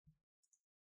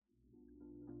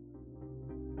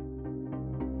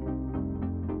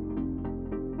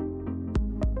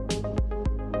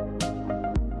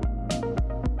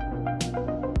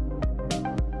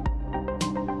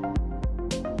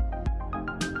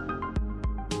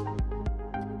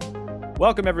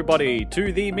Welcome everybody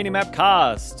to the Minimap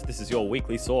Cast. This is your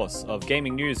weekly source of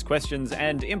gaming news, questions,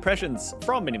 and impressions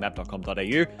from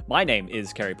minimap.com.au. My name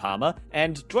is Kerry Palmer,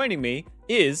 and joining me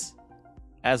is,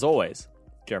 as always,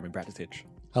 Jeremy Bratatich.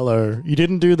 Hello. You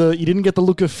didn't get the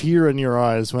look of fear in your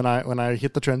eyes when I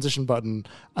hit the transition button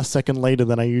a second later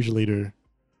than I usually do.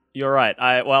 You're right.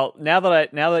 Now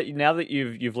that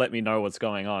you've let me know what's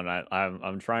going on,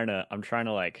 I'm trying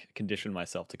to like condition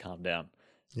myself to calm down.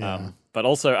 Yeah. But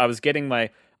also we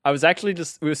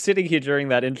were sitting here during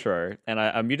that intro and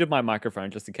I muted my microphone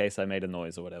just in case I made a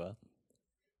noise or whatever.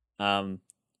 And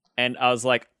I was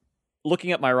like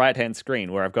looking at my right-hand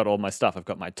screen where I've got all my stuff. I've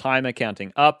got my timer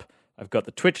counting up. I've got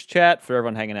the Twitch chat for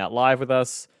everyone hanging out live with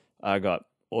us. I got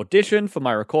Audition for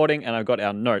my recording, and I've got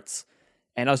our notes.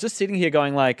 And I was just sitting here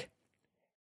going like,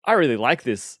 I really like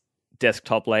this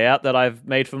desktop layout that I've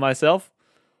made for myself.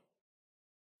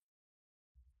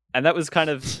 And that was kind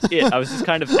of it. I was just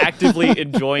kind of actively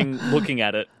enjoying looking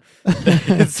at it.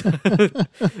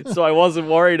 So I wasn't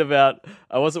worried about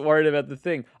the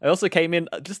thing. I also came in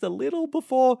just a little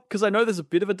before, because I know there's a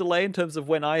bit of a delay in terms of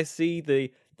when I see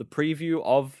the preview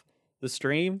of the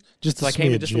stream. Just I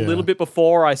came in just a little bit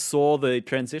before I saw the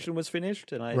transition was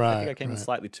finished, and I think I came in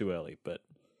slightly too early, but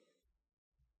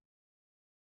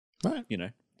you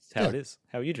know, it's how it is.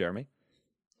 How are you, Jeremy?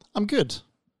 I'm good.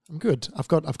 I've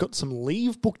got some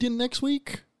leave booked in next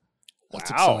week.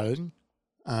 That's exciting.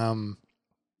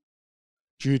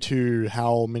 Due to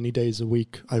how many days a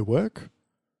week I work,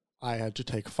 I had to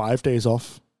take 5 days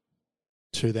off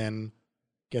to then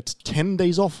get 10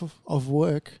 days off of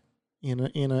work in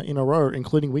a row,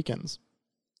 including weekends.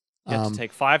 You had to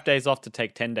take 5 days off to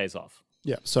take 10 days off.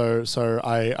 Yeah, so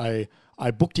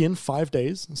I booked in 5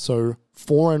 days, so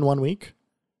 4 in 1 week,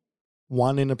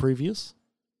 1 in a previous,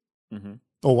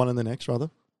 or 1 in the next rather,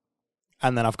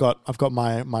 and then I've got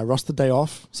my roster day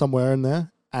off somewhere in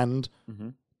there, and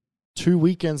 2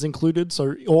 weekends included.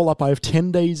 So all up, I have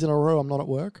 10 days in a row I'm not at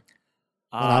work,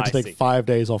 and I had to take 5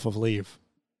 days off of leave.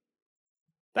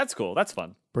 That's cool. That's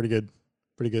fun. Pretty good.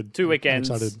 2 weekends,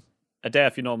 I'm excited. A day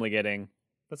off you're normally getting.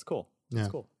 That's cool. Yeah.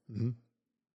 That's cool.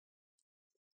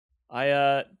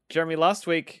 Jeremy, last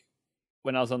week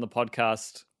when I was on the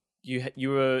podcast,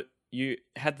 you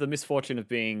had the misfortune of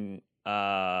being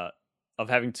of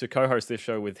having to co-host this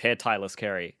show with hair tieless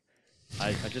Kerry.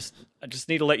 I just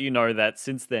need to let you know that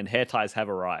since then hair ties have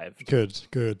arrived.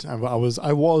 Good. I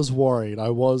was worried. I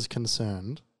was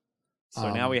concerned.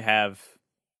 So now we have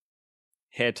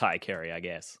hair tie Kerry, I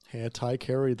guess. Hair tie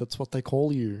Kerry. That's what they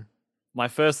call you. My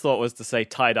first thought was to say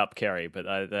tied up Kerry, but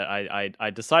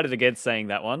I decided against saying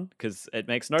that one because it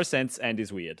makes no sense and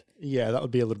is weird. Yeah, that would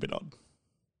be a little bit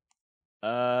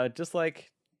odd. Just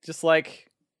like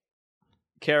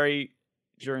Kerry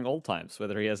during old times,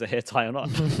 whether he has a hair tie or not.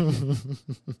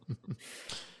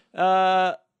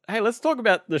 Hey, let's talk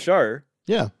about the show.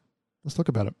 Yeah, let's talk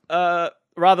about it.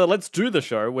 Rather, let's do the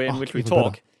show in which we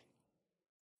talk.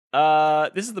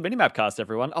 This is the Minimap Cast,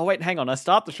 everyone. Oh, wait, hang on. I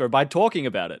start the show by talking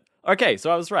about it. Okay, so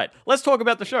I was right. Let's talk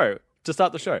about the show to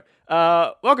start the show.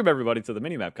 Welcome, everybody, to the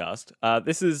Minimap Cast.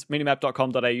 This is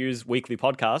minimap.com.au's weekly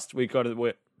podcast. We're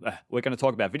going to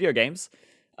talk about video games.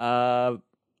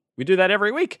 We do that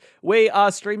every week. We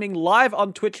are streaming live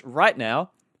on Twitch right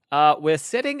now. We're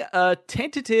setting a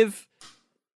tentative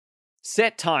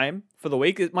set time for the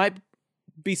week. It might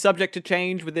be subject to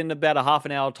change within about a half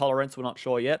an hour tolerance. We're not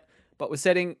sure yet. But we're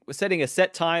setting a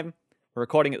set time. We're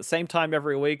recording at the same time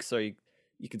every week, so you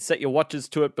can set your watches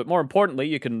to it. But more importantly,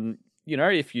 you can,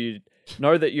 if you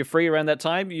know that you're free around that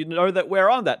time, you know that we're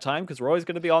on that time because we're always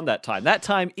going to be on that time. That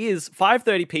time is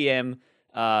 5:30 p.m.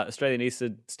 Australian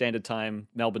Eastern Standard Time,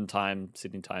 Melbourne time,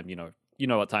 Sydney time. You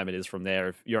know what time it is from there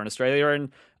if you're in Australia,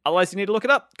 and otherwise you need to look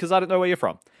it up because I don't know where you're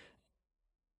from.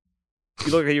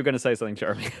 You look like you're going to say something,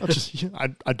 Jeremy.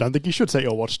 I don't think you should set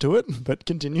your watch to it, but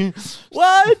continue.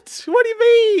 What? What do you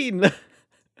mean?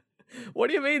 What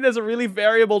do you mean there's a really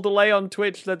variable delay on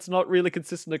Twitch that's not really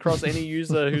consistent across any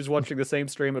user who's watching the same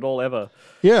stream at all ever?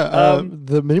 Yeah,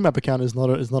 the Minimap account is not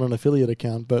an affiliate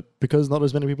account, but because not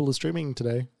as many people are streaming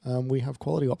today, we have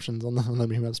quality options on the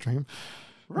Minimap stream.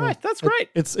 Right, that's great.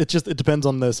 It depends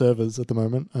on their servers at the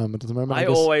moment.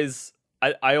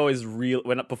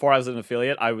 Before I was an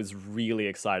affiliate, I was really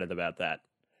excited about that.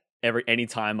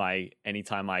 Anytime I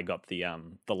got the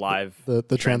live the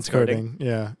transcoding.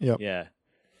 Yeah.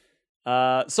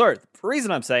 So the reason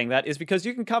I'm saying that is because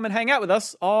you can come and hang out with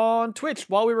us on Twitch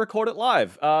while we record it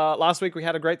live. Last week we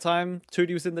had a great time.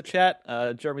 Tootie was in the chat.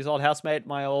 Jeremy's old housemate,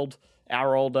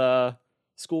 our old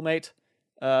schoolmate.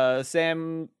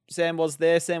 Sam was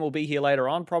there. Sam will be here later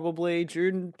on probably.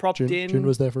 June popped in. June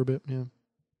was there for a bit. Yeah.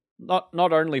 not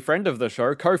only friend of the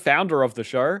show, co-founder of the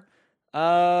show,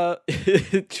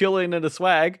 chilling in a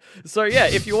swag. So yeah,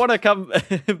 if you want to come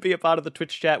be a part of the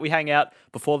Twitch chat, we hang out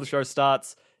before the show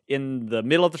starts. In the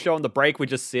middle of the show, on the break, we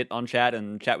just sit on chat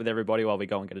and chat with everybody while we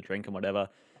go and get a drink and whatever.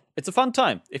 It's a fun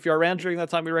time. If you're around during that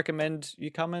time, we recommend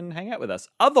you come and hang out with us.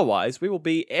 Otherwise, we will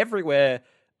be everywhere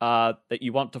that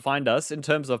you want to find us in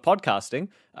terms of podcasting.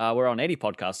 We're on any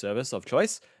podcast service of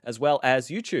choice, as well as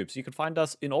YouTube. So you can find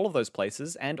us in all of those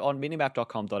places and on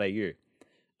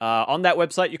minimap.com.au. On that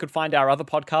website, you could find our other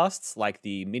podcasts, like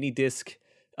the Mini Disc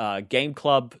Game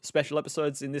Club special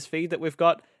episodes in this feed that we've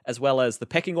got, as well as The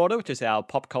Pecking Order, which is our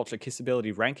pop culture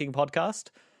kissability ranking podcast.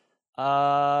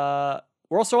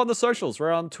 We're also on the socials.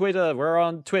 We're on Twitter. We're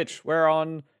on Twitch. We're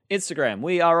on Instagram.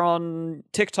 We are on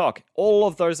TikTok. All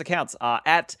of those accounts are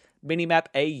at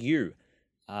MinimapAU.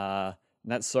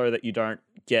 That's so that you don't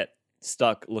get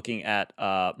stuck looking at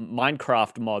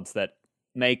Minecraft mods that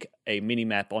make a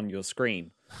minimap on your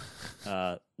screen.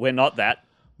 We're not that.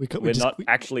 We're not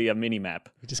actually a minimap.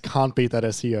 We just can't beat that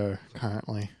SEO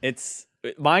currently. It's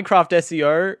Minecraft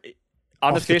SEO,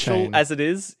 unofficial as it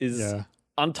is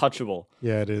untouchable.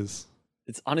 Yeah, it is.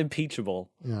 It's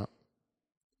unimpeachable. Yeah.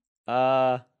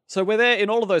 So we're there in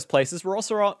all of those places. We're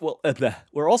also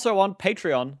on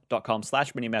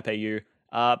patreon.com/minimapau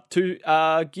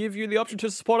to give you the option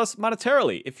to support us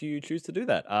monetarily if you choose to do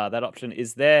that. That option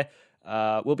is there.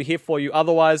 We'll be here for you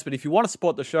otherwise, but if you want to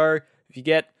support the show, if you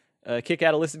get a kick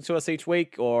out of listening to us each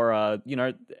week, or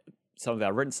some of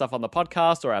our written stuff on the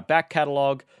podcast or our back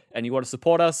catalog, and you want to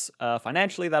support us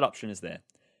financially, that option is there.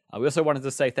 We also wanted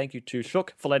to say thank you to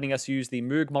Shook for letting us use the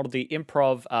Moog Model D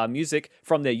improv music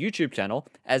from their YouTube channel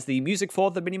as the music for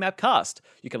the Minimap cast.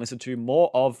 You can listen to more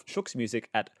of Shook's music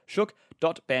at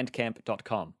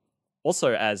shook.bandcamp.com.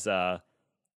 Also, as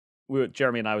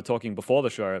Jeremy and I were talking before the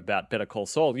show about Better Call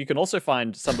Saul, you can also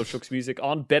find some of Shook's music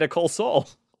on Better Call Saul.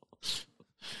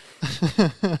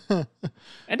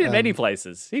 And in many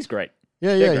places. He's great.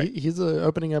 Yeah. He's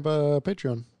opening up a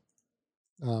Patreon.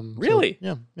 Really?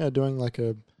 So, yeah. Doing like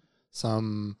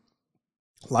some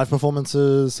live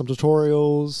performances, some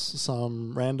tutorials,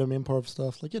 some random improv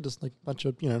stuff. Like, just like a bunch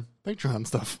of Patreon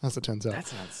stuff, as it turns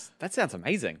out. That sounds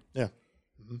amazing. Yeah.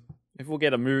 Mm-hmm. If we'll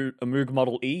get a Moog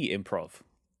Model E improv,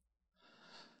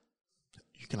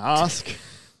 you can ask.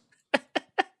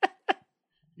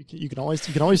 you can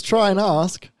always try and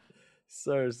ask.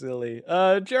 So silly.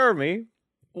 Jeremy,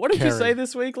 what did you say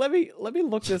this week? Let me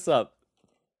look this up.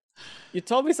 You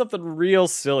told me something real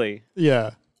silly.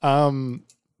 Yeah. So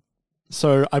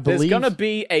I believe there's going to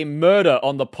be a murder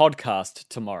on the podcast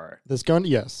tomorrow. There's going to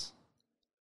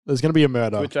be a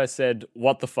murder. To which I said,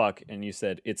 "What the fuck?" And you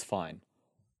said, "It's fine."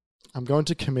 I'm going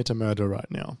to commit a murder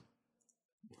right now.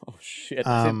 Oh shit.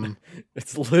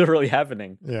 It's literally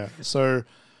happening. Yeah. So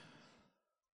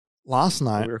last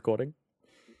night, are we recording?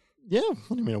 Yeah.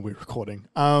 What do you mean are we recording?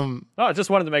 I just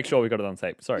wanted to make sure we got it on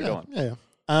tape. Sorry, go on. Yeah.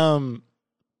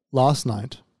 Last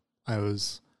night, I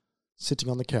was sitting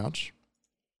on the couch.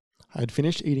 I had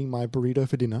finished eating my burrito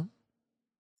for dinner.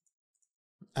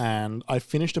 And I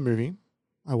finished a movie.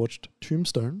 I watched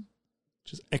Tombstone,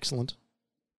 which is excellent.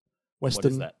 Western.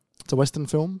 What is that? It's a Western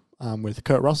film with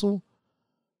Kurt Russell,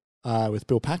 with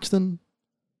Bill Paxton,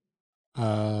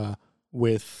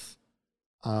 with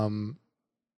who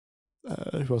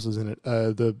else is in it?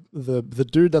 The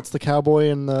dude that's the cowboy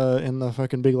in the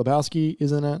fucking Big Lebowski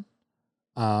is in it.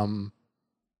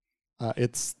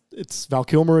 It's Val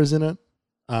Kilmer is in it.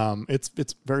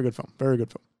 It's very good film. Very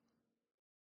good film.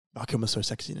 Val Kilmer's so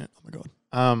sexy in it. Oh my god.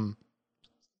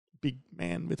 Big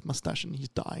man with mustache and he's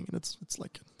dying and it's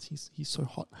like he's so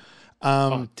hot.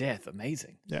 Death,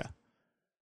 amazing. Yeah.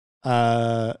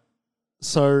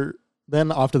 So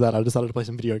then after that I decided to play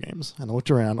some video games and I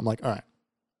looked around. I'm like, all right,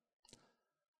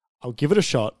 I'll give it a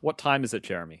shot. What time is it,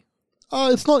 Jeremy?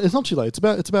 It's not too late.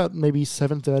 It's about maybe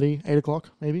 7:30, 8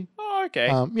 o'clock, maybe. Oh, okay.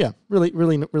 Yeah,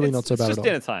 really not so bad at all. It's just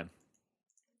dinner time.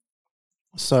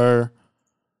 So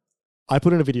I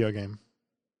put in a video game,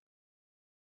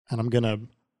 and I'm gonna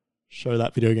show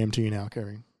that video game to you now,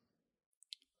 Kerry.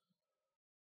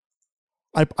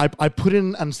 I put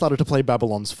in and started to play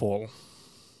Babylon's Fall.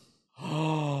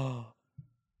 Oh,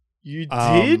 you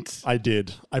did? I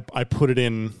did. I put it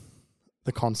in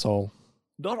the console.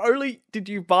 Not only did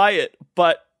you buy it,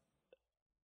 but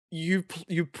you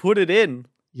put it in.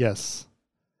 Yes.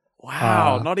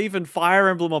 Wow. Not even Fire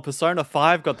Emblem or Persona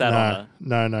 5 got that honor.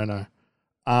 No.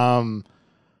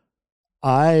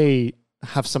 I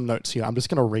have some notes here. I'm just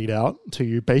going to read out to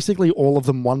you basically all of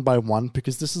them one by one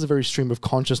because this is a very stream of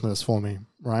consciousness for me,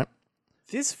 right?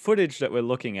 This footage that we're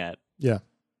looking at. Yeah.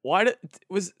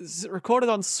 Is it recorded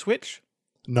on Switch?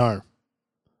 No.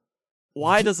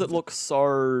 Why does it look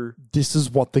so... This is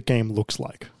what the game looks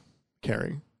like,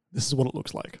 Kerry. This is what it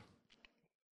looks like.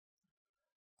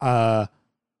 So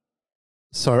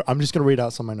I'm just going to read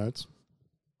out some of my notes.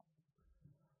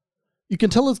 You can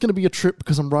tell it's going to be a trip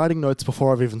because I'm writing notes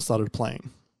before I've even started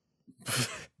playing.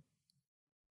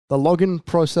 The login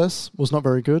process was not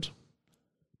very good.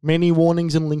 Many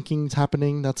warnings and linkings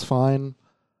happening, that's fine.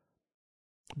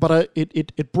 But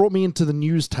it brought me into the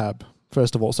news tab,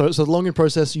 first of all. So the login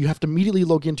process, you have to immediately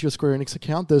log into your Square Enix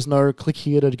account. There's no click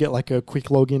here to get like a quick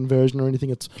login version or anything.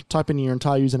 It's type in your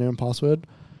entire username and password,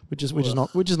 which is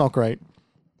not great.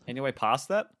 Anyway, past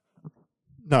that?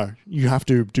 No, you have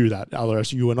to do that.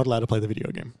 Otherwise, you are not allowed to play the video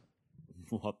game.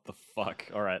 What the fuck?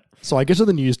 All right. So I get to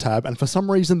the news tab, and for some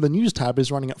reason, the news tab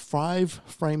is running at 5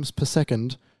 frames per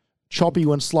second, choppy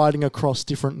when sliding across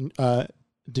different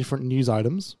news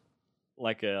items.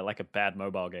 Like a bad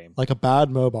mobile game. Like a bad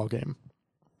mobile game.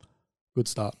 Good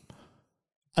start.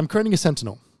 I'm creating a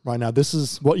Sentinel right now. This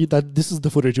is this is the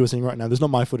footage you are seeing right now. This is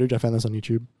not my footage. I found this on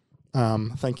YouTube.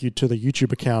 Thank you to the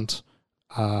YouTube account,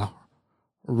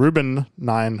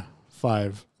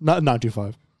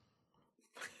 Ruben925.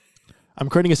 I'm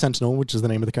creating a Sentinel, which is the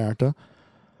name of the character.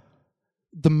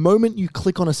 The moment you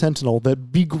click on a Sentinel,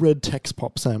 that big red text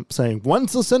pops saying,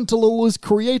 once a Sentinel is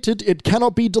created, it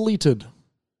cannot be deleted.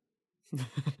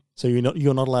 So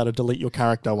you're not allowed to delete your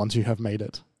character once you have made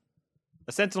it.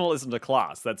 A Sentinel isn't a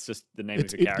class. That's just the name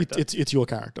of your character. It's your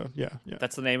character, yeah.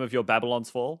 That's the name of your Babylon's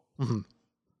Fall? Mm-hmm.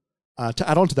 To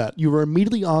add on to that, you were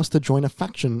immediately asked to join a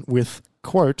faction with,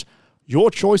 quote,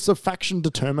 your choice of faction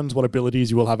determines what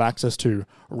abilities you will have access to.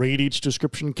 Read each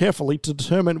description carefully to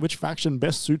determine which faction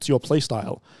best suits your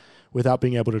playstyle without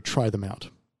being able to try them out.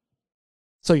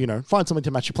 So, find something to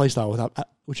match your playstyle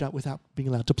without being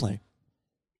allowed to play.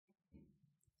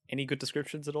 Any good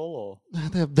descriptions at all, or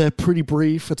they're pretty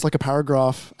brief. It's like a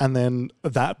paragraph, and then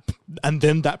that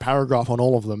paragraph on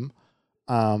all of them.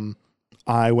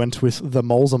 I went with the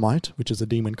Molzamite, which is a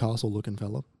demon castle looking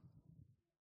fella.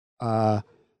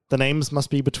 The names must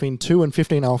be between 2 and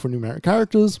 15 alphanumeric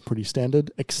characters, pretty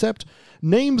standard. Except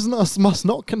names must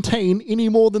not contain any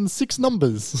more than 6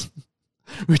 numbers,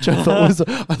 which I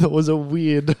thought was a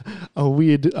weird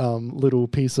little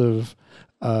piece of.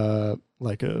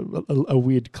 Like a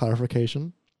weird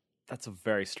clarification. That's a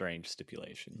very strange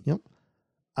stipulation. Yep.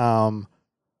 I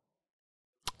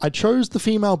chose the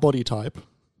female body type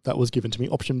that was given to me,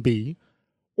 option B.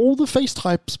 All the face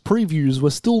types previews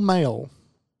were still male,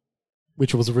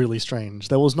 which was really strange.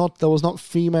 There was not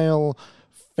female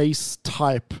face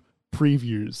type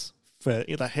previews for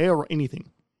either hair or anything.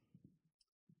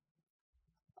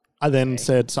 I then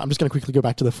said, so I'm just going to quickly go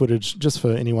back to the footage just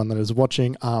for anyone that is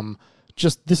watching.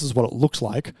 Just this is what it looks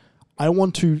like. I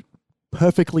want to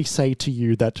perfectly say to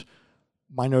you that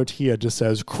my note here just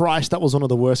says, Christ, that was one of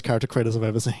the worst character creators I've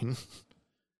ever seen.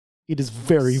 It is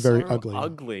very, very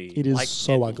ugly. It is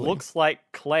so ugly. It looks like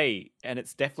clay, and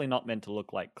it's definitely not meant to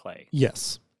look like clay.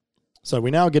 Yes. So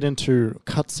we now get into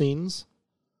cutscenes.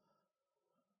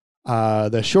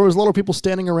 There sure is a lot of people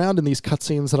standing around in these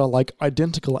cutscenes that are like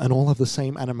identical and all have the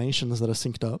same animations that are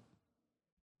synced up.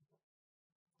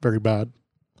 Very bad.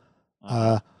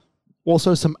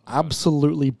 Also some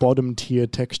absolutely bottom tier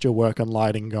texture work and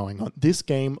lighting going on. This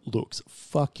game looks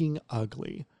fucking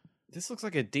ugly. This looks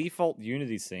like a default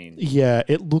Unity scene. Yeah,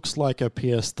 it looks like a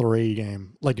PS3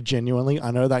 game. Like genuinely, I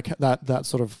know that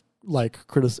sort of like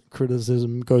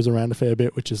criticism goes around a fair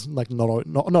bit, which is like not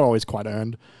always quite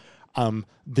earned.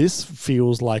 This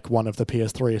feels like one of the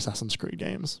PS3 Assassin's Creed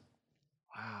games.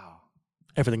 Wow.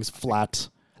 Everything's flat.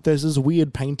 There's this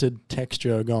weird painted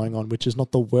texture going on, which is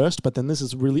not the worst, but then this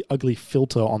is really ugly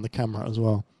filter on the camera as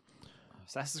well.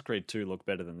 Assassin's Creed 2 looked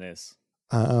better than this.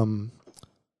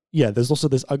 Yeah, there's also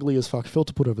this ugly as fuck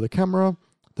filter put over the camera.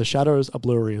 The shadows are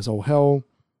blurry as all hell.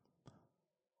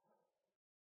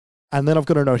 And then I've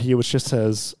got a note here which just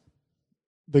says,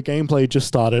 the gameplay just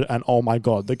started and oh my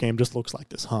god, the game just looks like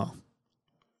this, huh?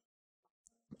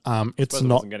 It's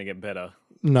not going to get better.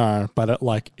 No, but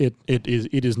it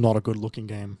is not a good looking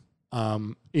game.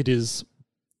 It is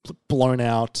blown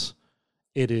out.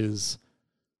 It is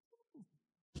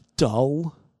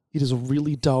dull. It is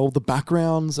really dull. The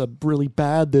backgrounds are really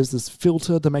bad. There's this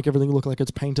filter to make everything look like it's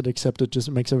painted, except it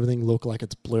just makes everything look like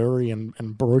it's blurry and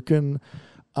broken.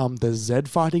 There's Zed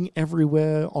fighting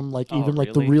everywhere on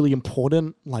the really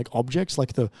important objects,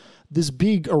 like this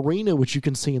big arena which you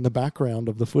can see in the background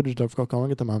of the footage I've got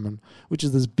going at the moment, which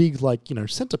is this big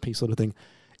centerpiece sort of thing.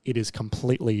 It is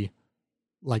completely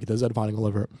there's Zed fighting all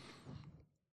over it.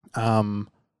 I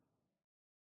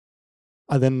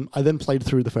then played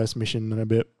through the first mission in a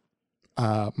bit,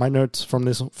 my notes from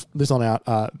this on out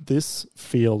are, this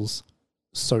feels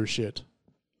so shit.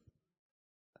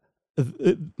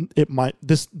 There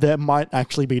might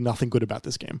actually be nothing good about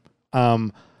this game.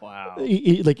 Wow.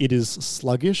 It is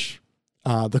sluggish.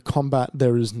 The combat,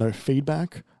 there is no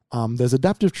feedback. There's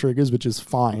adaptive triggers, which is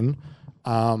fine.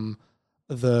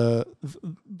 The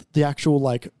actual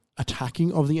like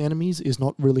attacking of the enemies is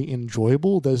not really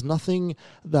enjoyable. There's nothing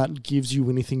that gives you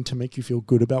anything to make you feel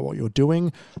good about what you're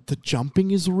doing. The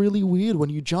jumping is really weird. When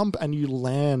you jump and you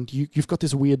land, you've got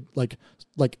this weird like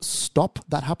stop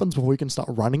that happens before you can start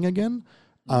running again.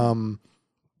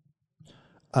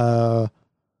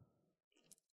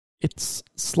 It's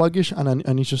sluggish and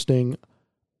interesting.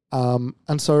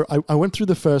 And so I went through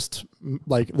the first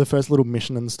little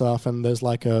mission and stuff, and there's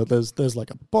like a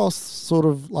boss sort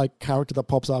of like character that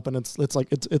pops up, and it's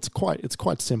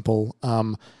quite simple.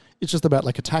 It's just about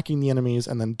like attacking the enemies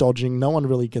and then dodging. No one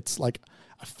really gets like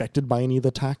affected by any of the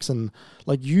attacks, and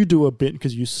like you do a bit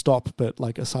because you stop, but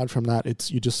like aside from that,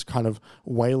 it's you just kind of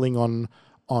wailing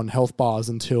on health bars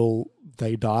until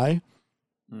they die.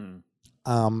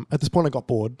 At this point I got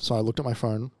bored, so I looked at my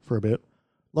phone for a bit.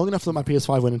 Long enough that my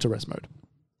PS5 went into rest mode.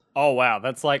 Oh, wow.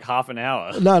 That's like half an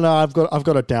hour. No, I've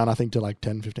got it down, I think, to like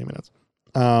 10, 15 minutes.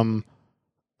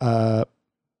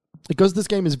 Because this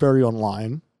game is very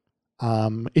online,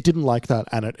 it didn't like that,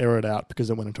 and it errored out because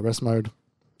it went into rest mode.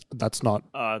 That's not...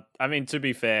 I mean, to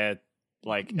be fair,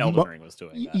 like Elden Ring was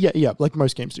doing that. Yeah, like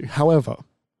most games do. However,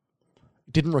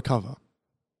 it didn't recover.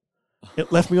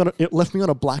 It left me on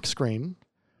a black screen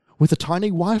with a tiny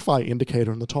Wi-Fi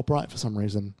indicator on the top right for some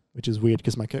reason, which is weird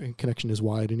because my connection is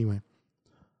wired anyway.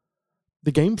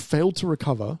 The game failed to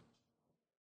recover.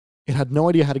 It had no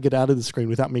idea how to get out of the screen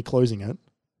without me closing it.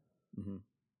 Mm-hmm.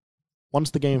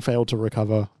 Once the game failed to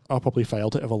recover, I'll probably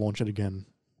fail to ever launch it again.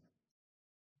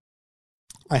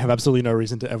 I have absolutely no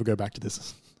reason to ever go back to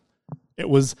this. It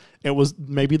was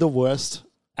maybe the worst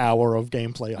hour of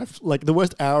gameplay. The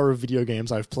worst hour of video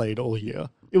games I've played all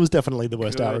year. It was definitely the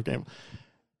worst hour of game.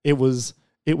 It was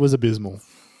abysmal.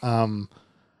 I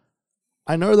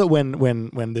know that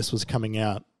when this was coming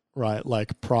out, right,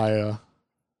 like prior,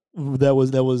 there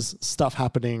was stuff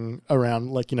happening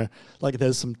around, like, you know, like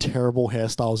there's some terrible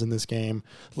hairstyles in this game.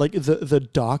 Like the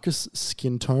darkest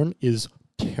skin tone is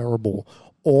terrible.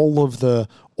 All of the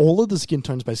skin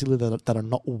tones basically that are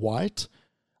not white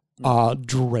are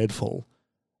dreadful.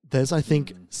 There's, I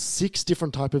think, 6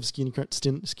 different types of skin tones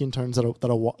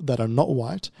that are not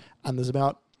white, and there's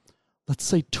about, let's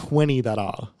say, 20 that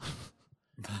are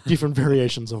different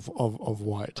variations of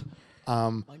white.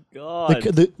 My God.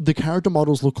 The character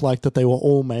models look like that they were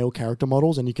all male character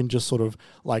models, and you can just sort of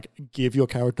like give your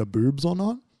character boobs or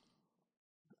not.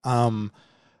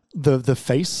 The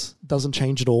face doesn't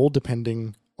change at all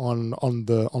depending on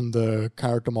the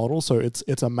character model. So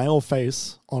it's a male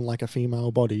face on like a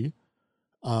female body.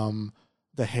 The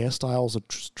hairstyles are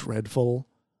just dreadful.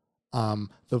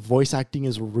 The voice acting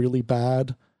is really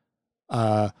bad.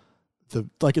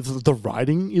 The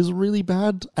writing is really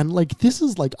bad. And like, this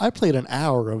is like, I played an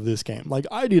hour of this game. Like,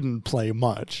 I didn't play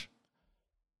much.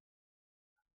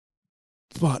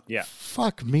 But yeah,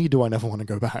 fuck me, do I never want to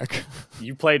go back.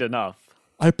 You played enough.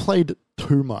 I played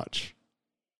too much.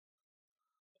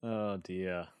 Oh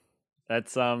dear.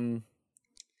 That's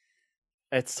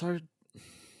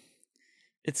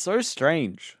it's so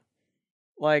strange.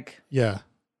 Like, yeah.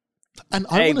 And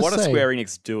what are Square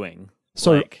Enix doing?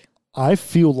 So like, I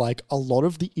feel like a lot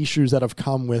of the issues that have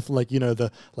come with, like, you know,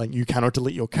 you cannot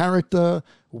delete your character,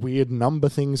 weird number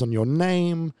things on your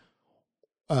name,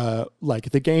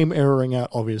 like the game erroring out,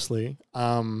 obviously.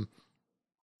 I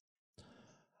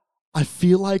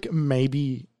feel like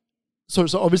maybe... So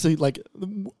obviously, like,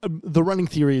 the running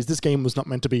theory is this game was not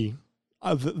meant to be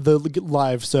the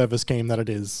live service game that it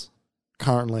is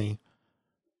currently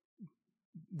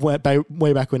way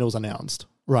back when it was announced.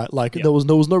 Right, like there was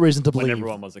no reason to believe when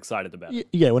everyone was excited about it.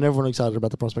 Yeah, when everyone was excited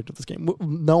about the prospect of this game,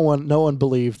 no one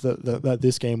believed that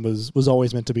this game was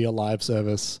always meant to be a live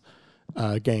service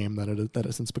game that it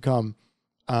has since become.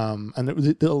 And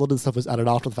a lot of the stuff was added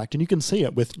after the fact, and you can see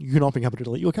it with you not being able to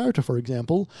delete your character, for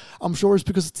example. I'm sure it's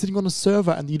because it's sitting on a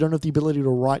server and you don't have the ability to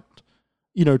write,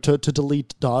 you know, to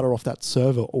delete data off that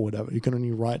server or whatever. You can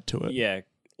only write to it. Yeah,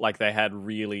 like they had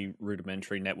really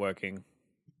rudimentary networking.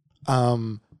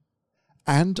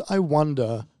 And I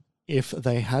wonder if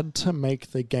they had to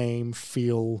make the game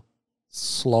feel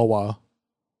slower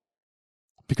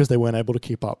because they weren't able to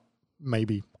keep up.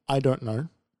 Maybe. I don't know.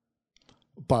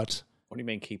 But what do you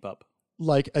mean keep up?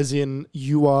 Like, as in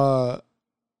you are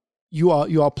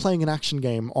playing an action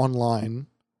game online,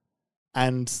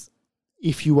 and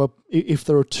if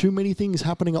there are too many things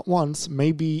happening at once,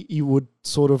 maybe you would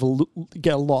sort of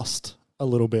get lost a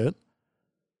little bit,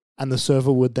 and the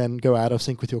server would then go out of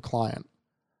sync with your client.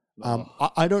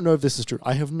 I don't know if this is true.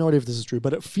 I have no idea if this is true,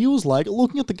 but it feels like,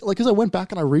 looking at because I went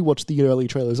back and I rewatched the early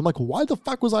trailers, I'm like, why the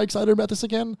fuck was I excited about this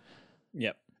again?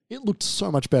 Yep. It looked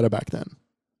so much better back then.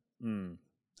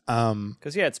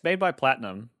 Because it's made by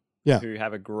Platinum, who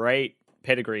have a great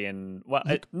pedigree in,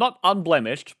 not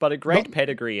unblemished, but a great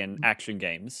pedigree in action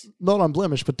games. Not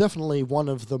unblemished, but definitely one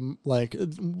of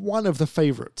the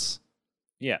favorites.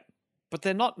 Yeah, but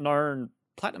they're not known.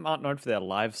 Platinum aren't known for their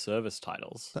live service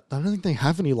titles. I don't think they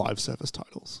have any live service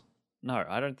titles. No,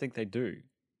 I don't think they do.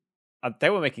 They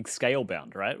were making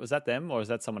Scalebound, right? Was that them or was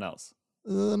that someone else?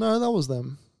 No, that was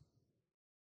them.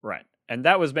 Right. And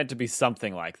that was meant to be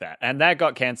something like that. And that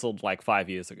got cancelled like 5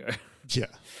 years ago. Yeah.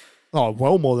 Oh,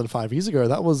 well more than 5 years ago.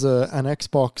 That was an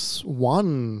Xbox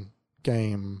One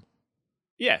game.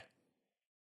 Yeah.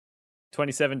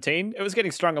 2017. It was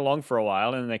getting strung along for a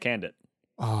while and then they canned it.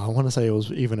 Oh, I want to say it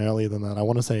was even earlier than that. I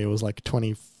want to say it was like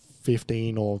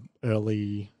 2015 or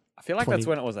early. I feel like that's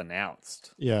when it was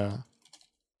announced. Yeah.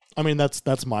 I mean,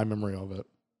 that's my memory of it.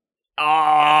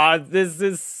 I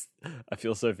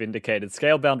feel so vindicated.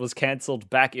 Scalebound was cancelled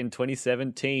back in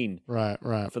 2017. Right.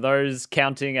 For those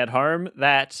counting at home,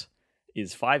 that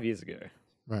is 5 years ago.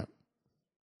 Right.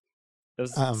 It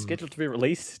was scheduled to be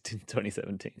released in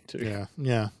 2017 too. Yeah.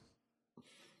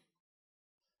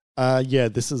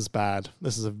 This is bad.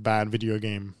 This is a bad video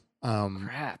game.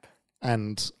 Crap.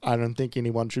 And I don't think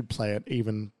anyone should play it,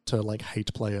 even to like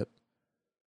hate play it.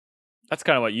 That's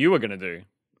kind of what you were gonna do.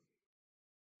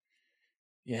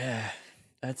 Yeah,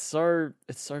 it's so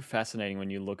fascinating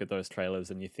when you look at those trailers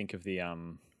and you think of the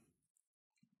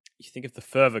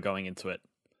fervor going into it.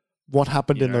 What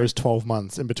happened in those 12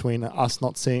 months in between us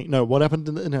not seeing? No, what happened?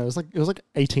 It was like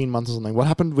 18 months or something. What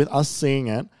happened with us seeing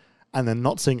it and then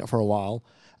not seeing it for a while,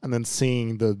 and then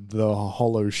seeing the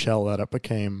hollow shell that it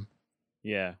became?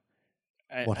 Yeah.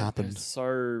 What happened? It's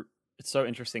so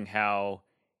interesting how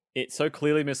it so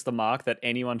clearly missed the mark that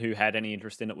anyone who had any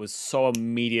interest in it was so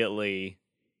immediately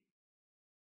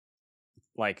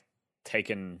like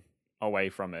taken away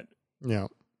from it. Yeah.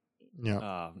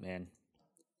 Oh man.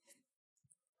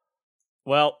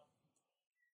 Well,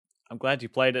 I'm glad you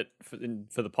played it for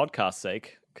the podcast's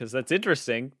sake, because that's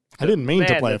interesting. I didn't mean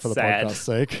to play it for the podcast's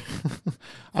sake.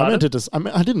 I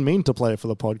didn't mean to play it for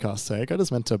the podcast's sake. I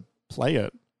just meant to play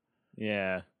it.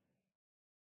 Yeah.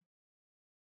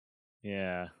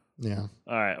 All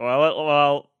right.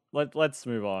 Well, let's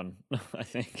move on. I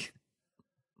think.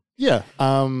 Yeah.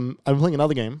 I'm playing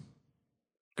another game.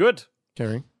 Good.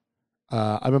 Kerry.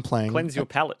 I've been playing. Cleanse your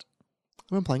palate.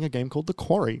 I've been playing a game called The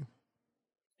Quarry.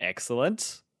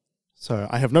 Excellent. So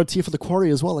I have notes here for The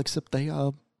Quarry as well, except they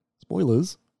are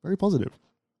spoilers. Very positive.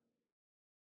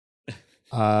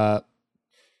 So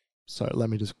let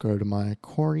me just go to my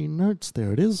Quarry notes.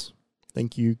 There it is.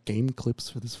 Thank you, Game Clips,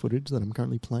 for this footage that I'm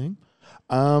currently playing.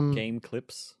 Game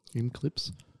Clips.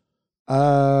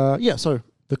 So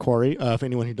The Quarry, for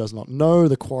anyone who does not know,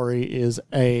 The Quarry is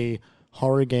a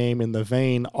horror game in the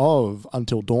vein of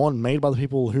Until Dawn, made by the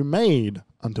people who made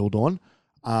Until Dawn.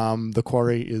 The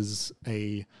Quarry is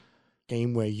a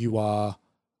game where you are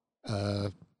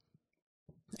a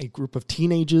group of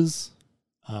teenagers.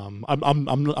 I'm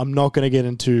not going to get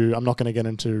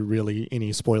into really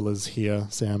any spoilers here,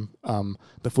 Sam.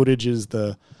 The footage is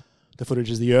the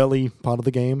early part of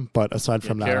the game, but aside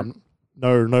from that,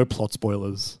 no plot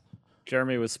spoilers.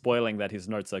 Jeremy was spoiling that his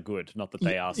notes are good, not that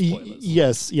they are spoilers.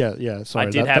 Yes, yeah. Sorry, I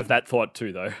did have that thought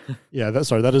too, though. Yeah,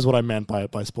 that is what I meant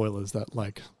by spoilers. That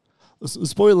like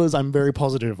spoilers. I'm very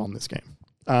positive on this game.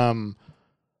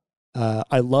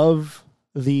 I love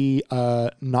the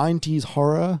 90s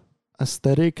horror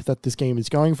aesthetic that this game is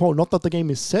going for. Not that the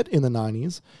game is set in the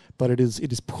 90s, but it is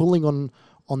pulling on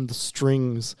the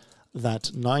strings that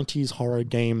 90s horror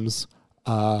games,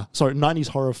 90s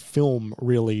horror film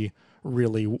really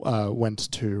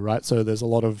went to, right? So there's a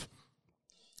lot of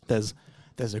there's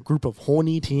a group of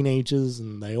horny teenagers,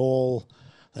 and they all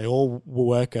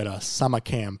work at a summer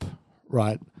camp,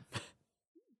 right?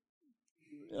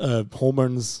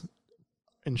 Hormones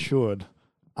insured.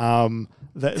 They're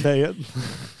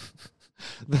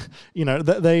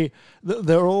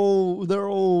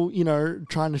all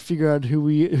trying to figure out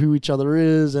who each other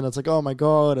is, and it's like, oh my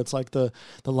god, it's like the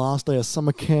last day of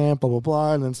summer camp, blah blah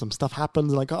blah, and then some stuff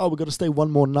happens, and like, oh, we got to stay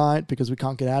one more night because we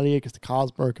can't get out of here because the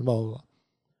car's broken, blah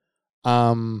blah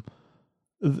blah.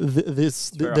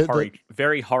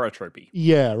 Very horror tropey.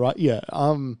 Yeah, right. Yeah.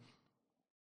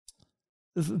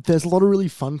 there's a lot of really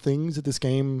fun things that this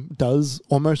game does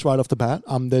almost right off the bat.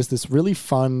 There's this really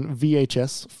fun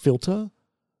VHS filter,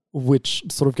 which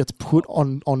sort of gets put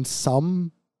on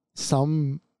some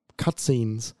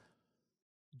cutscenes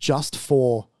just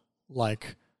for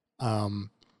like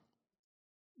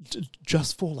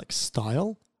just for like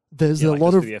style. There's a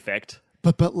lot of the effect,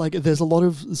 but like there's a lot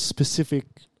of specific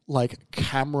like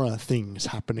camera things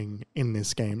happening in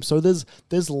this game. So there's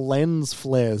lens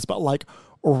flares, but like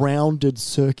rounded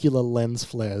circular lens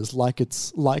flares, like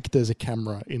there's a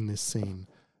camera in this scene.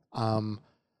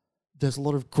 There's a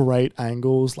lot of great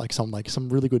angles, like some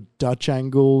really good Dutch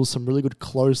angles, some really good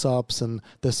close-ups, and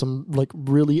there's some like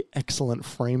really excellent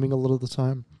framing a lot of the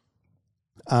time.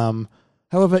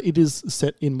 However, it is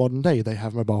set in modern day. They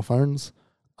have mobile phones,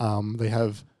 they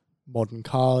have modern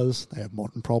cars, they have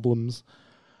modern problems.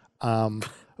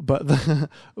 But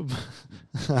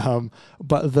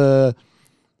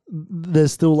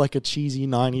there's still like a cheesy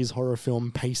 90s horror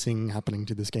film pacing happening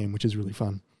to this game, which is really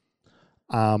fun.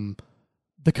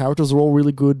 The characters are all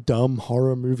really good, dumb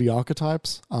horror movie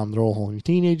archetypes. They're all horny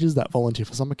teenagers that volunteer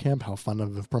for summer camp. How fun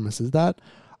of a premise is that?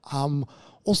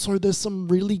 Also, there's some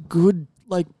really good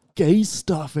like gay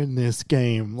stuff in this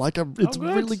game. It's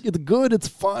good. It's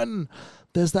fun.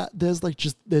 There's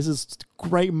this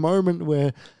great moment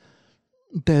where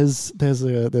there's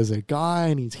a guy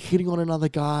and he's hitting on another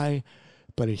guy,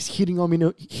 but he's hitting on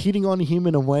him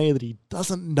in a way that he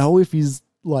doesn't know if he's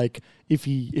like if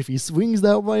he swings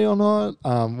that way or not,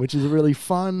 which is really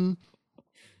fun.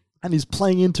 And he's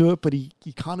playing into it, but he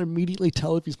can't immediately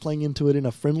tell if he's playing into it in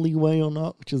a friendly way or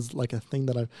not, which is like a thing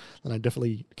that I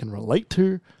definitely can relate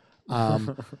to.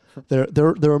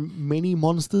 There are many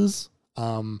monsters.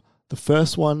 The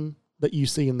first one that you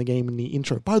see in the game in the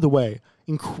intro, by the way,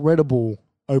 incredible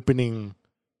opening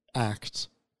act,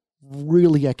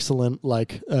 really excellent,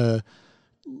 like a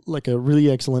really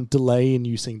excellent delay in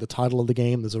you seeing the title of the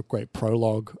game. There's a great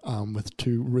prologue with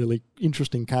two really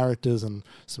interesting characters and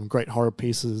some great horror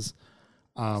pieces.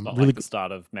 It's not really like the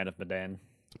start of Man of Medan.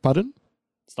 Pardon?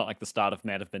 It's not like the start of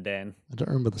Man of Medan. I don't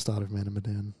remember the start of Man of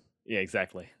Medan. Yeah,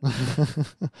 exactly.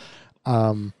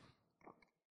 One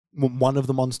of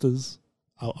the monsters,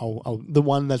 the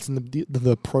one that's in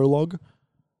the prologue,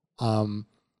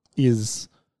 is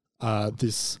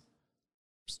this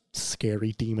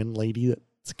scary demon lady that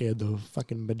scared the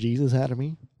fucking bejesus out of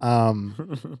me.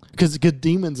 Because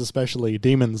demons, especially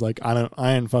demons, like I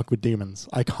ain't fuck with demons.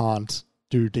 I can't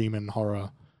do demon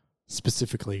horror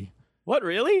specifically. What,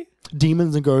 really?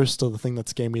 Demons and ghosts are the thing that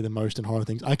scare me the most in horror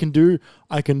things. I can do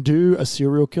a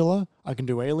serial killer. I can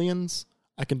do aliens.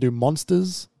 I can do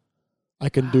monsters. I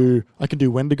can do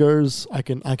Wendigos. I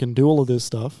can do all of this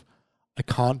stuff. I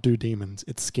can't do demons.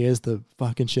 It scares the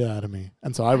fucking shit out of me.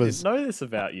 And so I didn't know this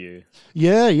about you.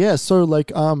 Yeah. So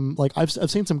like I've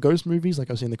seen some ghost movies, like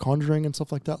I've seen The Conjuring and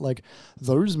stuff like that. Like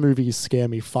those movies scare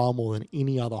me far more than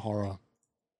any other horror.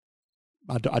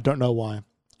 I don't know why.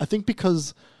 I think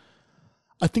because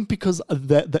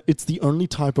that it's the only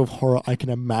type of horror I can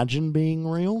imagine being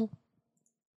real.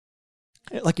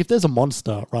 Like if there's a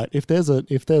monster, right? If there's a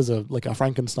like a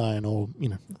Frankenstein, or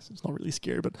it's not really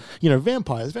scary, but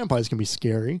vampires can be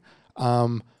scary.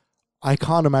 I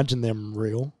can't imagine them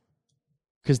real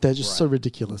because they're just so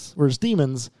ridiculous. Whereas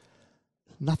demons,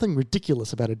 nothing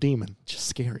ridiculous about a demon, just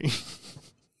scary.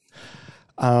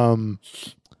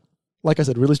 Like I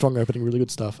said, really strong opening, really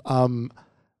good stuff. Sam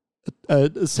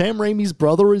Raimi's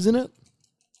brother is in it.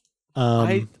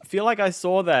 I feel like I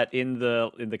saw that in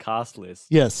the cast list.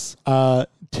 Yes,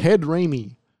 Ted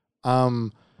Raimi.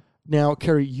 Now,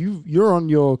 Kerry, you're on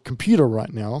your computer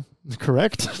right now,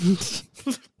 correct?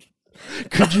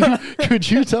 Could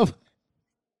you tell?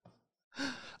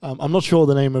 I'm not sure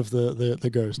the name of the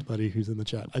ghost buddy who's in the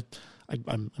chat.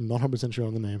 I'm not 100% sure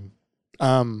on the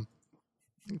name.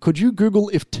 Could you Google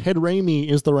if Ted Raimi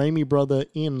is the Raimi brother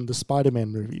in the Spider-Man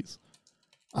movies?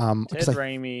 Ted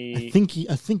Raimi.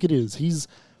 I think it is. He's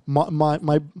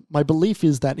my belief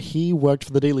is that he worked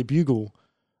for the Daily Bugle,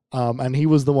 and he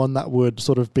was the one that would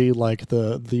sort of be like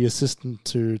the assistant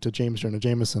to James Jonah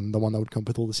Jameson, the one that would come up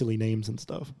with all the silly names and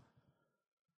stuff.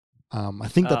 I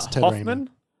think that's Ted Hoffman? Raimi.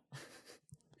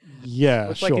 Yeah,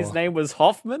 looks sure. like his name was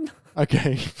Hoffman.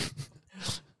 Okay.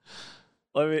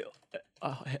 Let me.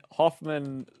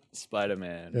 Hoffman,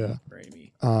 Spider-Man, yeah.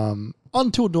 Raimi.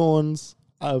 Until Dawn's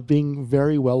being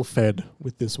very well fed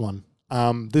with this one.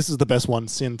 This is the best one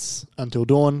since Until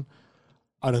Dawn.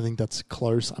 I don't think that's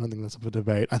close. I don't think that's up for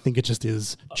debate. I think it just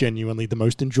is genuinely the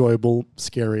most enjoyable,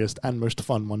 scariest, and most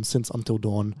fun one since Until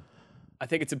Dawn. I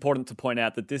think it's important to point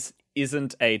out that this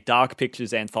isn't a Dark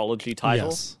Pictures anthology title,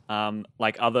 Yes.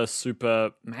 like other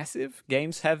super massive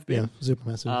games have been. Yeah,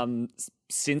 Supermassive.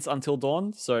 Since Until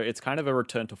Dawn, so it's kind of a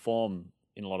return to form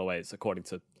in a lot of ways, according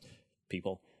to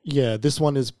people. Yeah, this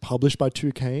one is published by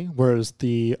 2K, whereas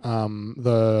the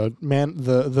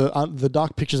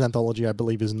Dark Pictures anthology, I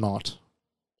believe, is not.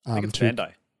 I think it's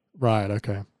Bandai. Right.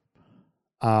 Okay.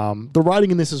 The writing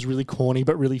in this is really corny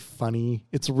but really funny.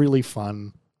 It's really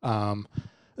fun.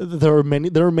 There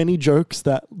are many jokes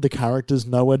that the characters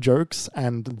know are jokes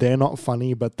and they're not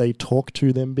funny, but they talk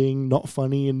to them being not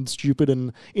funny and stupid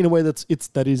and in a way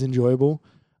that is enjoyable.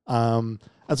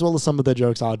 As well as some of their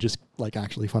jokes are just like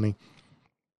actually funny.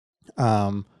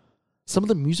 Some of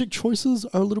the music choices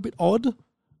are a little bit odd.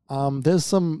 There's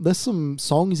some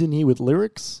songs in here with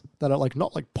lyrics that are like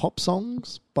not like pop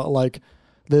songs, but like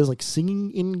there's like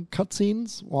singing in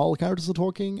cutscenes while the characters are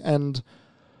talking. And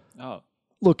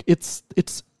look, it's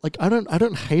like I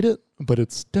don't hate it, but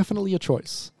it's definitely a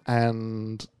choice.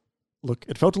 And look,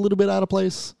 it felt a little bit out of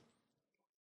place.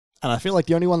 And I feel like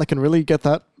the only one that can really get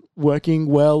that working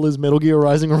well is Metal Gear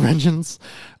Rising: Revengeance,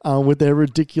 with their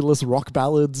ridiculous rock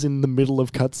ballads in the middle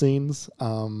of cutscenes.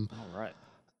 All right.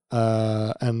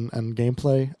 And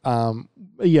gameplay.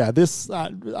 Yeah, this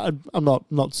I'm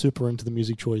not super into the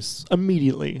music choice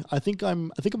immediately. I think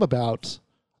I'm about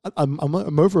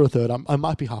I'm over a third. I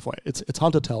might be halfway. It's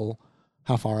hard to tell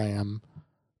how far I am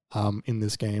in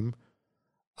this game.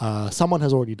 Someone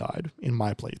has already died in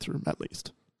my playthrough, at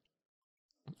least.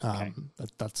 Okay.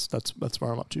 That's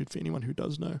where I'm up to for anyone who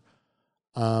does know.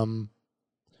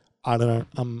 I don't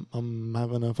know. I'm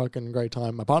having a fucking great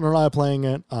time. My partner and I are playing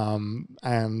it.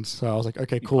 And so I was like,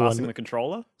 okay, cool. Passing the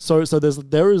controller? So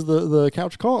there is the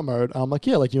couch co-op mode. I'm like,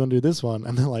 yeah, like you want to do this one?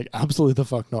 And they're like, absolutely the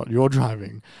fuck not. You're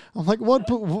driving. I'm like, what?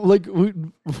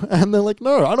 And they're like,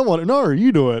 no, I don't want it. No,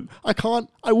 you do it. I can't.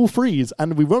 I will freeze,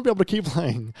 and we won't be able to keep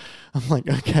playing. I'm like,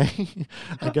 okay,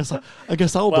 I guess I'll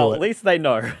do it. Well, at least they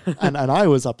know. and I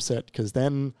was upset because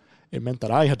then it meant that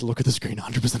I had to look at the screen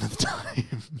 100% of the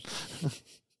time.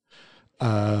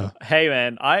 Hey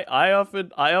man, I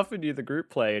offered you the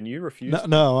group play and you refused.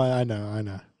 No, I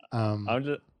know.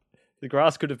 The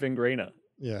grass could have been greener.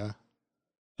 Yeah.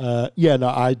 No,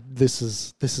 this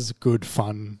is a good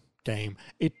fun game.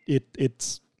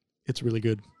 It's really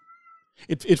good.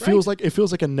 It feels like a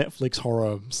Netflix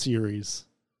horror series.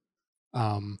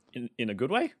 In a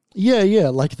good way? Yeah,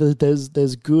 like there's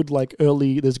good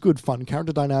there's good fun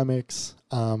character dynamics.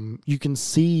 You can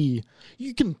see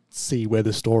where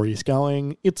the story is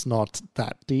going. It's not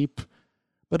that deep,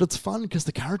 but it's fun because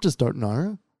the characters don't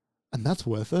know, and that's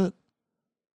worth it.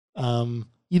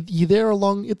 You're there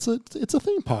along. It's a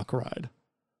theme park ride.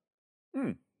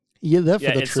 You're there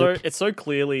for the trip. It's so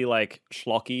clearly like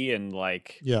schlocky and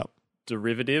like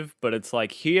derivative, but it's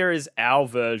like here is our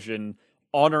version,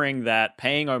 honoring that,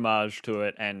 paying homage to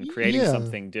it, and creating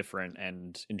something different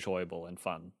and enjoyable and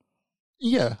fun.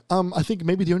 Yeah, I think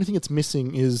maybe the only thing it's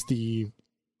missing is the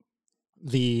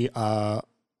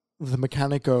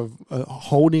mechanic of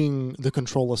holding the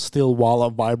controller still while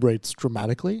it vibrates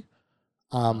dramatically.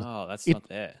 That's not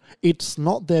there. It's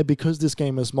not there because this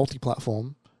game is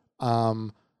multi-platform,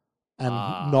 and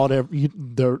not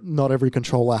every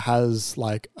controller has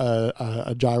like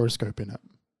a gyroscope in it.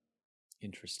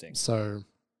 Interesting. So,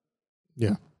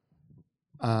 yeah.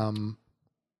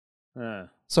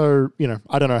 So,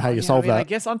 I don't know how you solve that. I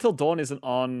guess Until Dawn isn't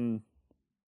on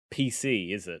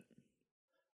PC, is it?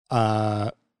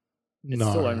 No. It's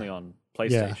still only on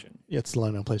PlayStation. Yeah, it's still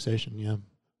only on PlayStation, yeah.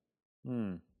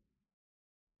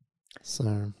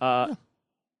 So,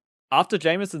 after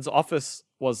Jameson's office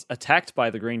was attacked by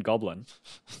the Green Goblin,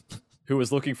 who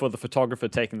was looking for the photographer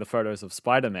taking the photos of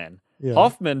Spider-Man,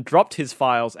 Hoffman dropped his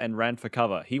files and ran for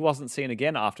cover. He wasn't seen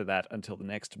again after that until the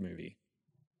next movie.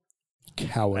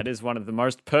 Coward. That is one of the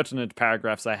most pertinent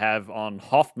paragraphs I have on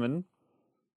Hoffman,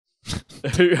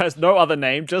 who has no other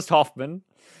name, just Hoffman.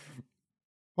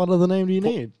 What other name do you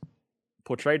need?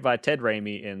 Portrayed by Ted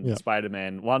Raimi in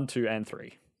Spider-Man 1, 2, and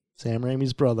 3. Sam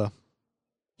Raimi's brother.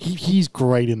 He's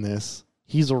great in this.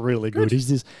 He's really good. He's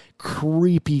this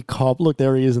creepy cop. Look,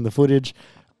 there he is in the footage.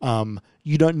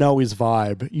 You don't know his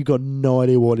vibe. You got no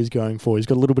idea what he's going for. He's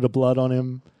got a little bit of blood on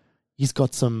him. He's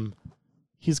got some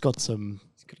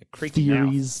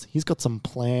theories. He's got some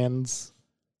plans.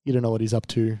 You don't know what he's up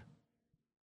to.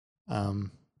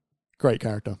 Great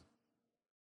character.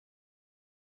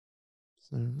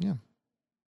 So yeah.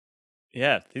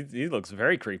 Yeah, he looks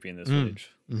very creepy in this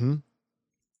footage. Mm-hmm.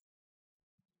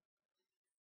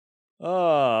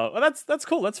 Oh, well, that's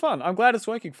cool. That's fun. I'm glad it's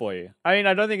working for you. I mean,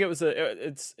 I don't think it was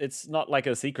it's not like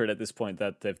a secret at this point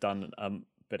that they've done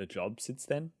better job since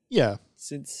then. Yeah.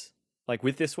 Since like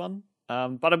with this one.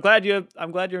 But I'm glad you're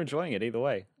enjoying it either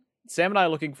way. Sam and I are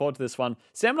looking forward to this one.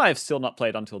 Sam and I have still not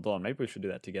played Until Dawn. Maybe we should do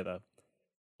that together.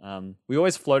 We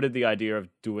always floated the idea of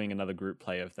doing another group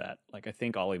play of that. Like I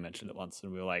think Ollie mentioned it once,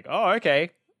 and we were like, "Oh,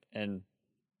 okay," and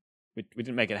we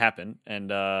didn't make it happen. And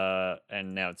now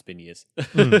it's been years.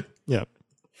 Yeah.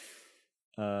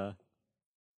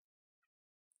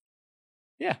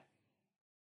 Yeah.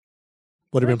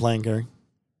 What have you been playing, Gary?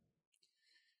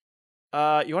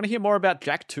 You want to hear more about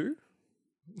Jak 2?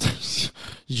 Did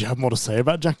you have more to say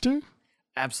about Jak 2?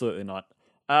 Absolutely not.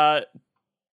 Do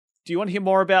you want to hear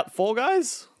more about Fall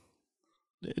Guys?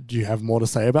 Do you have more to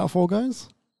say about Fall Guys?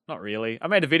 Not really. I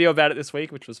made a video about it this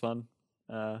week, which was fun.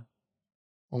 I'm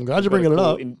glad you're bringing it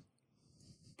up.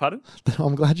 Pardon?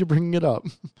 I'm glad you're bringing it up.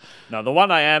 No, the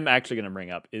one I am actually going to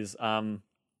bring up is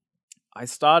I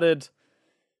started...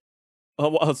 I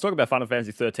was talking about Final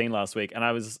Fantasy 13 last week, and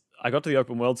I got to the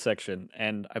open world section,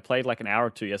 and I played like an hour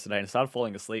or two yesterday, and I started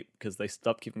falling asleep because they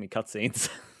stopped giving me cutscenes.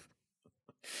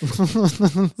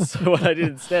 So what I did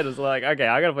instead was like, okay,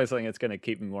 I gotta play something that's gonna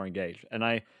keep me more engaged.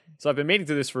 So I've been meaning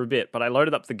to do this for a bit, but I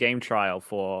loaded up the game trial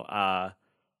for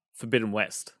Forbidden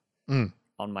West on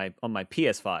my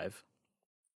PS5.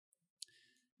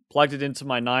 Plugged it into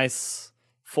my nice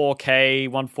 4K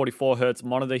 144 hertz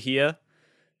monitor here,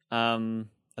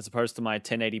 as opposed to my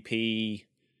 1080p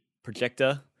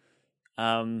projector,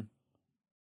 and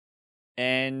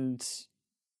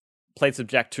played some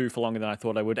Jak 2 for longer than I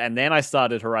thought I would, and then I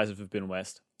started Horizon Forbidden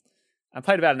West. I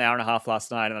played about an hour and a half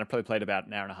last night, and I probably played about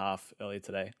an hour and a half earlier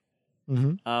today.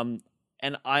 Mm-hmm.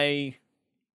 And I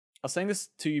was saying this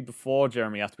to you before,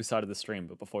 Jeremy, after we started the stream,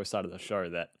 but before we started the show,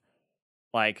 that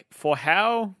like for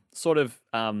how sort of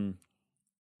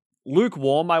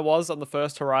lukewarm I was on the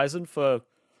first Horizon for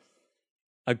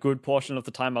a good portion of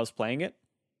the time I was playing it,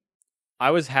 I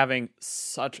was having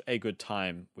such a good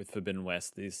time with Forbidden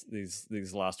West these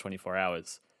last 24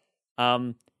 hours.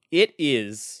 It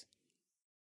is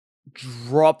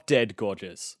drop dead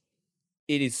gorgeous.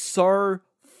 It is so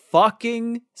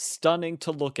fucking stunning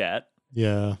to look at.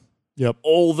 Yeah. Yep.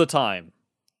 All the time.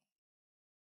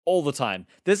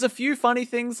 There's a few funny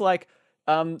things, like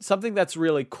something that's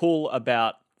really cool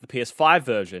about the PS5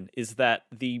 version is that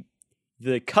the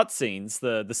cutscenes,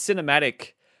 the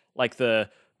cinematic, like the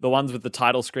ones with the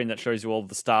title screen that shows you all of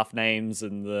the staff names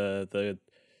and the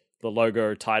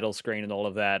logo title screen and all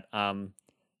of that.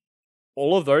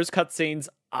 All of those cutscenes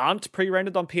aren't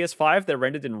pre-rendered on PS5. They're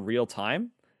rendered in real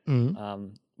time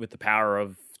with the power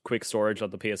of quick storage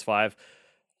on the PS5.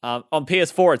 On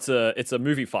PS4, it's a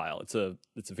movie file. It's a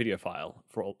video file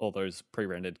for all those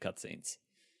pre-rendered cutscenes.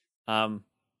 But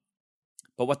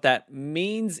what that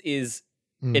means is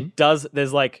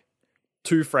there's like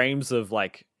 2 frames of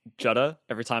like judder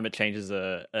every time it changes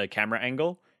a camera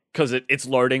angle, because it's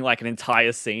loading like an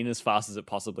entire scene as fast as it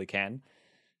possibly can.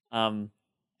 And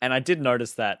I did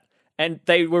notice that, and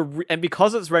and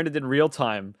because it's rendered in real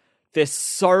time, they're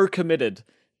so committed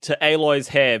to Aloy's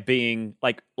hair being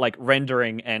like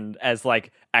rendering and as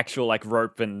like actual like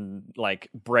rope and like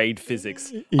braid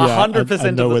physics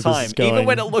 100% of the time, even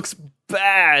when it looks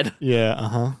bad.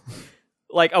 Yeah.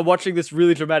 Like, I'm watching this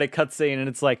really dramatic cutscene, and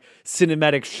it's like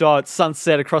cinematic shot,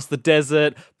 sunset across the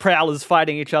desert, prowlers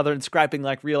fighting each other and scrapping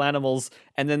like real animals,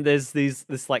 and then there's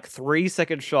this like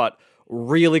 3-second shot,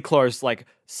 really close, like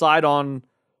side on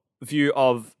view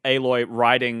of Aloy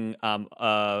riding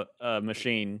a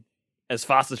machine as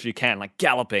fast as she can, like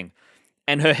galloping,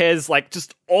 and her hair's like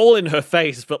just all in her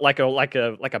face, but like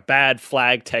a bad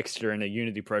flag texture in a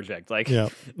Unity project. Like, yeah,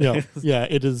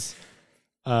 it is.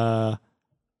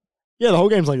 Yeah, the whole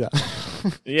game's like that.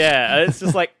 Yeah, it's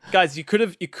just like, guys, you could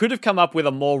have come up with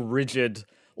a more rigid,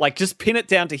 like just pin it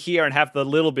down to here and have the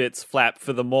little bits flap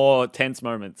for the more tense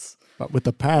moments. But with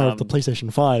the power of the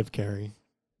PlayStation 5, Kerry.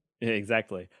 Yeah,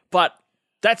 exactly. But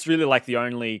that's really like the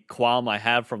only qualm I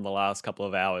have from the last couple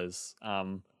of hours.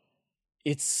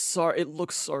 It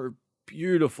looks so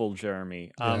beautiful,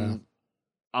 Jeremy. Yeah.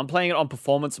 I'm playing it on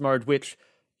performance mode, which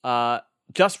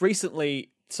just recently.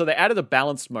 So they added a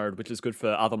balanced mode, which is good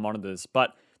for other monitors,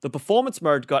 but the performance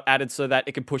mode got added so that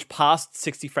it can push past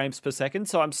 60 frames per second.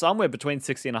 So I'm somewhere between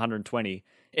 60 and 120.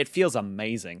 It feels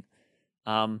amazing.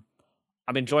 I'm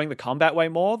enjoying the combat way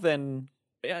more than...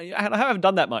 I haven't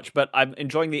done that much, but I'm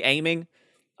enjoying the aiming.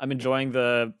 I'm enjoying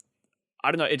I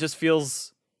don't know, it just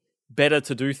feels better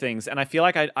to do things. And I feel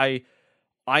like I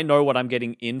know what I'm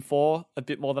getting in for a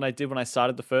bit more than I did when I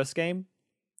started the first game.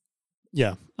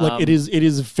 Yeah, like it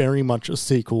is very much a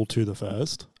sequel to the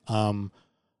first.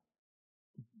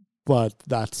 But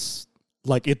that's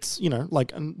like it's,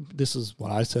 like, and this is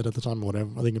what I said at the time, or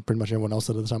whatever. I think pretty much everyone else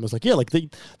said at the time was like, yeah, like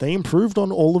they improved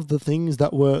on all of the things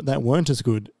that weren't as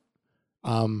good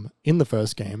in the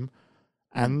first game,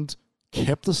 and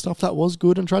kept the stuff that was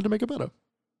good and tried to make it better.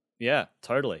 Yeah,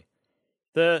 totally.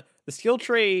 The skill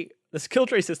tree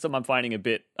system I'm finding a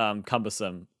bit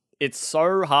cumbersome. It's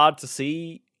so hard to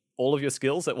see all of your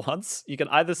skills at once. You can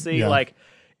either see like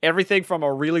everything from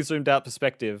a really zoomed out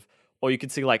perspective, or you can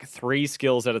see like 3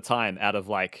 skills at a time out of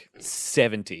like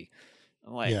 70.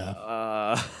 I'm like,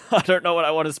 I don't know what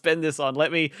I want to spend this on.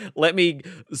 Let me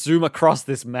zoom across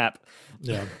this map.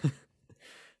 Yeah.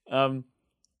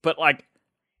 But like,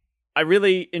 I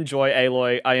really enjoy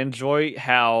Aloy. I enjoy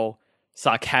how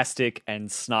sarcastic and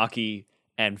snarky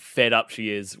and fed up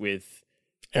she is with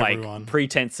like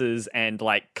pretenses and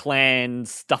like clan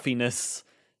stuffiness.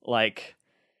 Like,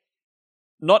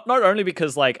 not only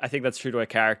because like I think that's true to her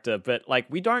character, but like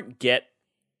we don't get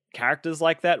characters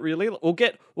like that really. We'll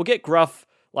get gruff,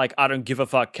 like I don't give a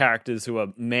fuck characters who are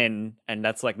men and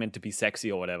that's like meant to be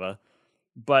sexy or whatever.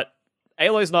 But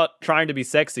Aloy's not trying to be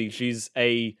sexy. She's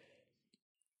a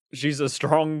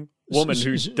strong woman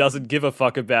who doesn't give a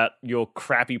fuck about your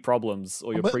crappy problems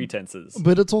or your pretenses.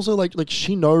 But it's also like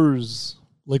she knows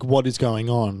like what is going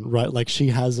on, right? Like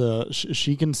she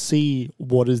can see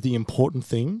what is the important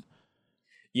thing.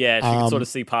 Yeah, she can sort of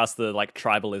see past the like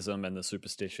tribalism and the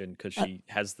superstition because she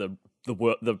has the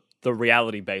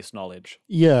reality based knowledge.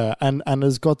 Yeah, and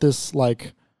has got this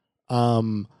like,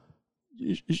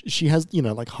 she has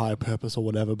like higher purpose or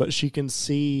whatever, but she can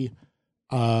see.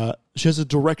 She has a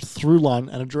direct through line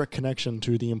and a direct connection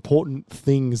to the important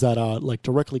things that are like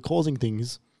directly causing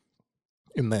things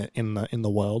in the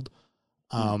world,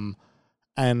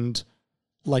 and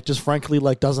like just frankly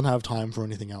like doesn't have time for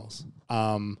anything else.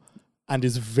 And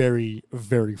is very,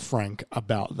 very frank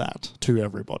about that to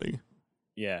everybody.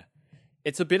 Yeah.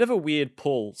 It's a bit of a weird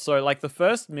pull. So, like, the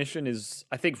first mission is,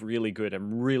 I think, really good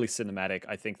and really cinematic.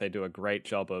 I think they do a great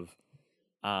job of,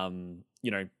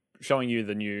 showing you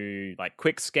the new, like,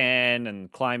 quick scan and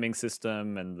climbing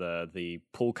system, and the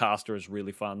pull caster is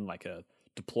really fun, like a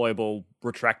deployable,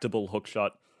 retractable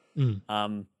hookshot.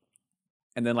 And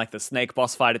then, like, the snake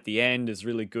boss fight at the end is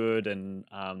really good,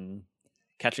 and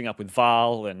catching up with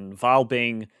Val, and Val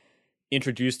being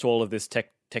introduced to all of this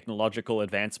technological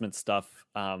advancement stuff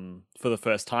for the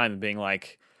first time, and being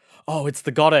like, oh, it's the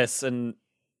goddess, and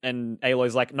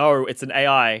Aloy's like, no, it's an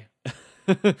AI.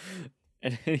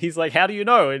 And he's like, how do you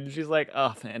know? And she's like,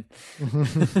 oh man.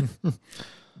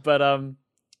 But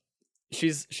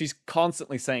she's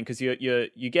constantly saying, because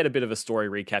you get a bit of a story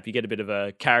recap, you get a bit of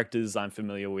a characters I'm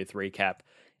familiar with recap,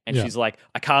 and she's like,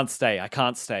 I can't stay. I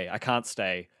can't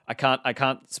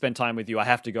spend time with you. I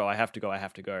have to go.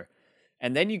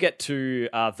 And then you get to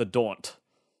the Daunt.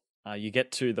 You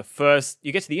get to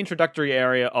the introductory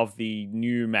area of the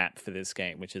new map for this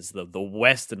game, which is the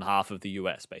western half of the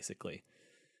US, basically.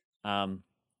 I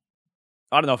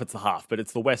don't know if it's the half, but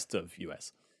it's the west of the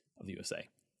USA.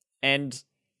 And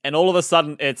all of a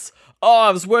sudden it's,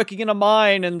 I was working in a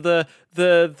mine and the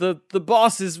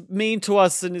boss is mean to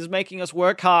us and is making us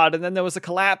work hard, and then there was a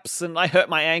collapse and I hurt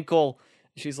my ankle.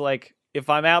 She's like, if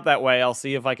I'm out that way, I'll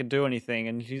see if I can do anything.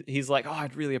 And he's like, oh,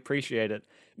 I'd really appreciate it.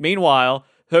 Meanwhile,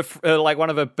 her like one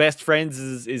of her best friends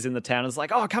is in the town and is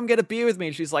like, oh, come get a beer with me.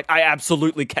 And she's like, I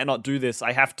absolutely cannot do this.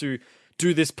 I have to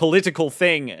do this political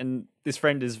thing. And this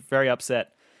friend is very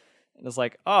upset. And it's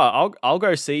like, oh, I'll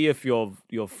go see if your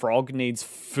frog needs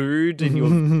food in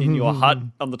your hut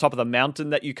on the top of the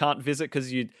mountain that you can't visit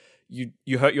because you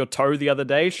hurt your toe the other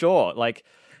day. Sure, like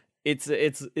it's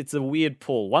a weird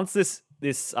pull. Once this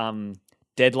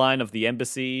deadline of the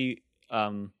embassy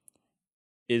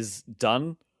is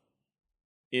done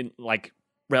in like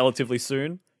relatively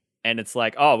soon, and it's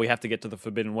like, oh, we have to get to the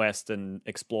Forbidden West and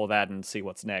explore that and see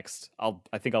what's next.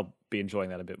 I think I'll be enjoying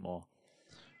that a bit more.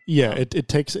 Yeah, it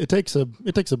takes a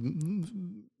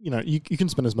you can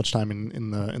spend as much time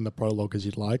in the prologue as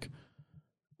you'd like.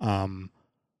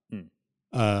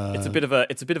 It's a bit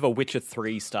of a Witcher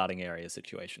 3 starting area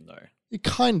situation though.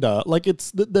 Kinda like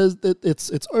it's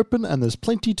open and there's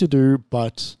plenty to do,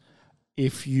 but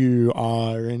if you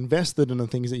are invested in the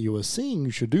things that you are seeing,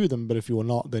 you should do them. But if you are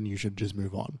not, then you should just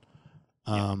move on.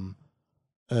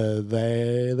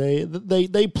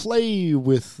 They play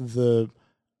with the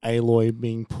Aloy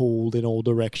being pulled in all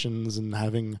directions and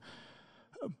having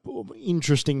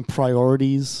interesting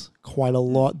priorities quite a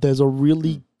lot. There's a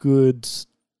really good,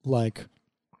 like,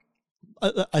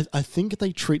 I think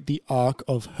they treat the arc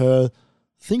of her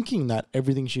thinking that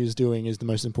everything she is doing is the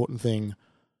most important thing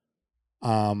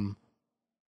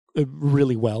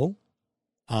really well.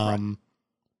 In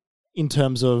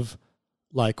terms of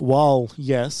like, while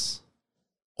yes,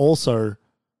 also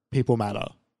people matter.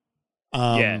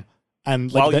 Yeah.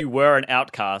 And while you were an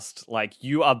outcast, like,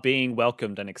 you are being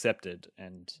welcomed and accepted,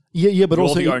 and but you're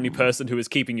also the only person who is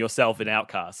keeping yourself an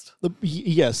outcast.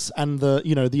 Yes, and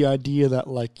the idea that,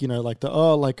 like, like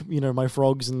my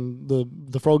frogs and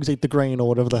the frogs eat the grain, or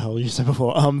whatever the hell you said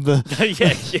before.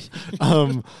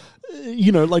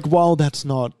 Like, while that's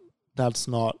not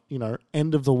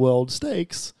end of the world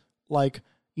stakes, like,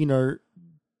 to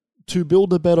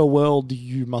build a better world,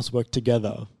 you must work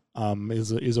together.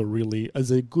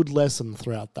 Is a good lesson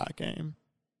throughout that game.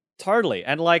 Totally.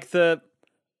 And like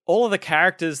all of the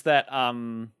characters that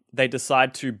they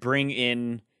decide to bring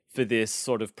in for this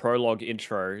sort of prologue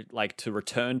intro, like, to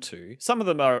return to, some of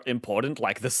them are important,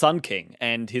 like the Sun King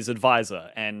and his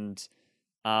advisor, and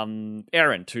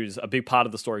Erend, who's a big part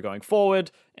of the story going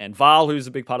forward, and Val, who's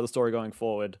a big part of the story going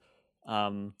forward.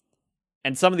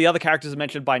 And some of the other characters are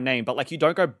mentioned by name, but, like, you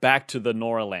don't go back to the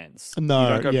Nora lands. No, you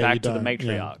don't go back you to the don't,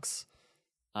 matriarchs.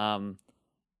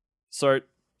 So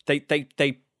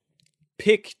they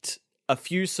picked a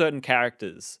few certain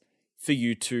characters for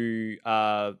you to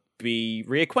be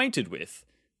reacquainted with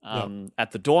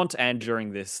at the Daunt and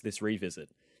during this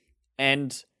revisit.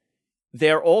 And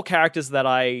they're all characters that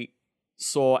I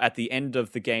saw at the end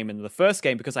of the game in the first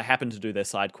game because I happened to do their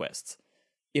side quests.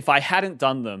 If I hadn't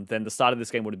done them, then the start of this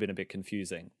game would have been a bit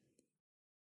confusing.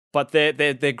 But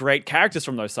they're great characters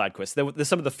from those side quests. They're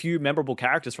some of the few memorable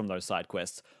characters from those side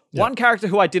quests. Yeah. One character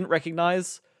who I didn't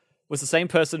recognize was the same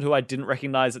person who I didn't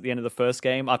recognize at the end of the first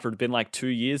game after it had been like 2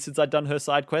 years since I'd done her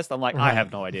side quest. I'm like, I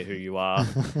have no idea who you are.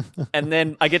 And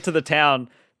then I get to the town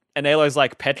and Aloy's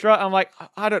like, Petra? I'm like,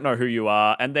 I don't know who you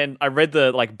are. And then I read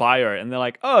the like bio and they're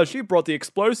like, oh, she brought the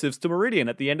explosives to Meridian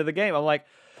at the end of the game. I'm like,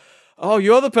 oh,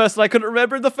 you're the person I couldn't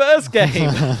remember in the first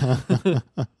game.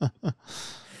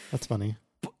 That's funny.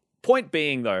 Point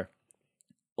being, though,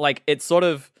 like, it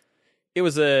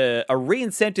was a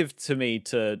re-incentive to me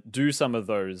to do some of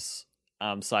those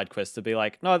side quests, to be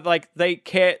like, no, like, they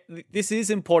care. This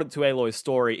is important to Aloy's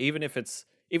story, even if it's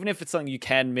something you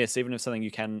can miss, even if it's something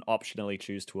you can optionally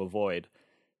choose to avoid.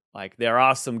 Like, there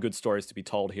are some good stories to be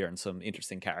told here and some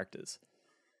interesting characters.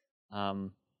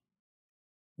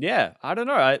 Yeah, I don't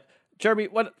know. Jeremy,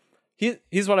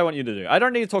 here's what I want you to do. I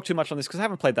don't need to talk too much on this because I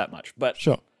haven't played that much, but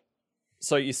sure.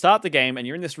 So you start the game and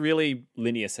you're in this really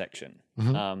linear section.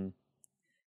 Mm-hmm.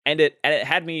 And it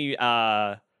had me,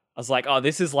 I was like, oh,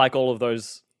 this is like all of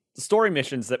those story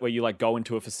missions that where you like go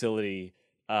into a facility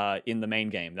in the main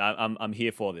game. I'm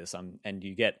here for this. And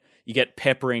you get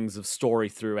pepperings of story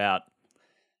throughout.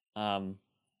 I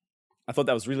thought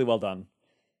that was really well done.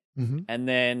 Mm-hmm. And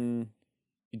then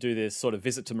you do this sort of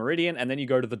visit to Meridian, and then you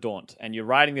go to the Daunt, and you're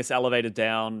riding this elevator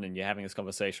down, and you're having this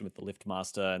conversation with the lift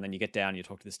master, and then you get down, and you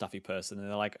talk to this stuffy person, and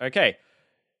they're like, okay,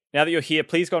 now that you're here,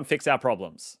 please go and fix our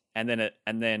problems. And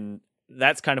then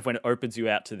that's kind of when it opens you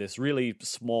out to this really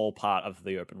small part of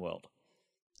the open world.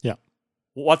 Yeah.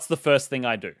 What's the first thing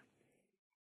I do?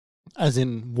 As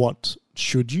in, what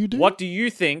should you do? What do you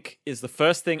think is the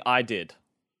first thing I did?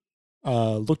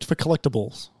 Looked for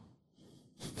collectibles.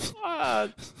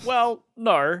 Well,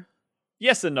 no.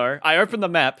 Yes and no. I opened the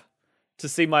map to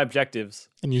see my objectives.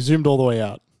 And you zoomed all the way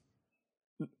out.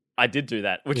 I did do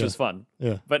that, which was fun.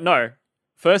 Yeah. But no.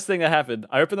 First thing that happened,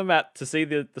 I opened the map to see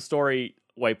the story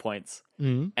waypoints.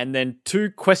 Mm-hmm. And then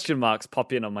 2 question marks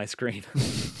pop in on my screen.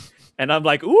 And I'm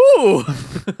like, ooh!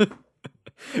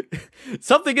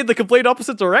 Something in the complete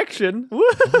opposite direction.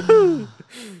 Woo!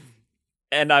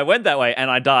 And I went that way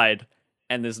and I died.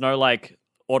 And there's no like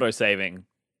auto-saving.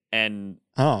 And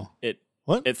it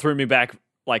threw me back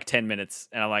like 10 minutes.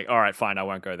 And I'm like, all right, fine, I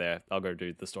won't go there. I'll go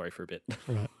do the story for a bit.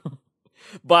 Right.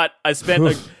 But I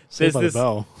spent there's this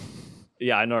bell.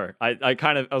 Yeah, I know. I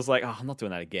was like, oh, I'm not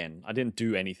doing that again. I didn't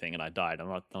do anything and I died. I'm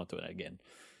not doing that again.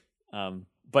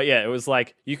 But yeah, it was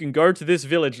like, you can go to this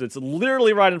village that's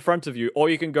literally right in front of you, or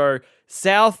you can go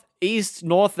south, east,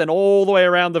 north, and all the way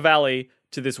around the valley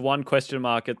to this one question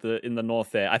mark in the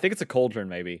north there. I think it's a cauldron,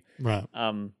 maybe. Right.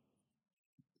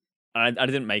 I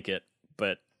didn't make it,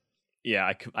 but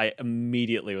yeah, I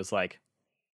immediately was like,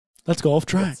 let's go off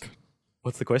track.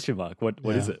 What's the question mark? What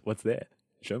is it? What's there?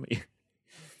 Show me.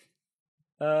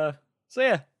 So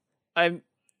yeah,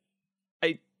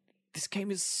 this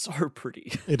game is so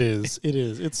pretty. It is.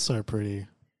 It's so pretty.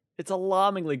 It's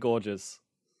alarmingly gorgeous.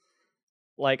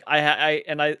 Like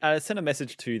I sent a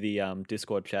message to the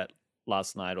Discord chat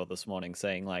last night or this morning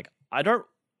saying like, I don't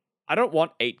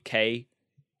want 8K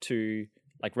to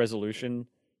like resolution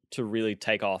to really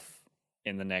take off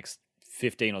in the next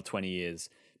 15 or 20 years,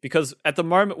 because at the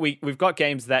moment we've got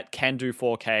games that can do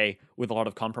 4K with a lot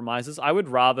of compromises. I would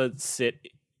rather sit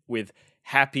with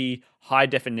happy, high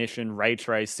definition, ray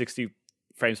trace, 60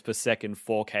 frames per second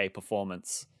 4K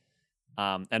performance,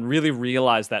 and really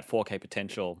realize that 4K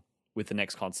potential with the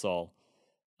next console,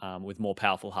 with more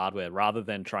powerful hardware, rather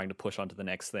than trying to push onto the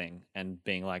next thing and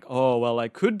being like, oh, well, I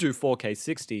could do 4K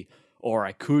 60 or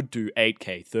I could do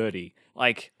 8K 30.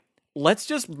 Like, let's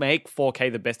just make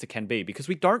 4K the best it can be, because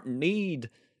we don't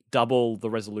need double the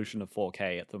resolution of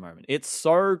 4K at the moment. It's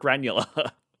so granular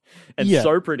and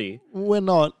so pretty. We're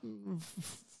not...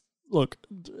 Look,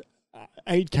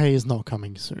 8K is not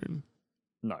coming soon.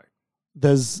 No.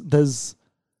 There's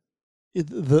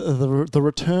the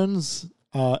returns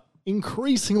are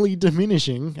increasingly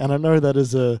diminishing, and I know that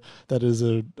is a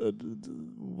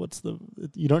what's the...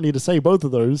 You don't need to say both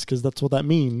of those because that's what that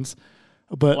means.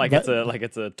 But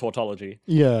it's a tautology.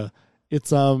 Yeah,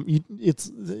 it's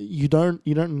you don't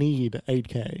need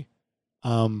 8K.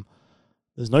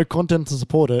 There's no content to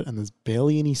support it, and there's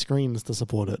barely any screens to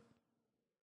support it.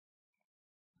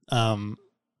 And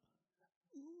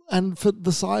for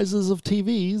the sizes of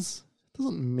TVs, it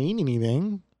doesn't mean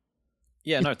anything.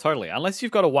 Yeah, no, totally. Unless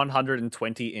you've got a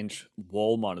 120-inch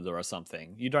wall monitor or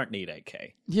something, you don't need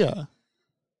 8K. Yeah.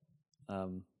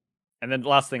 And then the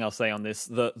last thing I'll say on this,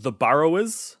 the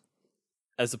burrowers,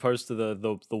 as opposed to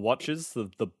the watchers,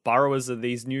 the burrowers are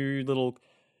these new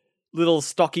little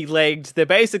stocky-legged... They're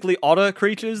basically otter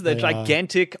creatures. They're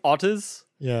gigantic otters.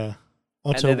 Yeah.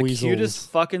 Otter and they're the weasels. Cutest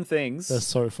fucking things. They're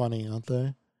so funny, aren't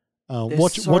they?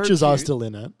 Watchers cute. Are still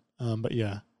in it, but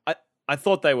yeah. I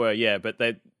thought they were, yeah, but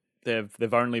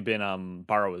they've only been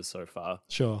burrowers so far.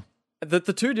 Sure.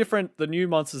 The new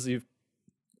monsters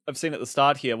I've seen at the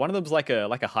start here. One of them's like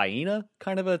a hyena,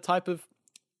 kind of a type of...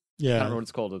 Yeah. I don't know what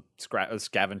it's called, a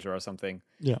scavenger or something.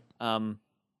 Yeah.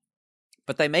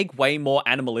 But they make way more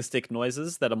animalistic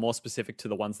noises that are more specific to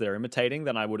the ones they're imitating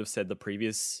than I would have said the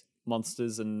previous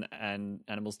monsters and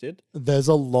animals did. There's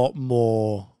a lot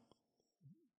more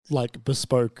like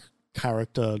bespoke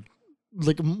character,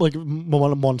 like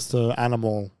monster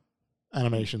animal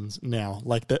animations now.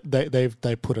 Like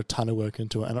they put a ton of work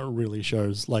into it, and it really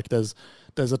shows. Like there's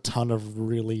a ton of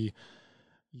really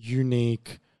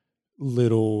unique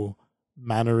little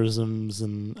mannerisms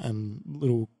and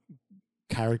little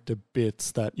character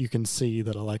bits that you can see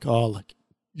that are like, oh, like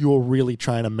you're really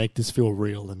trying to make this feel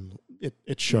real, and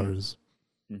it shows.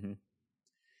 Mm-hmm.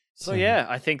 So yeah,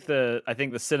 I think the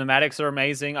cinematics are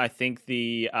amazing. I think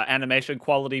the animation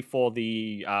quality for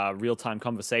the real-time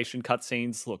conversation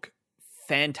cutscenes look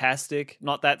fantastic.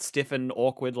 Not that stiff and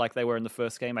awkward like they were in the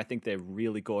first game. I think they're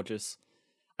really gorgeous.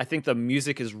 I think the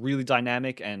music is really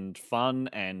dynamic and fun,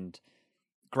 and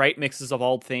great mixes of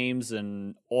old themes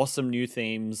and awesome new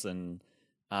themes, and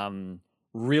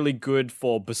really good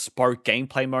for bespoke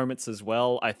gameplay moments as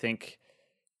well. I think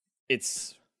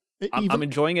I'm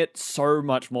enjoying it so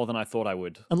much more than I thought I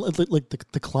would. And like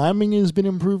the climbing has been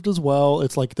improved as well.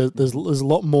 It's like there's a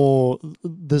lot more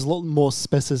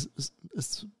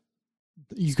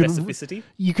specificity.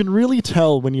 You can really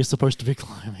tell when you're supposed to be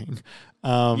climbing.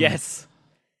 Yes.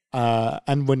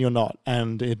 And when you're not,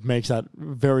 and it makes that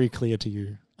very clear to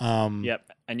you.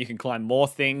 Yep, and you can climb more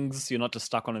things. You're not just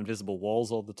stuck on invisible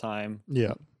walls all the time.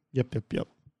 Yeah. Yep.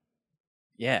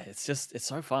 Yeah, it's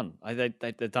so fun.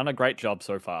 They've done a great job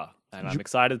so far, and I'm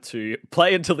excited to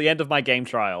play until the end of my game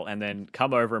trial, and then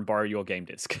come over and borrow your game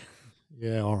disc.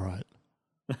 Yeah, all right.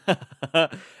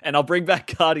 And I'll bring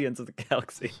back Guardians of the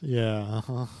Galaxy. Yeah.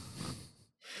 Uh-huh.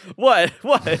 What?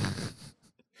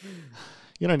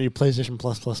 You don't need PlayStation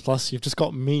Plus. You've just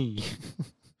got me.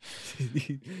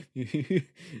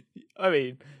 I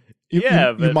mean, you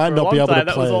might not be able to play.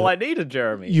 That was all I needed,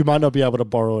 Jeremy. You might not be able to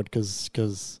borrow it because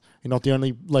you're not the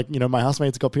only, like, you know, my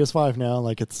housemate's got PS5 now.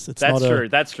 Like it's that's true.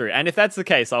 That's true. And if that's the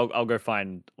case, I'll go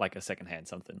find like a secondhand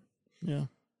something. Yeah.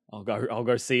 I'll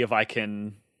go see if I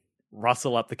can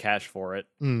rustle up the cash for it.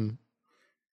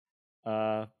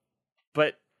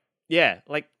 But yeah,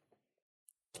 like,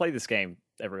 play this game,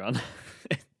 everyone.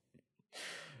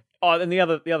 Oh, and the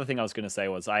other thing I was going to say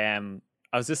was I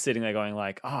was just sitting there going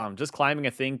like, oh, I'm just climbing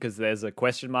a thing because there's a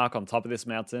question mark on top of this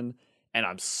mountain, and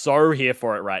I'm so here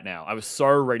for it right now. I was so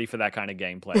ready for that kind of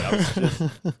gameplay. I was just,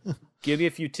 give me a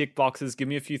few tick boxes, give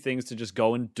me a few things to just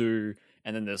go and do,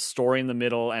 and then there's story in the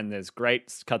middle, and there's great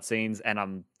cutscenes, and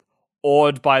I'm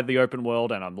awed by the open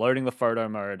world, and I'm loading the photo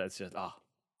mode. It's just,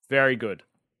 very good.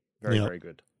 Very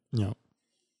good. Yeah.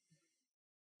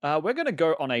 We're going to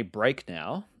go on a break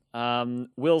now.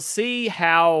 We'll see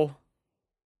how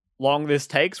long this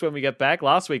takes when we get back.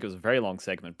 Last week was a very long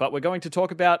segment, but we're going to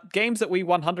talk about games that we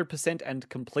 100% and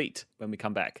complete when we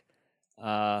come back.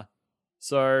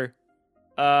 So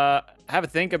have a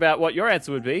think about what your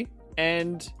answer would be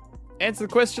and answer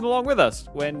the question along with us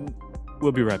when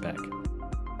we'll be right back.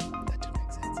 That didn't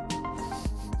make sense.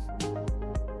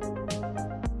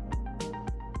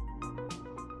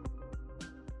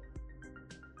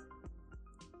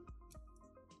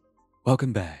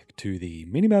 Welcome back to the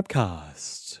Minimap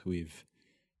Cast. We've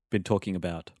been talking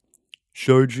about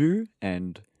shoju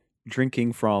and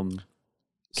drinking from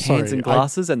cans and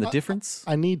glasses and the difference.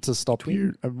 I need to stop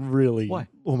you really. Why?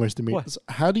 Almost immediately.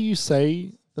 How do you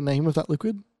say the name of that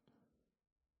liquid?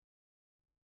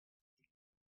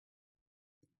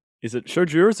 Is it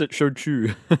shoju or is it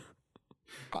shochu?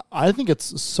 I think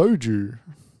it's soju.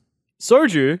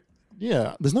 Soju?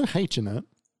 Yeah, there's no H in it.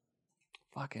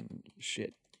 Fucking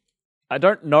shit. I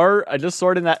don't know. I just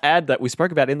saw it in that ad that we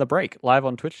spoke about in the break, live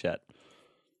on Twitch chat.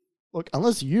 Look,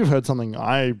 unless you've heard something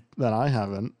that I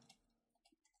haven't,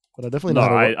 but I definitely know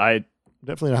I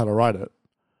definitely know how to write it.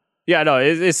 Yeah, no,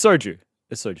 it's soju.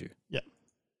 It's soju. Yeah.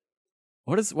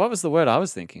 What was the word I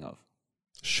was thinking of?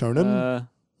 Shonen?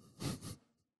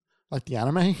 Like the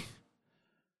anime?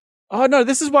 Oh no,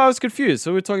 this is why I was confused.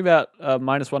 So we're talking about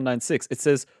 -196. It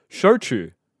says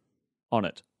shochu on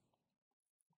it.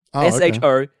 Oh,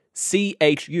 okay.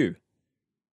 SHOCHU.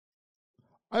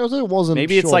 I also wasn't.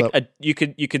 Maybe it's sure like you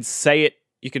could say it.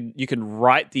 You can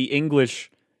write the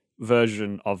English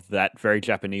version of that very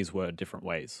Japanese word different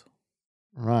ways.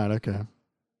 Right. Okay.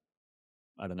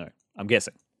 I don't know. I'm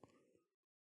guessing.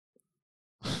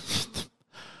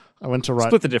 I went to write.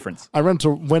 Split the difference. I went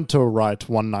to write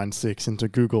 196 into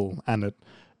Google, and it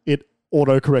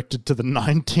auto-corrected to the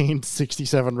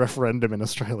 1967 referendum in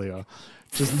Australia,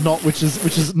 which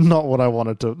is not what I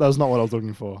wanted to. That was not what I was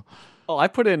looking for. Oh, I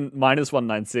put in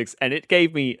 -196 and it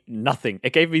gave me nothing.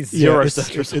 It gave me zero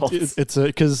search results. It's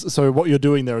because so what you're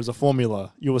doing there is a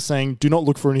formula. You were saying do not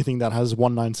look for anything that has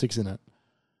 196 in it.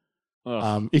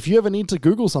 If you ever need to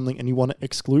Google something and you want to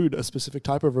exclude a specific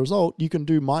type of result, you can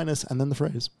do minus and then the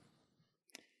phrase.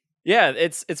 Yeah,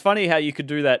 it's funny how you could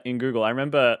do that in Google. I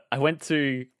remember I went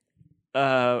to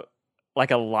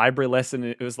like a library lesson.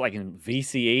 It was like in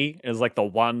VCE. It was like the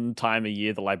one time a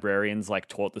year the librarians like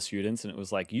taught the students, and it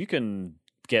was like you can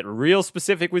get real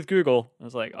specific with Google. I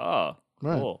was like, oh,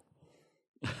 cool.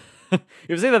 Right.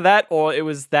 It was either that or it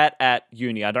was that at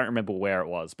uni. I don't remember where it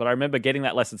was, but I remember getting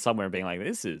that lesson somewhere and being like,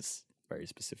 this is very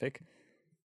specific.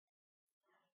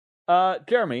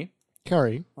 Jeremy.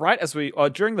 Carrie. Right as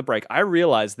during the break, I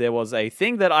realized there was a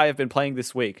thing that I have been playing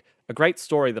this week, a great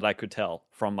story that I could tell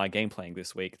from my game playing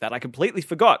this week that I completely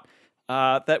forgot.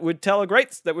 That would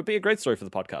be a great story for the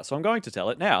podcast. So I'm going to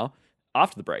tell it now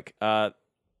after the break,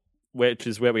 which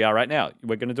is where we are right now.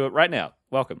 We're going to do it right now.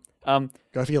 Welcome. Go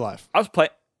for your life. I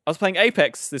was playing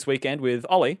Apex this weekend with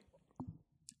Ollie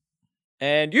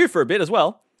and you for a bit as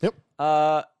well. Yep.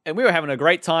 And we were having a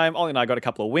great time. Ollie and I got a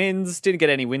couple of wins. Didn't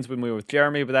get any wins when we were with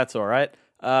Jeremy, but that's all right.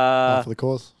 For the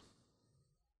cause.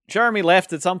 Jeremy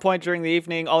left at some point during the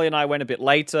evening. Ollie and I went a bit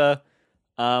later.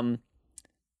 And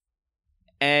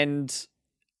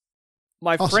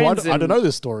my friends... So I don't know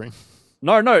this story.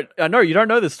 No, you don't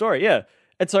know this story, yeah.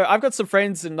 And so I've got some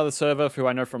friends in another server who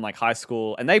I know from like high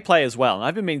school, and they play as well. And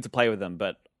I've been meaning to play with them,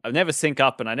 but I never sync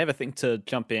up, and I never think to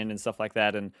jump in and stuff like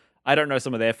that. And I don't know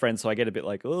some of their friends, so I get a bit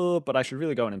like, oh, but I should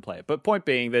really go in and play it. But point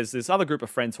being, there's this other group of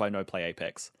friends who I know play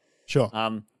Apex. Sure.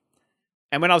 And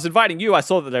when I was inviting you, I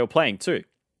saw that they were playing too.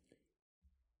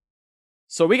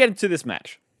 So we get into this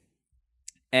match.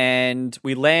 And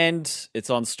we land,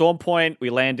 it's on Storm Point. We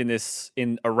land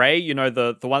in Array, you know,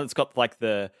 the one that's got like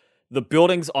the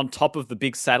buildings on top of the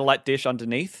big satellite dish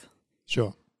underneath.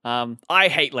 Sure. I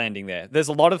hate landing there. There's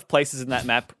a lot of places in that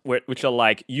map which are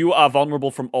like, you are vulnerable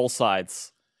from all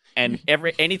sides. And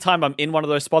anytime I'm in one of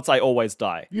those spots, I always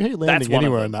die. You hate landing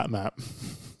anywhere in that map.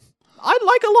 I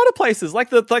like a lot of places, like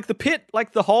the pit,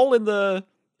 like the hole in the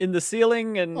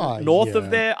ceiling and north of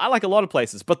there. I like a lot of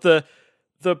places, but the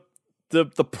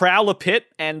Prowler pit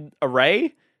and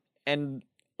Array and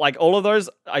like all of those,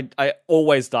 I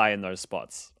always die in those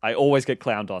spots. I always get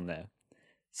clowned on there.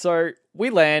 So we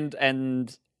land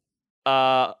and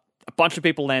a bunch of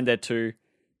people land there too.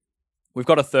 We've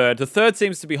got a third. The third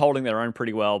seems to be holding their own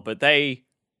pretty well, but they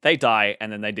die and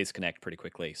then they disconnect pretty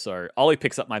quickly. So Ollie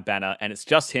picks up my banner and it's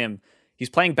just him. He's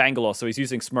playing Bangalore, so he's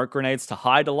using smoke grenades to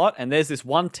hide a lot. And there's this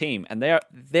one team and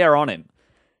they're on him.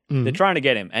 Mm. They're trying to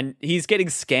get him and he's getting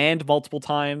scanned multiple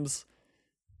times.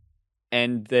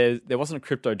 And there wasn't a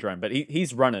crypto drone, but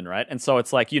he's running, right? And so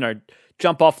it's like, you know,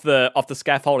 jump off the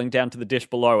scaffolding down to the dish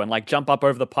below and like jump up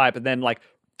over the pipe and then like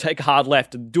take a hard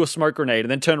left and do a smoke grenade and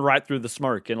then turn right through the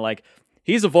smoke. And like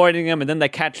he's avoiding them and then they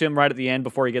catch him right at the end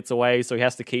before he gets away. So he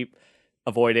has to keep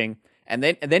avoiding. And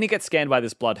then he gets scanned by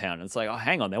this bloodhound. And it's like, oh,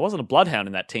 hang on, there wasn't a bloodhound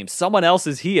in that team. Someone else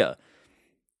is here.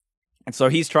 And so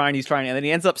he's trying, and then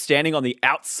he ends up standing on the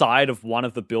outside of one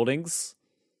of the buildings,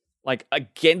 like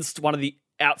against one of the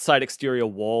outside exterior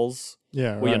walls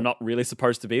where you're not really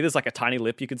supposed to be. There's like a tiny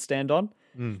lip you could stand on.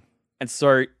 And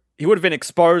so he would have been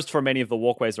exposed from any of the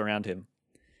walkways around him.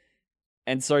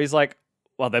 And so he's like,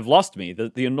 well, they've lost me.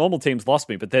 The normal team's lost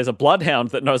me, but there's a bloodhound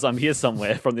that knows I'm here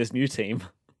somewhere from this new team.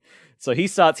 So he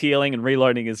starts healing and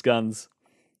reloading his guns.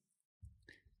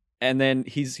 And then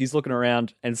he's looking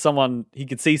around, and he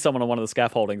could see someone on one of the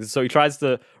scaffoldings. So he tries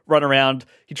to run around.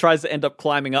 He tries to end up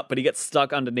climbing up, but he gets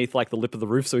stuck underneath like the lip of the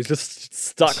roof. So he's just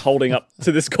stuck holding up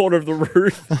to this corner of the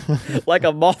roof like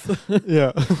a moth.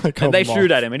 Yeah, like and they shoot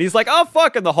at him, and he's like, "Oh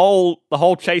fuck!" And the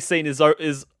whole chase scene is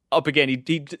up again.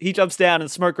 He jumps down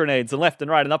and smoke grenades and left and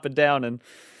right and up and down, and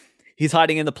he's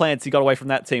hiding in the plants. He got away from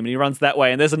that team, and he runs that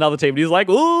way. And there's another team, and he's like,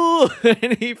 "Ooh!"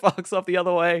 and he fucks off the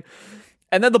other way.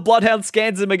 And then the bloodhound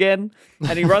scans him again,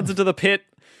 and he runs into the pit,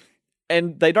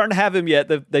 and they don't have him yet.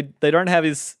 They don't have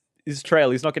his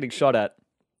trail. He's not getting shot at.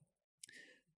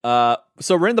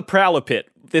 So we're in the Prowler pit,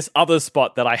 this other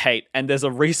spot that I hate, and there's a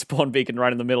respawn beacon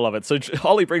right in the middle of it. So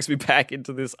Ollie brings me back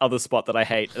into this other spot that I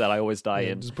hate, that I always die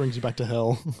in. It just brings you back to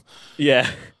hell.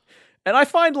 Yeah. And I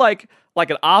find like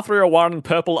an R301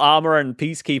 purple armor and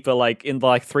Peacekeeper like in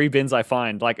the 3 bins I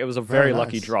find. Like it was a very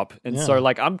lucky drop. And so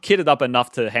like I'm kitted up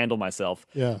enough to handle myself.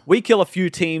 Yeah. We kill a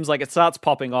few teams, like it starts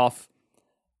popping off.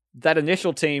 That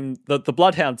initial team, the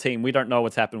Bloodhound team, we don't know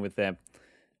what's happened with them.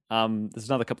 There's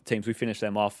another couple of teams, we finish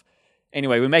them off.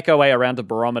 Anyway, we make our way around the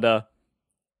barometer,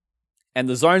 and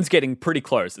the zone's getting pretty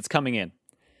close. It's coming in.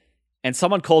 And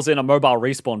someone calls in a mobile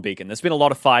respawn beacon. There's been a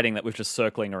lot of fighting that we're just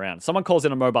circling around. Someone calls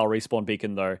in a mobile respawn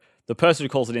beacon, though. The person who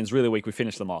calls it in is really weak. We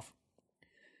finish them off.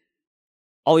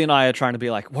 Ollie and I are trying to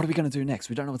be like, what are we going to do next?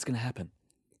 We don't know what's going to happen.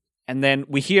 And then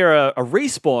we hear a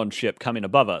respawn ship come in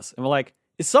above us. And we're like,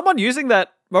 is someone using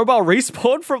that mobile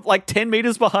respawn from like 10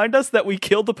 meters behind us that we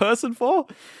killed the person for?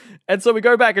 And so we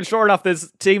go back, and sure enough, there's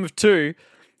a team of 2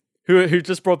 who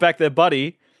just brought back their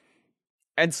buddy.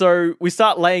 And so we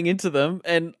start laying into them,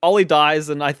 and Ollie dies,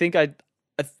 and I think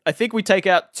we take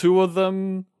out 2 of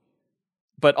them,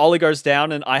 but Ollie goes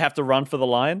down, and I have to run for the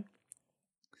line.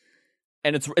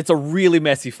 And it's a really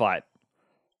messy fight.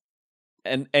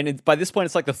 And by this point,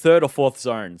 it's like the 3rd or 4th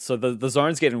zone. So the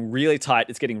zone's getting really tight.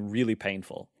 It's getting really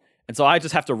painful. And so I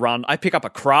just have to run. I pick up a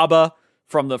Krabba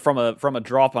from a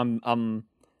drop.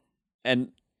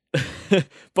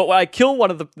 But when I kill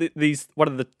one of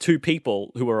the 2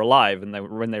 people who were alive, and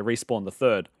when they respawn the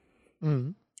 3rd,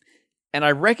 and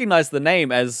I recognize the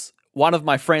name as one of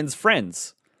my friend's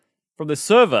friends from the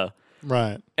server,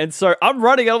 right? And so I'm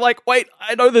running, and I'm like, wait,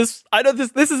 I know this.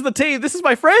 This is the team. This is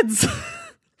my friends.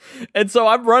 And so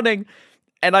I'm running,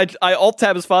 and I alt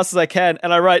tab as fast as I can,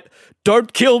 and I write,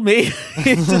 "Don't kill me,"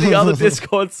 into the other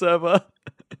Discord server.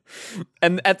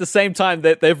 And at the same time,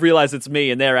 they've realized it's me,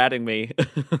 and they're adding me.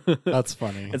 That's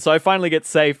funny. And so I finally get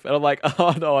safe, and I'm like,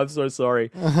 oh no, I'm so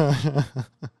sorry.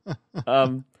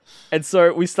 And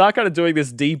so we start kind of doing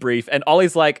this debrief, and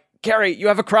Ollie's like, Gary, you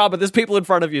have a crowd, but there's people in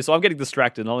front of you. So I'm getting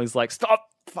distracted, and Ollie's like, stop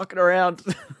fucking around.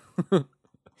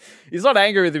 He's not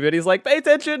angry with me, but he's like, pay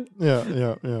attention.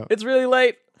 Yeah. It's really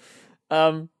late.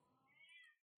 And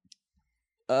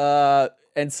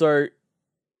so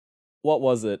what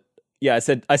was it? Yeah,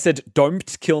 I said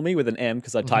don't kill me with an M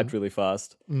because I typed really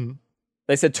fast.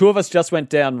 They said 2 of us just went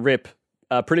down, rip.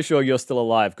 Pretty sure you're still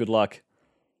alive. Good luck.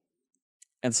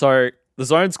 And so the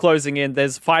zone's closing in.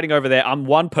 There's fighting over there. I'm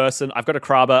one person. I've got a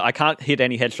Krabba. I can't hit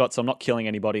any headshots, so I'm not killing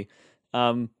anybody.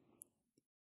 And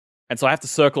so I have to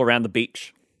circle around the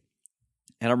beach.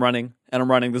 And I'm running.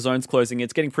 The zone's closing in.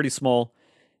 It's getting pretty small.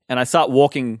 And I start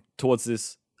walking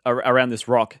towards around this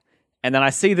rock. And then I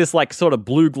see this like sort of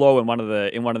blue glow in one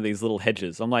of these little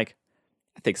hedges. I'm like,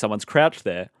 I think someone's crouched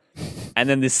there. And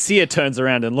then this seer turns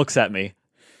around and looks at me.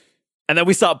 And then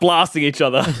we start blasting each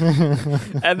other.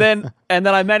 and then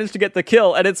I managed to get the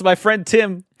kill, and it's my friend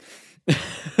Tim,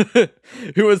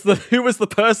 who was the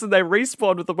person they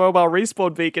respawned with the mobile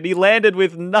respawn beacon. He landed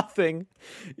with nothing.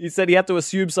 He said he had to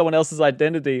assume someone else's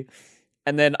identity.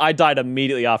 And then I died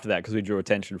immediately after that because we drew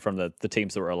attention from the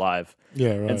teams that were alive.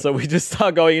 Yeah, right. And so we just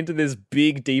start going into this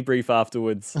big debrief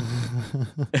afterwards.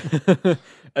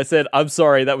 I said, I'm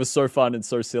sorry, that was so fun and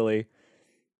so silly.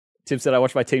 Tim said, I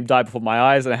watched my team die before my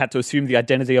eyes and I had to assume the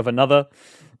identity of another.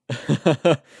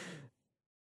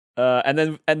 And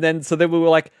then we were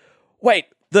like, wait,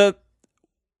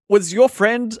 was your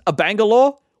friend a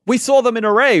Bangalore? we saw them in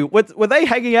Array. Were they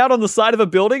hanging out on the side of a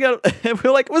building? And we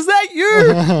were like, was that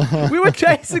you? We were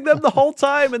chasing them the whole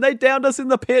time, and they downed us in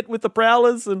the pit with the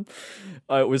prowlers. And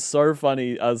it was so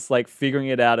funny. I was like figuring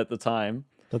it out at the time.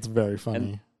 That's very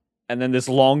funny. And then this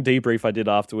long debrief I did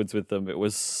afterwards with them. It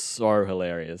was so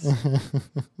hilarious.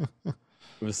 It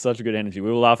was such a good energy. We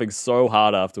were laughing so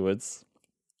hard afterwards.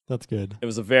 That's good. It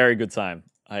was a very good time.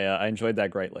 I enjoyed that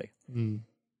greatly.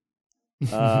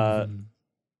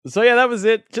 So yeah, that was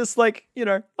it. Just like,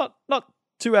 not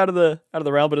too out of the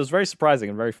realm, but it was very surprising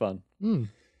and very fun.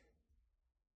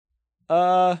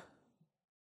 Now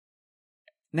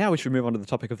we should move on to the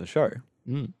topic of the show.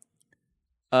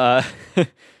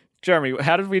 Jeremy,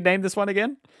 how did we name this one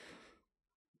again?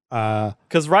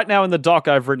 Because right now in the doc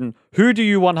I've written, who do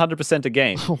you 100% a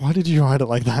game? Why did you write it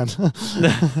like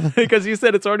that? Because you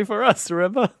said it's only for us,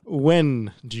 remember?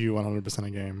 When do you 100% a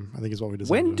game? I think is what we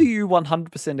decided. When do you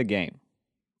 100% a game?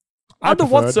 Under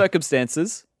what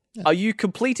circumstances are you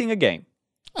completing a game?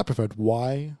 I preferred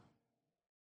why.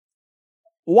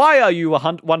 Why are you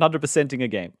 100%ing a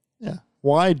game? Yeah.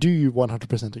 Why do you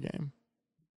 100% a game?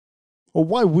 Or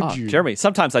why would you? Jeremy,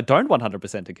 sometimes I don't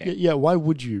 100% a game. Yeah, why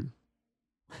would you?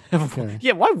 Okay.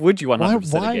 Yeah, why would you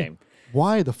 100% a game?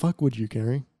 Why the fuck would you,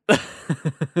 Gary?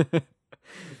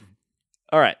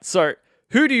 All right, so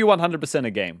who do you 100%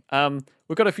 a game?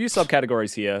 We've got a few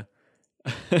subcategories here.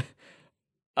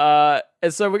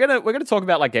 And so we're gonna talk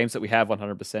about like games that we have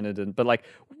 100%ed, but like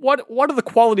what are the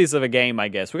qualities of a game? I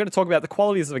guess we're gonna talk about the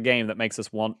qualities of a game that makes us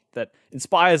that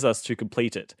inspires us to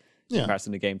complete it in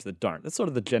comparison to games that don't. That's sort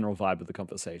of the general vibe of the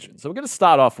conversation. So we're gonna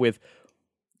start off with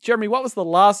Jeremy. What was the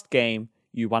last game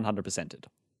you 100%ed?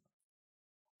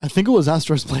 I think it was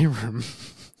Astro's Playroom.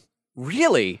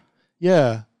 Really?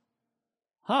 Yeah.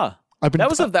 Huh. That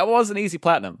was an easy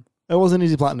platinum. It was an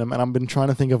easy platinum, and I've been trying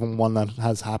to think of one that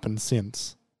has happened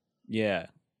since. Yeah.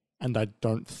 And I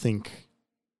don't think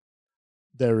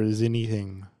there is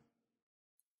anything.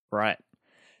 Right.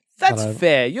 That's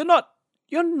fair. You're not,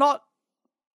 I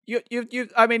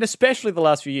mean, especially the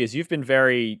last few years, you've been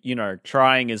very,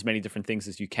 trying as many different things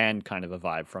as you can kind of a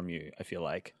vibe from you, I feel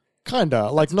like. Kinda.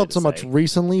 Like, not so much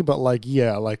recently, but like,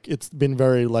 yeah, like it's been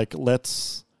very like,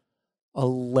 let's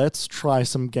try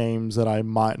some games that I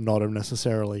might not have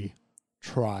necessarily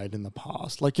tried in the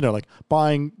past. Like, like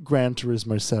buying Gran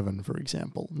Turismo 7, for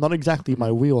example. Not exactly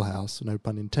my wheelhouse, no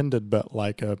pun intended, but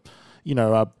like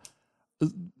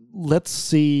let's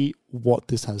see what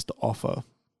this has to offer,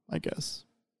 I guess.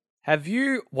 Have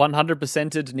you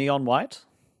 100%ed Neon White?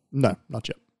 No, not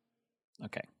yet.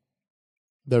 Okay.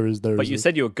 There is. But you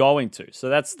said you were going to, so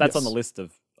that's yes. On the list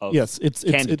of yes, it's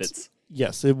candidates.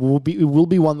 Yes, it will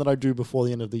be one that I do before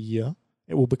the end of the year.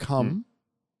 It will become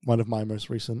one of my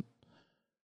most recent.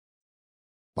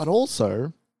 But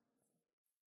also,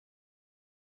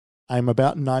 I'm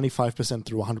about 95%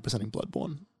 through 100% in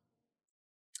Bloodborne.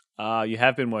 You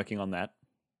have been working on that.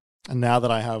 And now that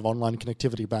I have online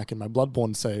connectivity back in my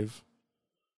Bloodborne save,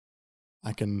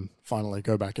 I can finally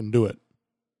go back and do it.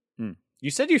 You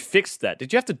said you fixed that.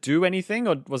 Did you have to do anything,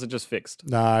 or was it just fixed?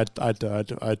 Nah, I had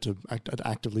to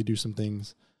actively do some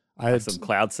things. I had some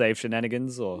cloud save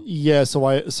shenanigans, or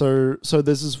so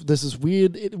there's this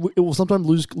weird. It will sometimes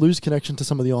lose connection to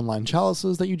some of the online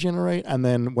chalices that you generate, and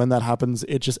then when that happens,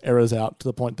 it just errors out to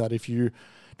the point that if you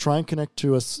try and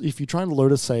if you try and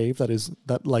load a save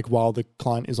that like while the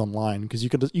client is online, because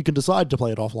you can decide to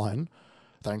play it offline.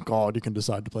 Thank God you can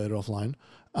decide to play it offline.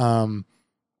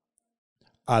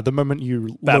 The moment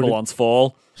you Babylon's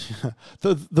Fall,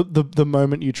 the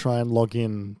moment you try and log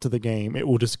in to the game, it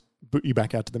will just boot you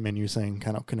back out to the menu saying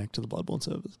cannot connect to the Bloodborne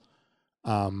servers.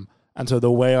 And so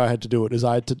the way I had to do it is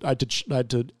I had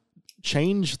to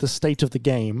change the state of the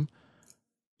game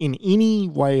in any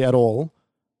way at all,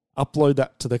 upload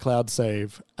that to the cloud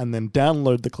save, and then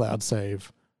download the cloud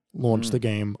save, launch the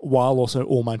game, while also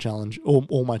all my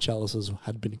chalices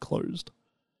had been closed.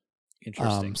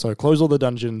 Interesting. So close all the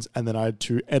dungeons, and then I had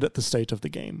to edit the state of the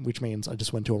game, which means I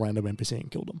just went to a random NPC and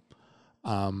killed them.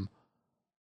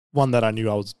 One that I knew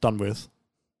I was done with.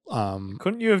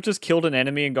 Couldn't you have just killed an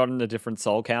enemy and gotten a different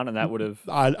soul count, and that would have?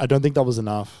 I don't think that was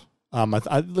enough. I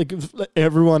like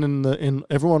everyone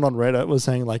everyone on Reddit was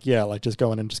saying like, yeah, like just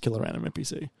go in and just kill a random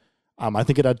NPC. I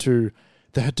think there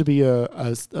had to be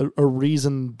a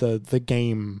reason the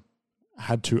game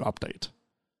had to update.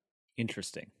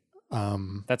 Interesting.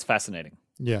 That's fascinating.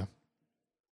 Yeah.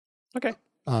 Okay.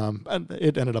 And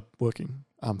it ended up working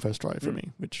first try for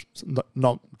me, which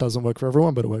doesn't work for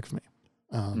everyone, but it worked for me.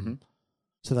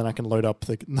 So then I can load up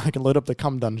the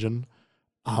cum dungeon,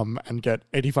 and get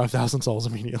 85,000 souls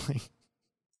immediately.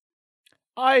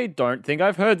 I don't think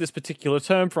I've heard this particular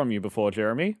term from you before,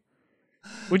 Jeremy.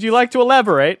 Would you like to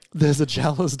elaborate? There's a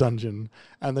Chalice dungeon,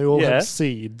 and they all have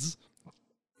seeds,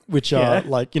 which are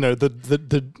like,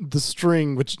 the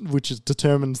string which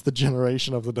determines the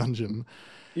generation of the dungeon.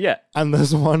 Yeah. And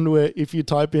there's one where if you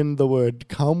type in the word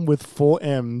 "come" with 4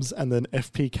 M's and then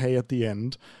FPK at the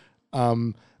end,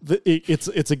 it's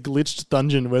a glitched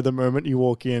dungeon where the moment you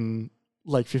walk in,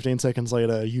 like 15 seconds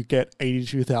later, you get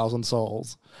 82,000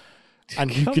 souls,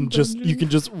 and you can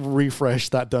just refresh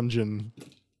that dungeon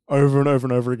over and over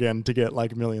and over again to get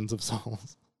like millions of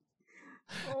souls.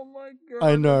 Oh my god!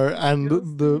 I know, and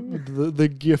the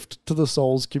gift to the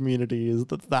Souls community is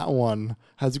that one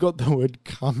has got the word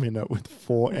 "come" in it with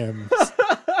 4 M's.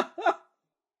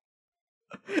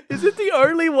 Is it the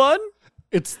only one?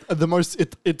 It's the most.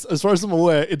 It's as far as I'm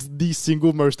aware, it's the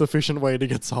single most efficient way to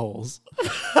get souls.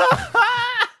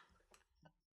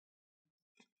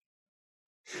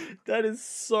 That is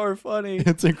so funny.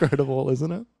 It's incredible,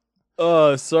 isn't it?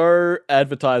 Oh, so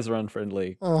advertiser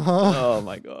unfriendly. Oh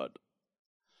my god.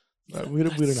 No, we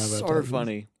don't have that. So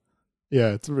funny. Yeah,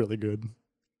 it's really good.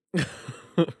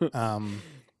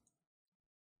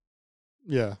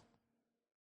 Yeah.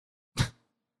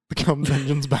 Become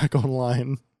Dungeons back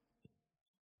online.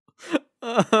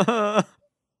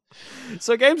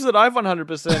 So games that I've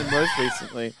 100% most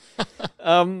recently.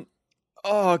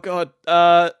 Oh god.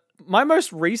 My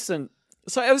most recent.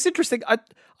 So it was interesting. I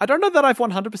don't know that I've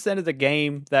 100%ed a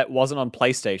game that wasn't on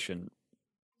PlayStation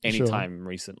anytime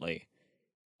recently.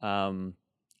 Not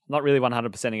really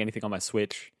 100%ing anything on my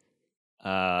Switch.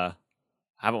 I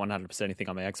haven't 100% anything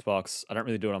on my Xbox. I don't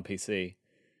really do it on PC.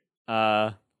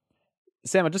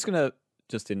 Sam, I'm just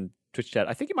in Twitch chat,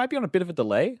 I think you might be on a bit of a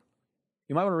delay.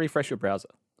 You might want to refresh your browser.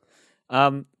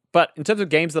 But in terms of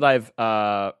games that I've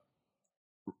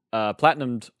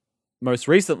platinumed most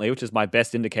recently, which is my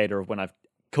best indicator of when I've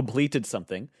completed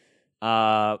something,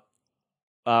 Ratchet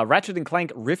and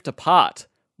Clank Rift Apart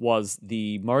was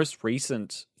the most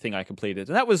recent thing I completed,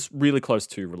 and that was really close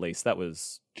to release. That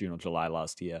was June or July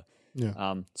last year.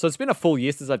 Yeah. So it's been a full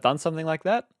year since I've done something like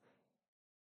that,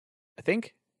 I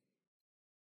think.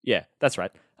 Yeah, that's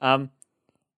right. But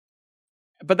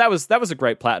that was a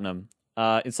great platinum.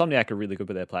 Insomniac are really good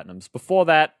with their platinums. Before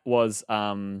that was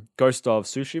Ghost of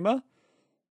Tsushima,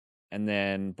 and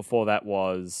then before that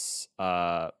was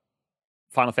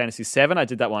Final Fantasy VII. I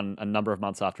did that one a number of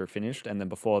months after it finished, and then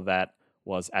before that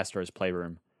was Astro's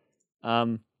Playroom.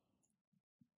 It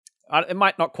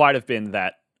might not quite have been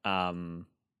that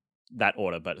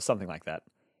order, but something like that.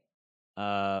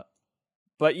 But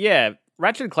yeah,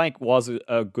 Ratchet and Clank was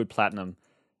a good platinum.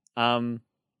 You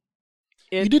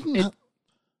didn't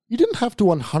have to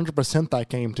 100% that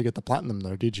game to get the platinum,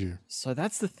 though, did you? So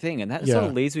that's the thing, and that sort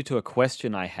of leads me to a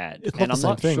question I had, and I'm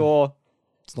not sure.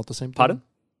 It's not the same thing. Pardon?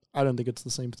 I don't think it's the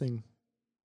same thing.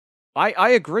 I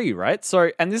agree, right?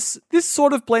 So, and this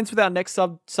sort of blends with our next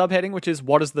subheading, which is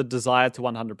what is the desire to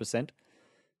 100%.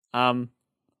 And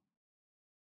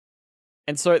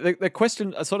so the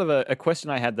question, sort of a question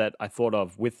I had that I thought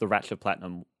of with the Ratchet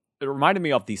Platinum, it reminded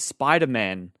me of the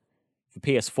Spider-Man for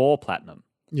PS4 Platinum.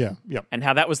 Yeah. And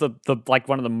how that was the like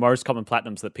one of the most common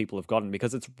platinums that people have gotten,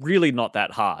 because it's really not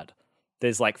that hard.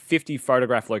 There's like 50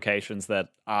 photograph locations that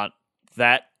aren't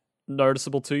that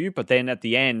noticeable to you, but then at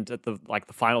the end, at the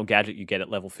final gadget you get at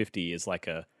level 50 is like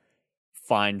a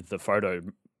find the photo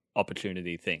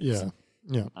opportunity thing. Yeah.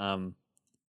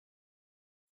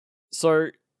 So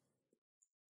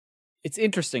it's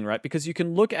interesting, right? Because you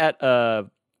can look at a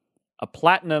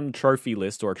platinum trophy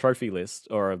list or a trophy list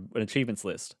or an achievements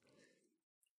list,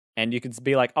 and you can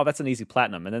be like, oh, that's an easy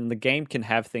platinum. And then the game can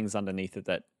have things underneath it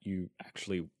that you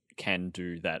actually can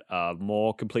do that are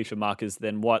more completion markers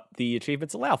than what the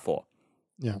achievements allow for.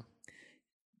 Yeah.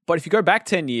 But if you go back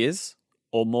 10 years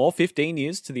or more, 15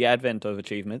 years to the advent of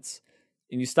achievements,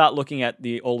 and you start looking at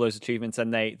all those achievements,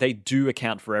 and they do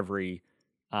account for every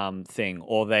thing,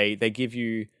 or they give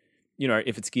you,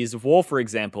 if it's Gears of War, for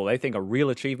example, they think a real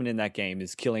achievement in that game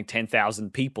is killing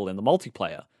 10,000 people in the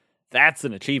multiplayer. That's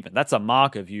an achievement. That's a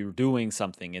mark of you doing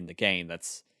something in the game.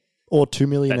 Or 2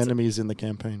 million enemies in the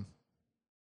campaign.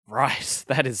 Right.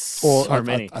 That is so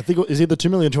many. I think it was either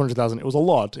 2,200,000. It was a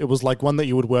lot. It was like one that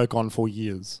you would work on for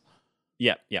years.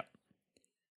 Yep.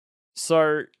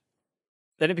 So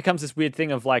then it becomes this weird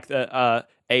thing of like there's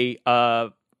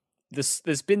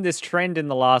been this trend in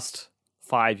the last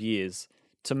 5 years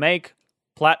to make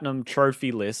platinum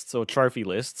trophy lists, or trophy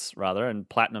lists rather, and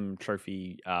platinum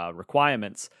trophy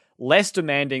requirements less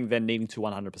demanding than needing to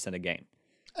 100% a game.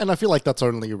 And I feel like that's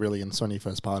only really in Sony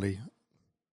first party.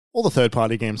 All the third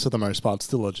party games, for the most part,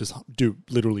 still just do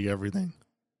literally everything.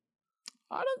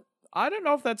 I don't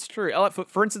know if that's true.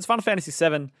 For instance, Final Fantasy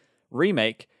VII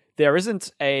Remake, there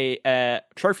isn't a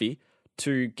trophy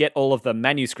to get all of the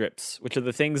manuscripts, which are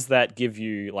the things that give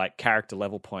you like character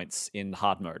level points in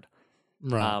hard mode.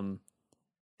 Right.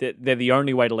 They're the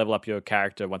only way to level up your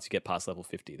character once you get past level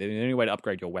 50. They're the only way to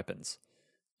upgrade your weapons.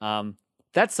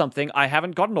 That's something I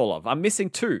haven't gotten all of. I'm missing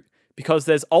 2 because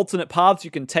there's alternate paths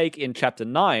you can take in Chapter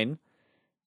 9,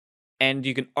 and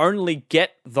you can only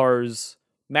get those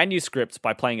manuscripts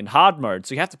by playing in hard mode.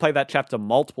 So you have to play that chapter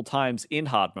multiple times in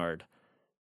hard mode.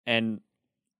 And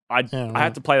I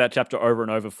had to play that chapter over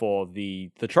and over for the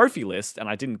trophy list, and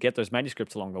I didn't get those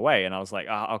manuscripts along the way. And I was like,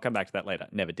 I'll come back to that later.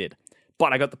 Never did.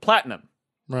 But I got the platinum.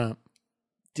 Right.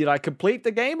 Did I complete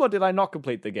the game or did I not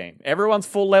complete the game? Everyone's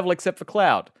full level except for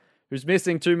Cloud, who's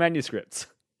missing 2 manuscripts.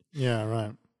 Yeah,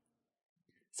 right.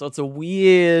 So it's a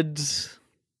weird...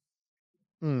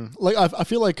 Like I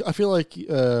feel like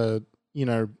you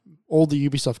know, all the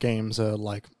Ubisoft games are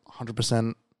like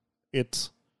 100% it.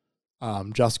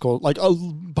 Just Cause, like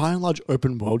by and large,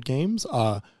 open world games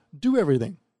do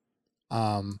everything.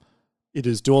 It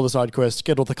is do all the side quests,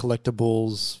 get all the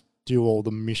collectibles, do all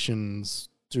the missions,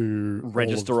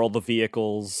 register all the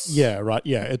vehicles. Yeah, right.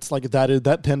 Yeah, it's like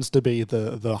that tends to be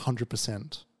the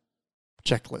 100%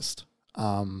 checklist.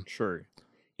 True.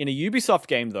 In a Ubisoft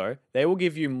game, though, they will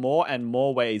give you more and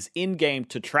more ways in-game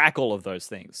to track all of those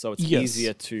things. So it's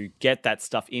easier to get that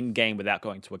stuff in-game without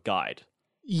going to a guide.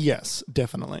 Yes,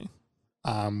 definitely.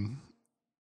 They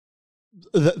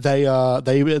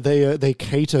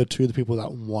cater to the people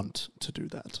that want to do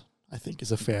that, I think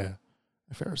is a fair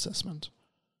assessment.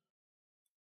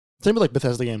 Same with like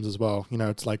Bethesda games as well. You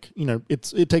know, it's like, you know,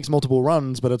 it takes multiple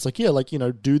runs, but it's like, yeah, like, you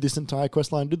know, do this entire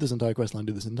quest line, do this entire quest line,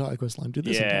 do this entire quest line, do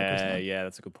this entire quest line. Yeah,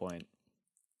 that's a good point.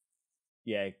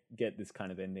 Yeah, get this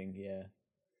kind of ending.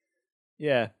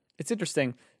 Yeah, it's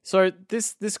interesting. So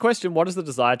this question, what is the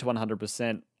desire to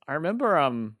 100%? I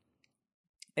remember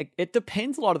it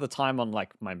depends a lot of the time on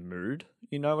like my mood.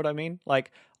 You know what I mean?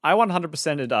 Like I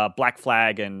 100%ed Black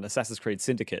Flag and Assassin's Creed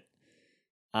Syndicate.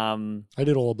 I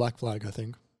did all of Black Flag, I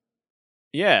think.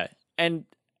 Yeah, and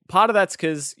part of that's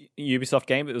because Ubisoft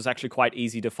game, it was actually quite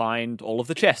easy to find all of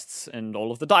the chests and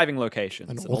all of the diving locations.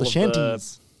 And all the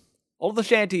shanties. All of the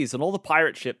shanties and all the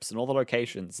pirate ships and all the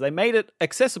locations. They made it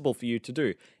accessible for you to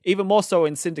do. Even more so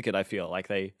in Syndicate, I feel. Like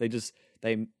they just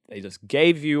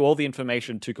gave you all the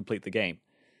information to complete the game.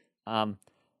 But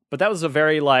that was a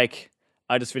very like,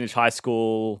 I just finished high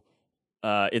school,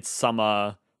 it's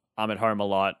summer, I'm at home a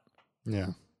lot.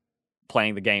 Yeah.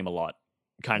 Playing the game a lot.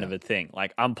 Kind of a thing.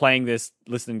 Like I'm playing this,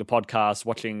 listening to podcasts,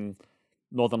 watching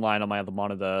Northern Lion on my other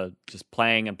monitor, just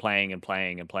playing and playing and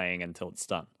playing and playing until it's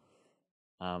done.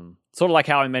 Sort of like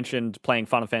how I mentioned playing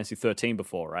Final Fantasy 13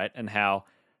 before, right? And how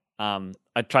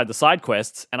I tried the side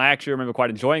quests, and I actually remember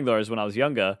quite enjoying those when I was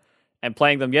younger. And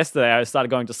playing them yesterday, I started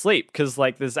going to sleep because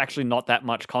like there's actually not that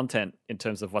much content in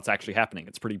terms of what's actually happening.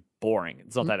 It's pretty boring.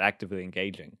 It's not that actively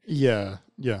engaging. Yeah.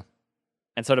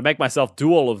 And so to make myself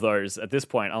do all of those at this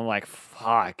point, I'm like,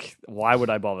 fuck, why would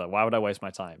I bother? Why would I waste my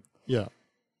time? Yeah.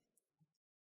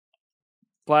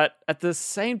 But at the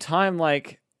same time,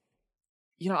 like,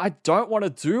 you know, I don't want to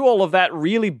do all of that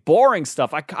really boring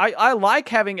stuff. I like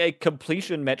having a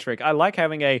completion metric. I like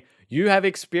having you have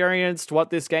experienced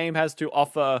what this game has to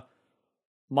offer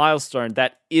milestone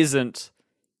that isn't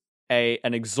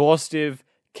an exhaustive,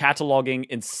 cataloging,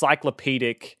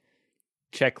 encyclopedic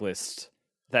checklist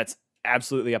that's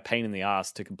absolutely a pain in the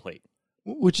ass to complete.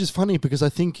 Which is funny because I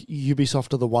think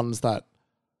Ubisoft are the ones that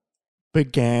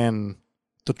began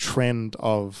the trend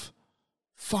of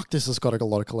fuck, this has got a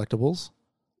lot of collectibles.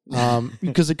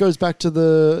 Because it goes back to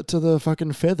the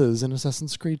fucking feathers in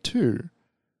Assassin's Creed 2.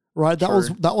 Right? That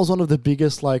was one of the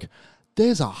biggest, like,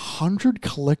 there's 100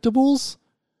 collectibles.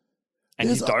 And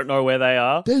you don't know where they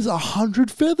are? There's 100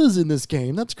 feathers in this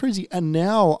game. That's crazy. And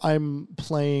now I'm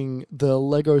playing the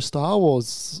Lego Star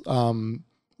Wars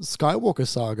Skywalker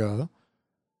Saga,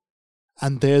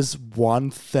 and there's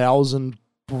 1,000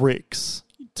 bricks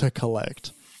to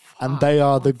collect. And they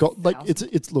are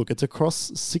it's across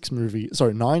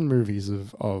 9 movies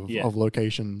of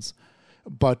locations.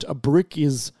 But a brick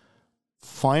is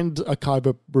find a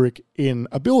Kyber brick in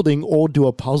a building or do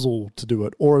a puzzle to do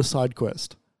it or a side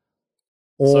quest.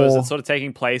 So is it sort of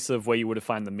taking place of where you would have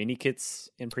found the mini kits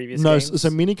in previous games? No, so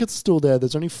mini kits still there.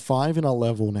 There's only 5 in a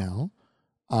level now,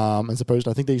 as opposed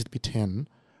to, I think there used to be 10.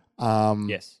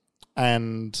 Yes.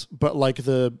 But like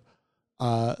instead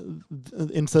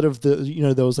of the, you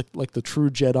know, there was like the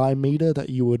true Jedi meter that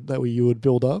you would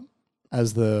build up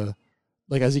as you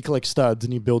collect studs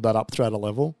and you build that up throughout a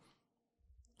level.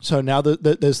 So now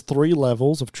there's 3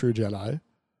 levels of true Jedi.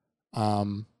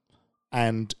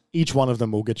 and each one of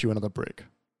them will get you another brick.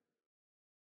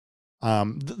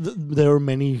 There are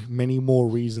many, many more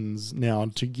reasons now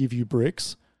to give you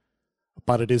bricks,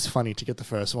 but it is funny to get the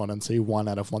first one and see 1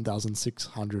 out of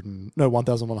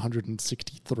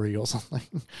 1,163 or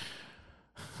something.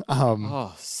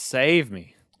 Save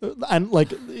me. And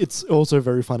like, it's also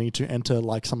very funny to enter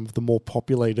like some of the more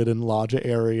populated and larger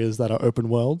areas that are open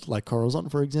world, like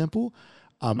Coruscant, for example,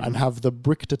 and have the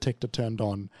brick detector turned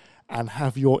on and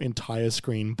have your entire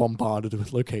screen bombarded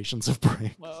with locations of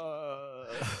bricks.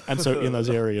 And so in those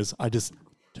areas, I just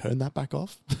turn that back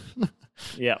off.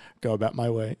 Yeah. Go about my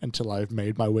way until I've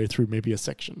made my way through maybe a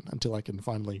section until I can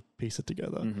finally piece it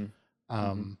together.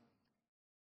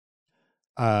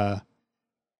 The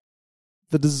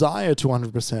desire to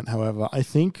 100%, however, I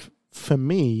think for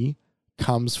me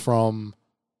comes from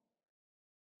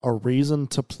a reason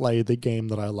to play the game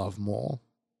that I love more.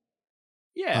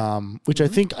 Yeah. Which I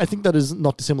think that is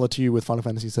not dissimilar to you with Final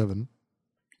Fantasy VII.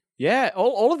 Yeah,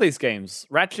 all of these games.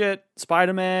 Ratchet,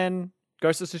 Spider-Man,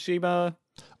 Ghost of Tsushima,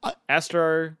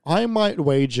 Astro. I might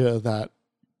wager that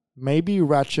maybe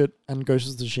Ratchet and Ghost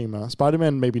of Tsushima,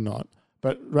 Spider-Man maybe not,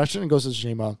 but Ratchet and Ghost of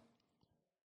Tsushima,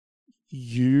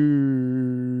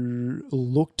 you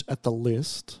looked at the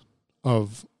list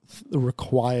of the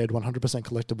required 100%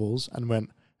 collectibles and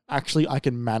went, actually, I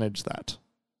can manage that.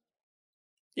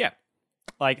 Yeah.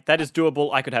 Like, that is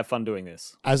doable. I could have fun doing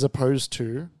this. As opposed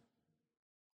to,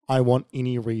 I want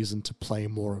any reason to play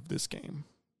more of this game.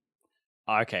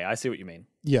 Okay, I see what you mean.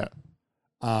 Yeah.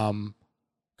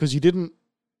 Because you didn't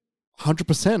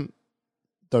 100%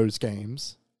 those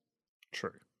games.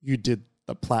 True. You did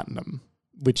the platinum,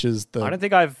 which is the... I don't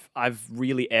think I've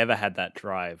really ever had that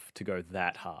drive to go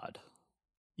that hard.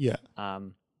 Yeah.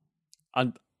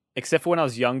 Except for when I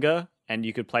was younger and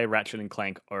you could play Ratchet and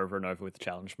Clank over and over with the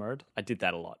challenge mode. I did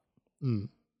that a lot. And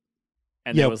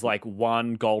there was like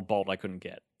one gold bolt I couldn't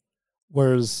get.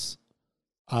 Whereas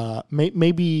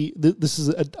maybe this is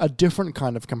a different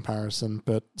kind of comparison,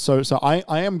 but so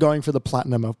I am going for the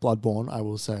platinum of Bloodborne, I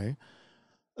will say.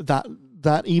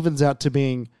 That evens out to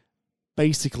being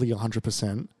basically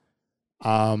 100%.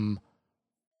 And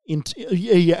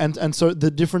so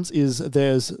the difference is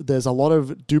there's a lot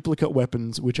of duplicate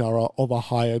weapons which are of a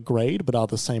higher grade but are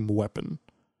the same weapon.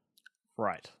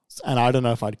 Right. And I don't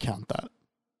know if I'd count that.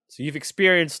 So you've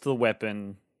experienced the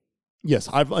weapon. Yes,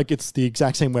 it's the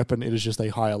exact same weapon. It is just a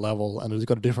higher level and it's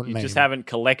got a different name. You just haven't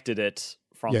collected it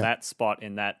from that spot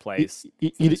in that place for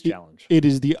this challenge. It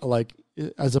is the, like,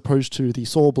 as opposed to the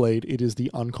saw blade, it is the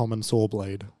uncommon saw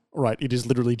blade. Right, it is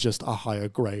literally just a higher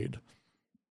grade.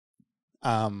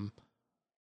 So I'm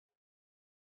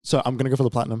going to go for the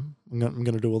platinum. I'm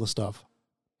going to do all the stuff.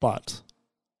 But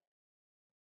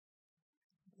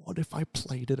what if I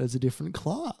played it as a different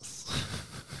class?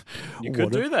 You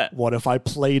could do that. What if I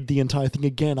played the entire thing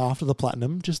again after the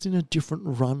platinum, just in a different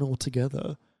run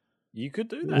altogether? You could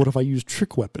do that. What if I use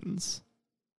trick weapons?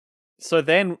 So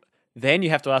then you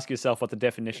have to ask yourself what the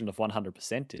definition of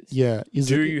 100% is. Yeah.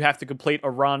 Do you have to complete a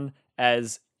run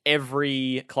as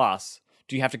every class?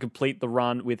 Do you have to complete the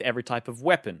run with every type of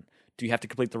weapon? Do you have to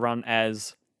complete the run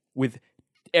as with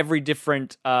every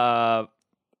different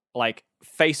like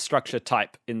face structure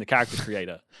type in the character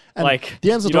creator? Like,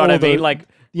 the answer you know what I mean? Like,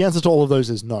 the answer to all of those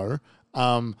is no.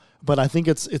 But I think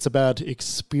it's about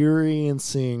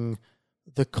experiencing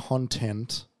the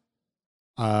content.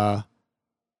 Rather,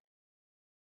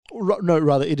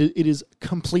 it is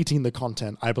completing the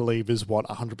content, I believe, is what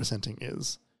 100%ing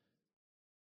is.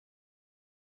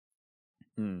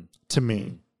 To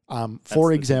me.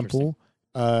 For example,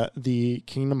 the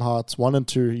Kingdom Hearts 1 and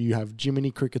 2, you have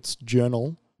Jiminy Cricket's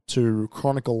journal to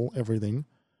chronicle everything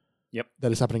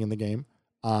that is happening in the game.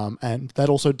 And that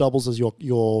also doubles as your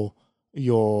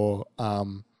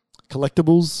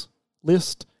collectibles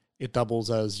list. It doubles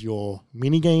as your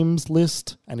mini-games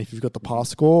list. And if you've got the pass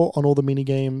score on all the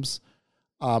mini-games,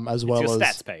 as well as... It's your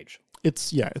stats page.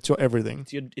 It's your everything.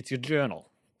 It's your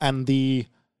journal. And the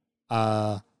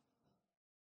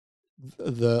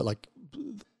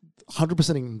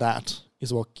 100%ing that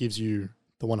is what gives you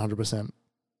the 100%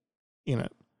 in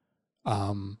it.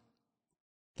 That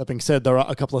being said, there are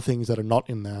a couple of things that are not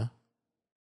in there,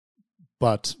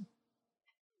 but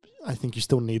I think you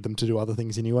still need them to do other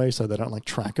things anyway, so they don't like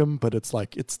track them. But it's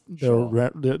like it's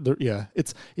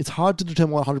hard to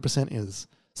determine what 100% is.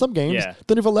 Some games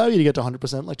don't even allow you to get to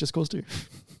 100%, like Just Cause 2.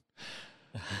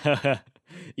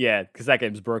 Yeah, because that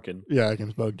game's broken. Yeah, that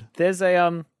game's bugged. There's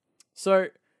a So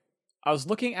I was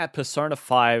looking at Persona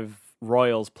 5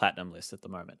 Royals Platinum list at the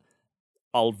moment.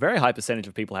 A very high percentage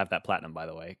of people have that Platinum, by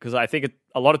the way, because I think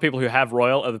a lot of people who have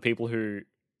Royal are the people who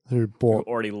bought,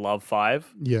 already love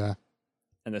 5. Yeah.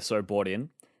 and they're so bought in.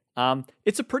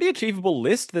 It's a pretty achievable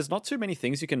list. There's not too many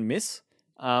things you can miss.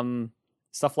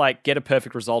 Stuff like get a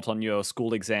perfect result on your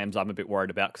school exams, I'm a bit worried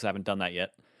about because I haven't done that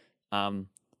yet. And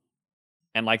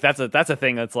like that's a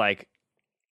thing that's like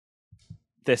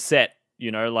they're set,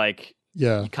 like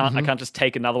Yeah. you can't I can't just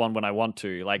take another one when I want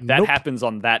to. Like that happens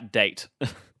on that date.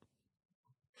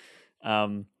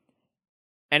 And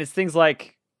it's things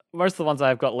like most of the ones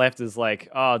I've got left is like,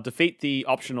 defeat the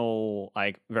optional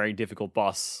like very difficult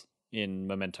boss in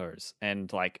Mementos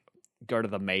and like go to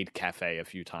the maid cafe a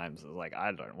few times. Like,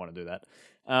 I don't want to do that.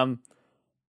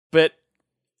 But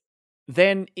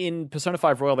then in Persona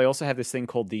 5 Royal, they also have this thing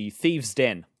called the Thieves'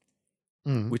 Den,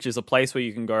 which is a place where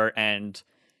you can go and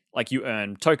like you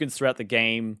earn tokens throughout the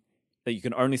game that you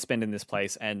can only spend in this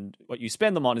place. And what you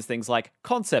spend them on is things like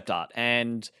concept art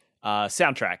and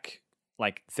soundtrack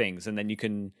like things. And then you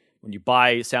can, when you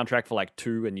buy soundtrack for like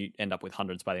 2 and you end up with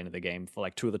hundreds by the end of the game for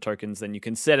like 2 of the tokens, then you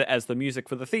can set it as the music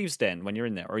for the Thieves' Den when you're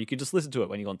in there, or you can just listen to it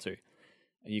when you want to.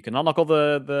 You can unlock all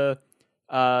the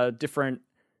different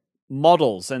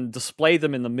models and display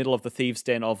them in the middle of the Thieves'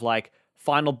 Den of like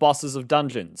final bosses of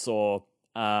dungeons or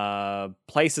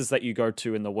places that you go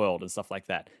to in the world and stuff like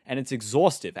that. And it's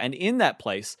exhaustive. And in that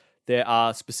place, there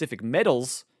are specific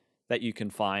medals that you can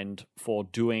find for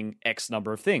doing X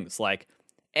number of things, like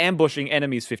ambushing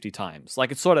enemies 50 times.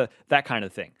 Like it's sort of that kind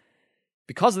of thing.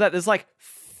 Because of that, there's like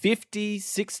 50,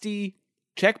 60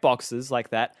 checkboxes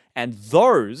like that, and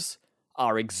those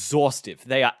are exhaustive.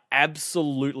 They are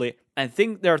absolutely... And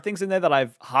there are things in there that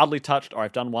I've hardly touched or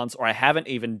I've done once or I haven't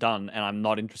even done and I'm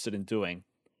not interested in doing.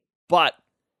 But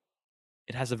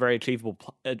it has a very achievable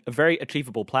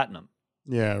platinum.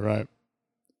 Yeah, right.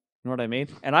 You know what I mean?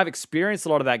 And I've experienced a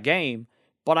lot of that game,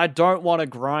 but I don't want to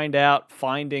grind out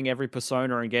finding every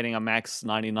persona and getting a max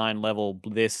 99 level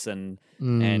this and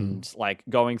like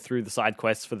going through the side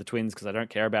quests for the twins because I don't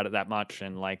care about it that much.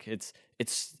 And like it's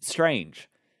strange.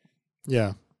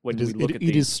 Yeah. When it is, we look at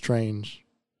it is strange.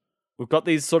 We've got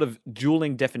these sort of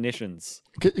dueling definitions.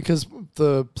 Because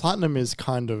the platinum is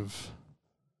kind of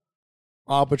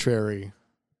arbitrary.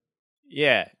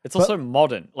 Yeah. It's also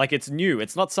modern. Like it's new.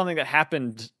 It's not something that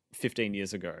happened 15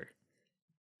 years ago.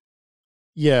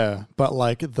 Yeah, but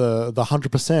like the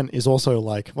 100% is also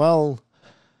like, well,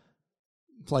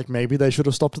 like maybe they should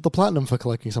have stopped at the platinum for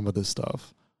collecting some of this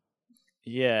stuff.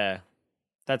 Yeah,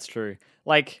 that's true.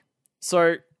 Like,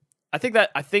 so I think,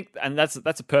 and that's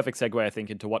a perfect segue, I think,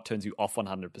 into what turns you off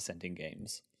 100% in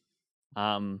games.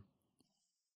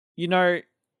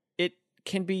 It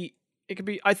can be,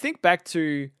 I think back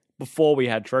to before we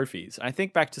had trophies. I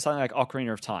think back to something like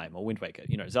Ocarina of Time or Wind Waker,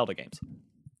 Zelda games.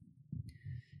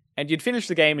 And you'd finish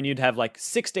the game and you'd have like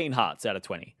 16 hearts out of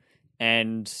 20.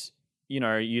 And,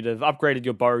 you'd have upgraded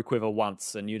your bow quiver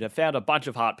once and you'd have found a bunch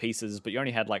of heart pieces, but you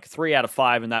only had like 3 out of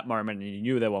 5 in that moment and you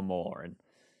knew there were more. And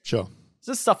sure. It's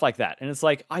just stuff like that. And it's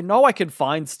like, I know I can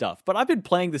find stuff, but I've been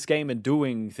playing this game and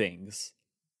doing things.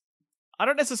 I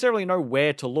don't necessarily know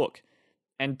where to look.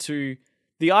 And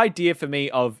the idea for me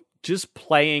of just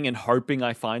playing and hoping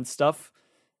I find stuff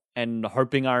and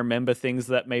hoping I remember things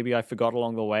that maybe I forgot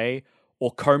along the way,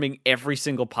 or combing every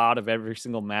single part of every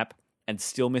single map and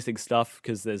still missing stuff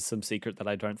because there's some secret that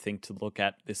I don't think to look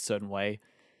at this certain way.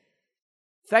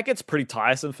 That gets pretty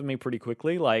tiresome for me pretty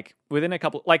quickly. Like within a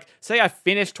couple, like say I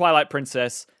finished Twilight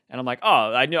Princess and I'm like,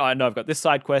 oh, I know I've got this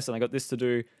side quest and I got this to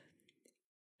do.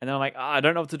 And then I'm like, I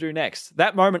don't know what to do next.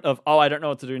 That moment of, I don't know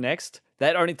what to do next,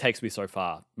 that only takes me so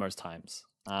far most times.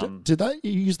 Did that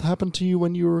used to happen to you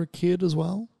when you were a kid as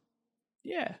well?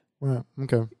 Yeah. Right.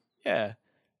 Okay. Yeah.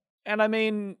 And I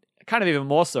mean, kind of even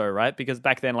more so, right? Because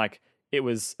back then, like, it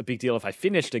was a big deal if I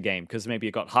finished a game because maybe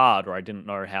it got hard or I didn't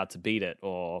know how to beat it,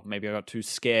 or maybe I got too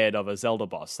scared of a Zelda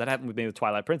boss. That happened with me with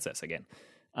Twilight Princess again.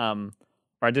 Or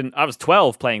I was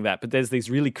 12 playing that, but there's these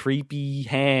really creepy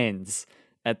hands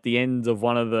at the end of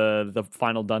one of the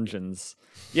final dungeons.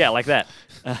 Yeah, like that.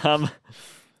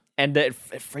 And it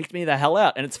freaked me the hell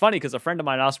out. And it's funny because a friend of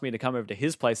mine asked me to come over to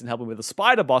his place and help him with a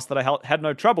spider boss that I had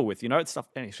no trouble with, it's stuff,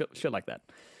 shit like that.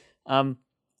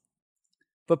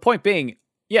 But point being,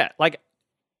 yeah, like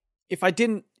if I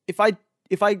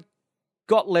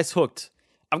got less hooked,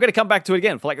 I'm going to come back to it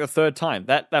again for like the third time.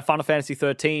 That Final Fantasy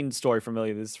 13 story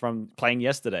from playing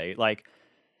yesterday. Like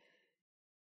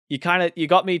you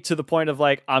got me to the point of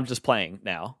like, I'm just playing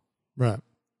now. Right.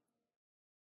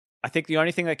 I think the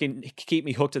only thing that can keep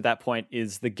me hooked at that point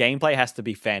is the gameplay has to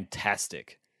be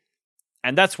fantastic.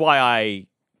 And that's why I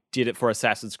did it for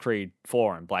Assassin's Creed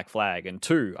 4 and Black Flag and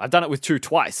 2. I've done it with 2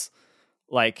 twice.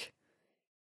 Like,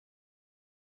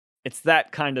 it's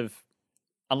that kind of...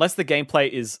 Unless the gameplay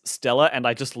is stellar and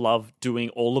I just love doing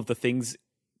all of the things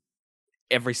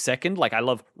every second. Like, I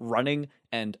love running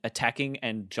and attacking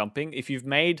and jumping. If you've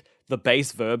made the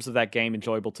base verbs of that game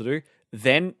enjoyable to do,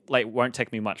 then like it won't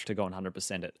take me much to go and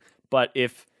 100% it. But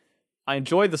if I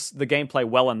enjoy the gameplay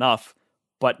well enough,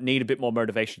 but need a bit more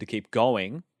motivation to keep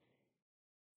going,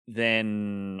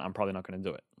 then I'm probably not going to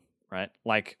do it, right?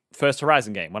 Like, first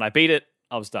Horizon game, when I beat it,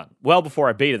 I was done. Well, before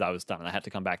I beat it, I was done, and I had to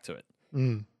come back to it.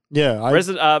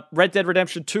 Yeah, Red Dead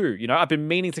Redemption 2, you know, I've been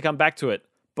meaning to come back to it,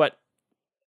 but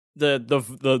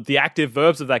the active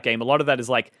verbs of that game, a lot of that is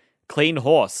like clean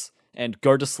horse and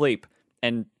go to sleep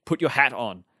and put your hat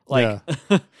on. Like,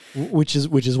 yeah. which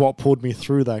is what pulled me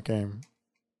through that game.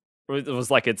 It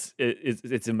was like it's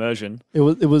immersion. It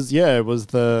was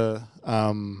the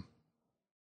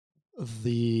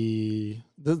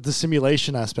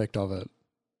simulation aspect of it.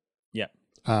 Yeah.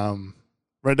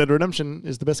 Red Dead Redemption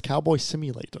is the best cowboy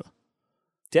simulator.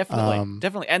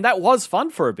 Definitely. And that was fun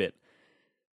for a bit.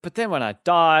 But then when I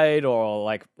died, or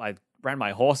like I ran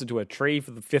my horse into a tree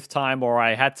for the 5th time, or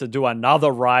I had to do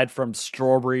another ride from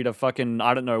Strawberry to fucking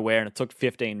I don't know where, and it took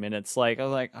 15 minutes. Like, I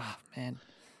was like, oh man.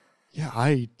 Yeah,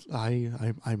 I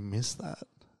miss that,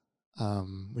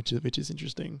 which is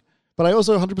interesting. But I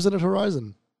also 100% at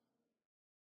Horizon.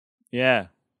 Yeah,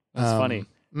 that's funny.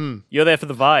 You're there for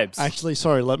the vibes. Actually,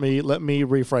 sorry. Let me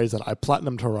rephrase that. I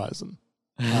platinumed Horizon.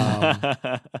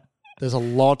 There's a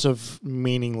lot of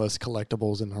meaningless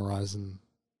collectibles in Horizon.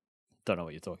 Don't know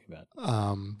what you're talking about.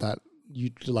 That you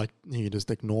just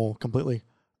ignore completely.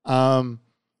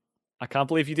 I can't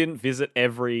believe you didn't visit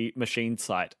every machine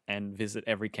site and visit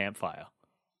every campfire.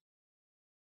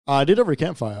 I did every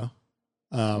campfire.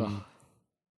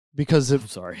 Because I'm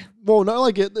sorry. Well, no,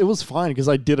 like it was fine because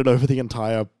I did it over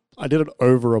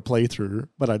a playthrough,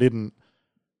 but I didn't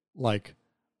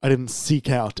seek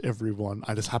out everyone.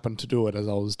 I just happened to do it as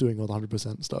I was doing all the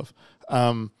 100% stuff.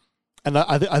 And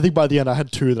I think by the end I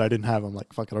had 2 that I didn't have. I'm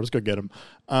like, fuck it, I'll just go get them.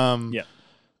 Yeah.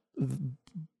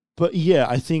 But yeah,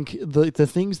 I think the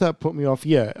things that put me off,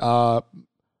 are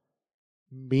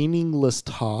meaningless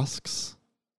tasks.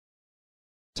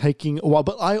 Taking a while,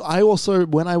 but I also,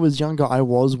 when I was younger, I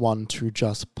was one to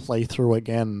just play through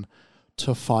again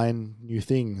to find new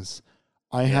things.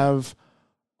 I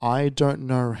don't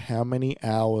know how many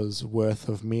hours worth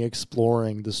of me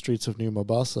exploring the streets of New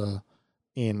Mombasa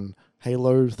in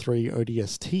Halo 3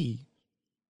 ODST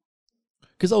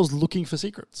because I was looking for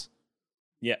secrets.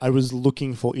 Yeah. I was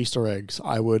looking for Easter eggs.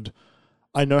 I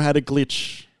know how to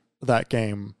glitch that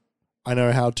game. I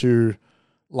know how to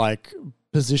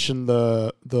position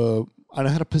I know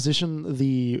how to position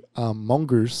the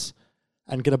mongoose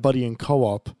and get a buddy in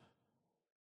co-op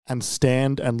and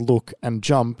stand and look and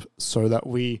jump so that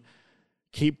we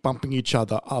keep bumping each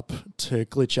other up to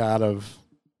glitch out of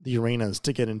the arenas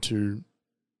to get into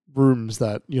rooms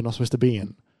that you're not supposed to be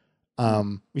in.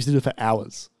 We used to do it for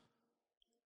hours.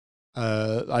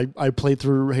 I played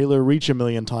through Halo Reach a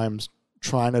million times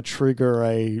trying to trigger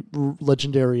a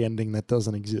legendary ending that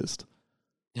doesn't exist.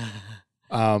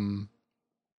 Even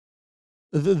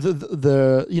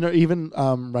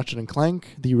Ratchet and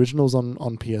Clank, the originals on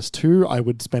PS2, I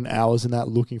would spend hours in that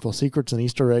looking for secrets and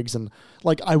Easter eggs, and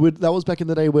that was back in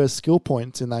the day where skill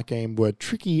points in that game were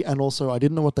tricky, and also I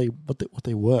didn't know what they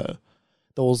were.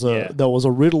 There was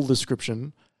a riddle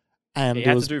description, and you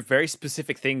had to do very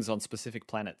specific things on specific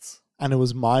planets, and it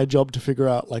was my job to figure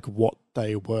out what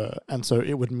they were, and so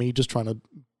it would me just trying to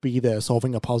be there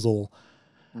solving a puzzle.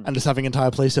 And just having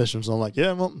entire play sessions. I'm like,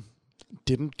 yeah, well,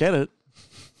 didn't get it.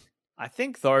 I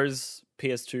think those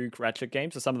PS2 Ratchet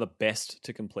games are some of the best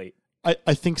to complete.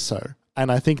 I think so. And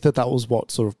I think that was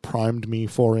what sort of primed me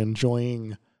for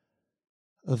enjoying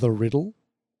the riddle.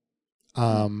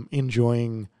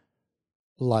 Enjoying,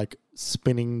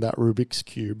 spinning that Rubik's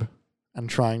Cube and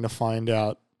trying to find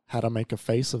out how to make a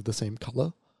face of the same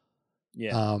color.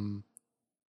 Yeah.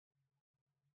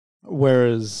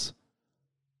 Whereas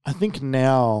I think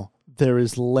now there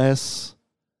is less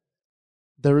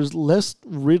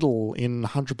riddle in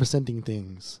 100%ing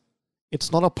things.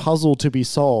 It's not a puzzle to be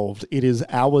solved. It is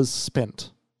hours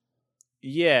spent.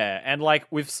 Yeah, and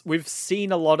we've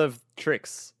seen a lot of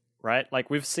tricks, right?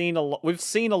 We've seen a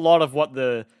lot of what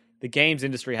the games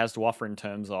industry has to offer in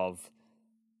terms of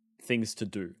things to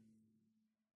do.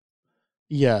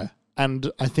 Yeah,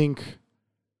 and I think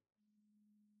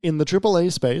in the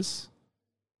AAA space,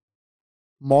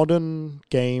 modern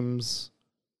games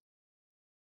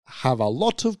have a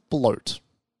lot of bloat.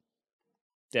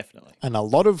 Definitely. And a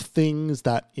lot of things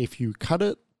that if you cut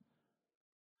it,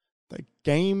 the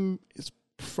game is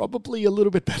probably a little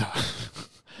bit better.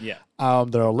 Yeah.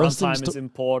 There are less things Runtime is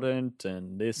important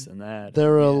and this and that.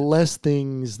 There are less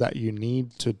things that you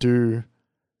need to do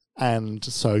and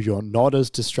so you're not as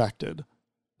distracted.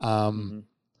 You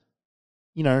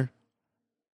know,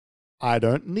 I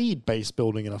don't need base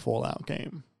building in a Fallout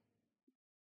game.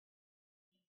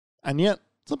 And yet,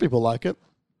 some people like it.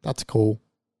 That's cool.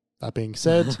 That being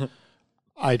said,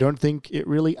 I don't think it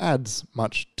really adds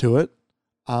much to it,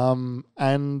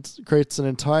 and creates an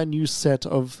entire new set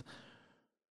of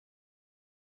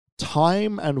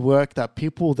time and work that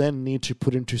people then need to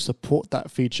put in to support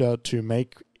that feature to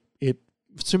make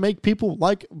people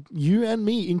like you and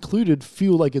me included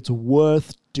feel like it's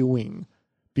worth doing,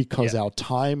 because our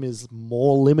time is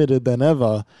more limited than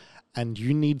ever, and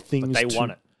you need things. But they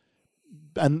want it,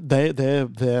 and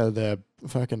they're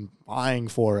fucking buying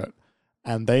for it,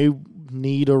 and they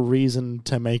need a reason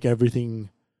to make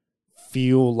everything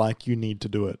feel like you need to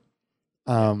do it.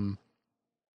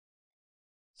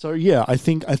 So yeah, I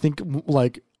think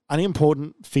like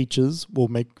unimportant features will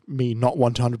make me not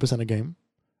want 100% a game.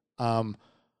 An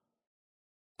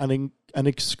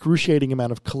excruciating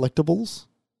amount of collectibles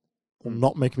will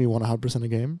not make me want 100% a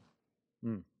game.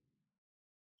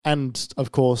 And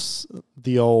of course,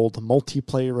 the old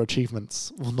multiplayer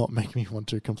achievements will not make me want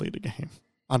to complete a game,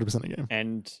 100% a game.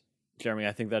 And Jeremy,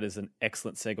 I think that is an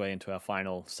excellent segue into our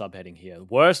final subheading here: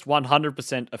 worst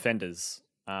 100% offenders.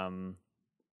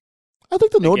 I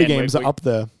think the Naughty games are up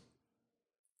there.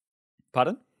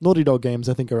 Pardon? Naughty Dog games,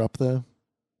 I think, are up there.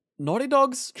 Naughty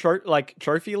Dog's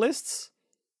trophy lists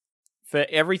for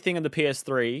everything in the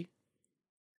PS3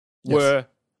 were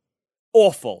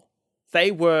awful.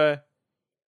 They were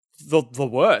the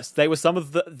worst. They were some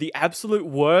of the absolute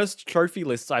worst trophy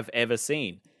lists I've ever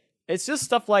seen. It's just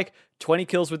stuff like 20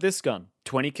 kills with this gun,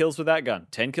 20 kills with that gun,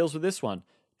 10 kills with this one,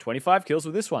 25 kills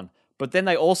with this one. But then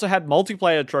they also had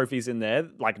multiplayer trophies in there,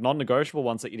 like non-negotiable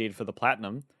ones that you need for the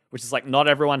platinum, which is like not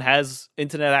everyone has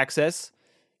internet access.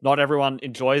 Not everyone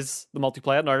enjoys the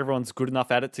multiplayer. Not everyone's good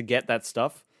enough at it to get that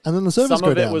stuff. And then the servers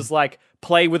Some of it was like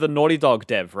play with a Naughty Dog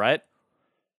dev, right?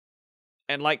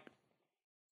 And like,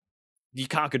 you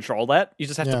can't control that. You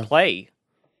just have to play.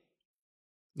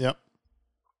 Yep.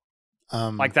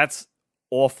 Like, that's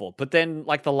awful. But then,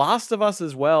 like, The Last of Us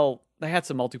as well, they had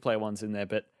some multiplayer ones in there,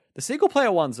 but the single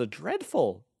player ones are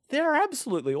dreadful. They're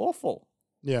absolutely awful.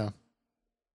 Yeah.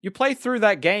 You play through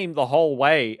that game the whole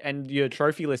way, and your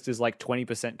trophy list is like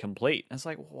 20% complete. And it's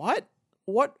like, what?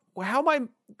 When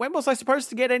was I supposed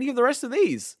to get any of the rest of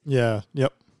these? Yeah.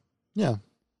 Yep. Yeah.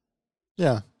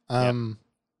 Yeah.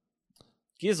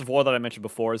 Gears of War that I mentioned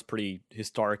before is pretty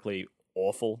historically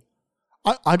awful.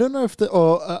 I don't know if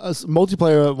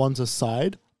multiplayer ones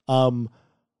aside,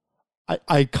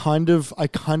 I kind of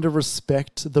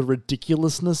respect the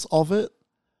ridiculousness of it.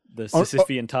 The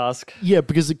Sisyphean task. Yeah,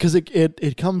 because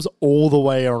it comes all the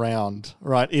way around,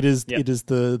 right? It is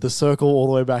the circle all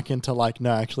the way back into like,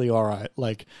 no, actually, all right.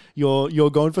 Like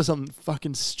you're going for something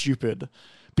fucking stupid,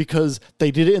 because they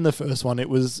did it in the first one. It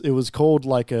was called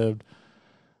like it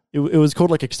was called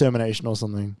like Extermination or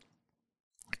something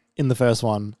in the first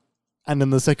one. And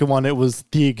in the second one, it was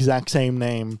the exact same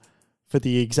name for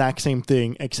the exact same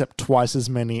thing, except twice as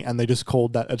many, and they just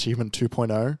called that achievement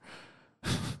 2.0.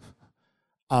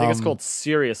 I think it's called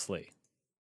Seriously.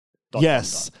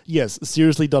 Yes,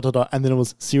 Seriously ... And then it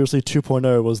was Seriously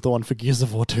 2.0 was the one for Gears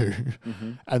of War 2.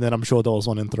 Mm-hmm. And then I'm sure there was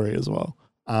one in 3 as well.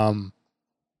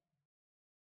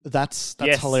 That's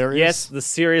hilarious. Yes, the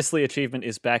Seriously achievement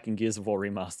is back in Gears of War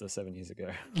Remaster 7 years ago.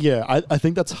 Yeah, I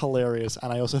think that's hilarious,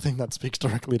 and I also think that speaks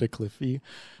directly to Cliffy.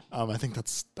 I think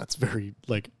that's very,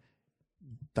 like,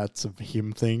 that's a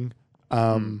him thing.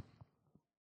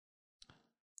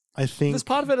 I think this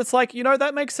part of it, it's like,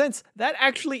 that makes sense. That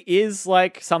actually is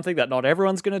like something that not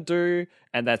everyone's going to do,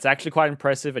 and that's actually quite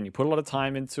impressive, and you put a lot of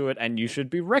time into it, and you should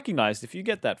be recognized if you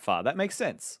get that far. That makes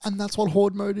sense. And that's what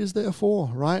Horde mode is there for,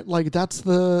 right? Like that's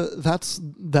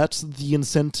the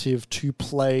incentive to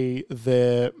play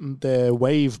their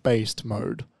wave-based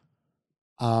mode.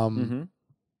 And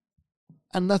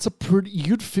that's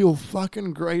you'd feel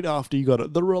fucking great after you got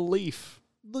it. The relief.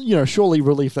 Surely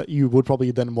relief that you would probably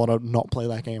then want to not play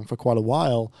that game for quite a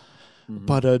while,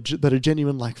 but a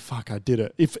genuine like, fuck, I did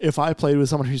it. If I played with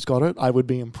someone who's got it, I would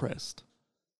be impressed.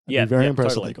 I'd be very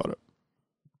impressed totally. That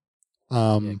they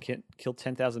got it. Kill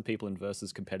 10,000 people in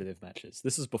versus competitive matches.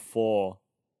 This is before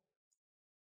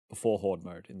Horde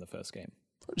mode in the first game.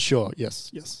 Sure.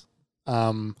 Yes.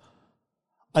 I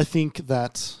think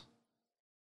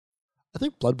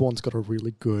Bloodborne's got a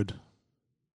really good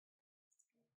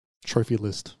trophy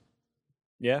list.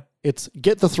 Yeah. It's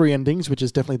get the 3 endings, which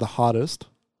is definitely the hardest.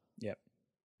 Yep.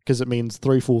 Because it means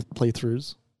 3 full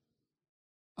playthroughs.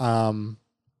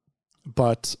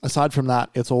 But aside from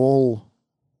that, it's all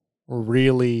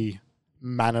really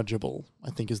manageable,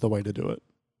 I think is the way to do it.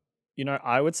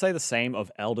 I would say the same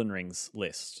of Elden Ring's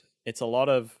list. It's a lot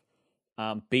of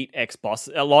beat X boss.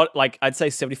 A lot, like I'd say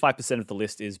 75% of the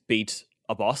list is beat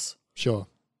a boss. Sure.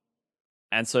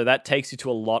 And so that takes you to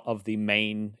a lot of the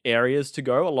main areas to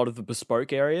go, a lot of the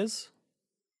bespoke areas.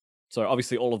 So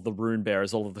obviously all of the rune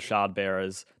bearers, all of the shard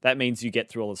bearers, that means you get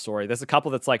through all the story. There's a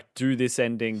couple that's like, do this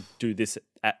ending, do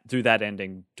that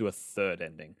ending, do a third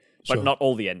ending. But not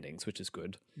all the endings, which is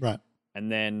good. Right. And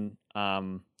then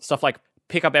stuff like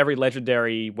pick up every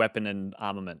legendary weapon and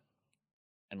armament.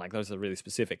 And like those are really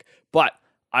specific. But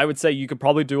I would say you could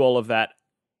probably do all of that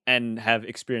and have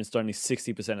experienced only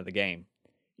 60% of the game.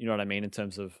 You know what I mean? In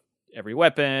terms of every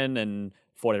weapon and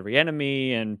fought every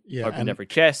enemy and opened every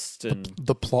chest and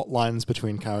the plot lines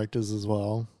between characters as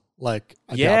well. Like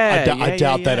I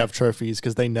doubt they'd have trophies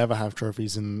because they never have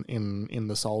trophies in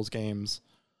the Souls games.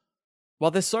 Well,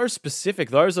 they're so specific.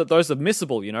 Those are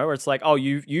missable, where it's like, oh,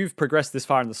 you've progressed this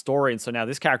far in the story, and so now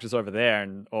this character's over there,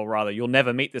 or rather, you'll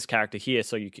never meet this character here,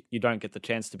 so you don't get the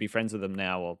chance to be friends with them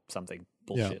now, or something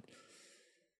bullshit.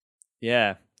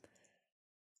 Yeah.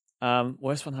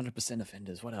 Worst 100%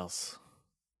 offenders. What else?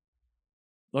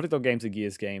 Naughty Dog games and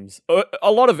Gears games.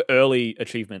 A lot of early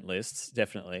achievement lists,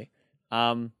 definitely.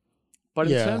 But in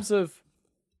terms of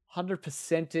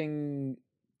 100%ing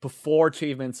before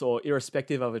achievements or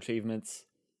irrespective of achievements,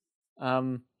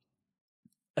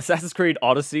 Assassin's Creed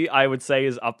Odyssey, I would say,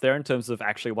 is up there in terms of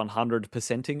actually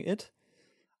 100%ing it.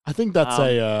 I think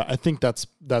that's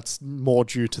that's more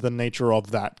due to the nature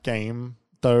of that game,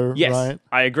 though. Yes, right?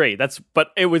 I agree.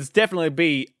 But it would definitely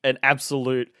be an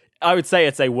absolute. I would say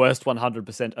it's a worst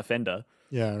 100% offender.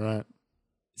 Yeah, right.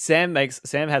 Sam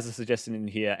has a suggestion in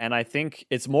here, and I think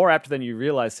it's more apt than you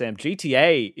realize, Sam.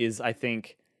 GTA is, I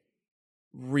think,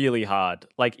 really hard.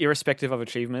 Like, irrespective of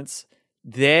achievements,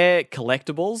 their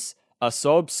collectibles are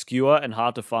so obscure and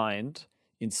hard to find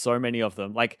in so many of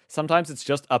them. Like, sometimes it's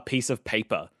just a piece of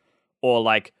paper or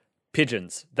like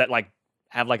pigeons that like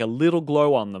have like a little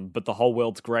glow on them, but the whole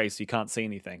world's grey, so you can't see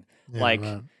anything. Yeah, like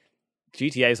right.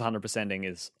 GTA's 100%ing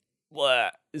is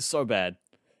so bad.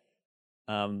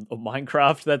 Or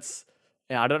Minecraft,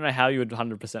 I don't know how you would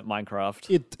 100% Minecraft.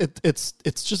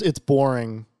 It's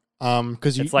boring.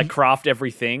 Because it's like craft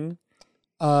everything.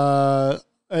 I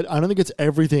don't think it's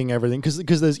everything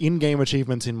because there's in-game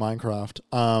achievements in Minecraft.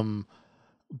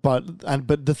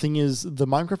 But the thing is, the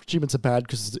Minecraft achievements are bad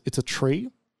because it's a tree.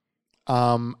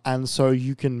 And so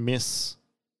you can miss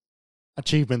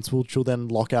achievements, which will then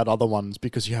lock out other ones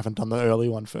because you haven't done the early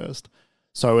one first.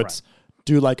 So it's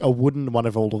do like a wooden one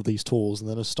of all of these tools, and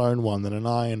then a stone one, then an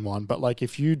iron one. But like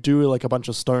if you do like a bunch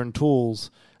of stone tools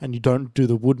and you don't do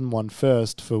the wooden one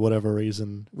first for whatever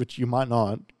reason, which you might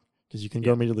not, because you can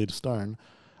go immediately to stone,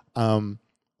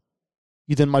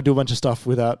 you then might do a bunch of stuff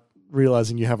without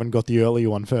realizing you haven't got the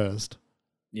earlier one first.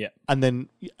 Yeah. And then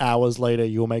hours later,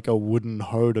 you'll make a wooden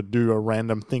hoe to do a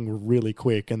random thing really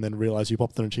quick and then realize you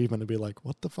popped an achievement and be like,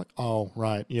 what the fuck? Oh,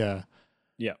 right. Yeah.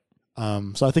 Yeah.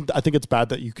 So I think it's bad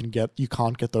that you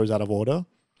can't get those out of order.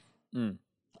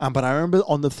 But I remember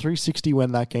on the 360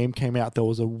 when that game came out, there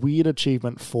was a weird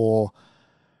achievement for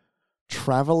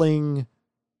traveling,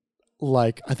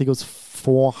 like I think it was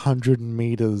 400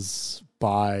 meters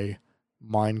by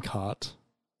minecart.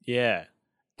 Yeah,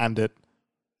 and it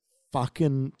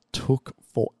fucking took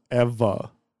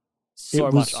forever.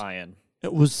 Much iron.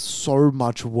 It was so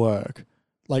much work.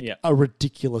 Like a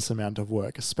ridiculous amount of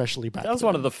work, especially back then. That was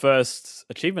one of the first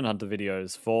Achievement Hunter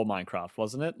videos for Minecraft,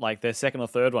 wasn't it? Like their second or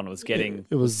third one was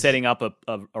setting up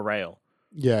a rail.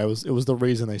 Yeah, it was the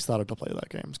reason they started to play that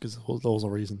game, because there was a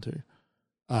reason to.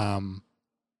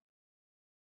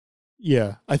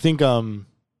 Yeah, I think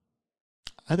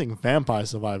Vampire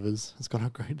Survivors has got a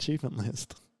great achievement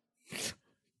list.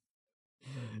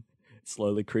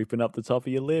 Slowly creeping up the top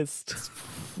of your list.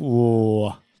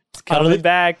 Ooh. It's coming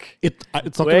back.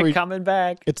 We're coming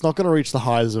back. It's not going to reach the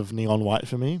highs of Neon White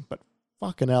for me, but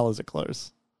fucking hell is it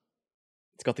close.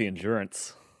 It's got the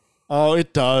endurance. Oh,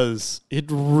 it does. It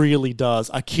really does.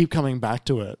 I keep coming back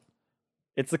to it.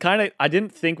 It's the kind of... I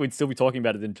didn't think we'd still be talking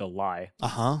about it in July.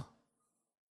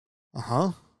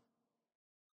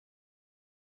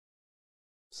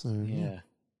 So, yeah.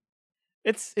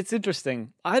 It's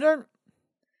interesting. I don't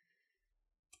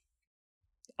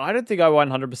think I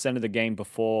 100% of the game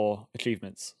before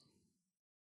achievements.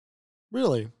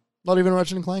 Really? Not even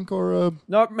Ratchet and Clank or...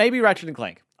 No, maybe Ratchet and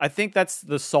Clank. I think that's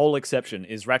the sole exception,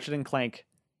 is Ratchet and Clank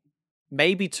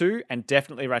maybe 2 and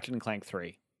definitely Ratchet and Clank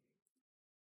 3.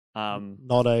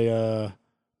 Not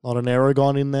an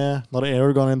Aragon in there? Not an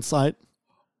Aragon in sight?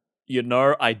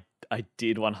 I I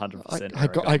did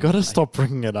 100%. I gotta stop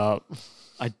bringing it up.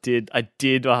 I did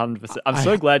 100%. I'm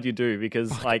so glad you do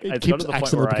because like it it's keeps got to the point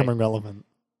accidentally where becoming relevant.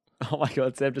 oh my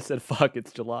god, Sam just said fuck,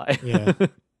 it's July. Yeah.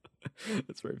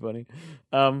 That's very funny.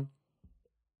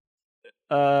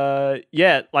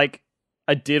 Yeah, like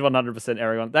I did 100%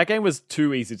 Aragon. That game was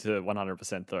too easy to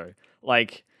 100% though.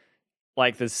 Like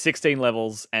there's 16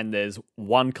 levels and there's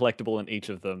one collectible in each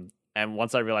of them. And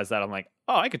once I realized that, I'm like,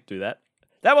 oh, I could do that.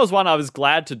 That was one I was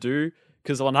glad to do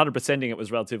because 100%ing it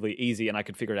was relatively easy and I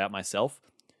could figure it out myself.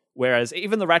 Whereas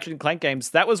even the Ratchet and Clank games,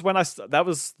 that was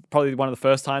probably one of the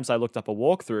first times I looked up a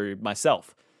walkthrough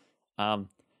myself. When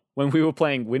we were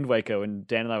playing Wind Waker, when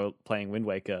Dan and I were playing Wind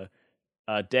Waker,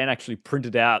 Dan actually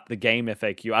printed out the game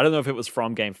FAQ. I don't know if it was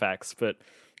from GameFAQs, but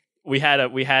we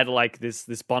had like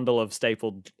this bundle of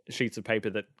stapled sheets of paper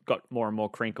that got more and more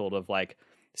crinkled of like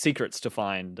secrets to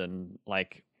find and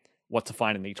like what to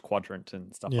find in each quadrant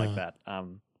and stuff like that.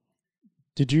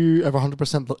 Did you ever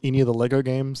 100% any of the Lego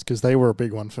games? Because they were a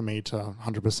big one for me to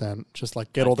 100%. Just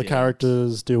like get all the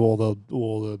characters, do all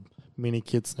the mini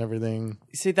kits and everything.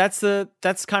 See, that's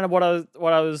kind of what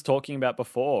I was talking about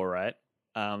before, right?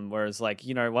 Whereas like,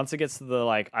 you know, once it gets to the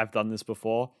like I've done this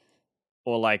before,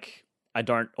 or like I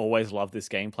don't always love this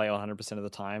gameplay 100% of the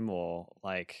time, or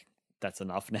like that's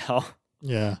enough now.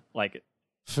 Yeah. Like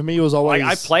for me, it was always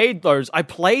I played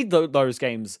those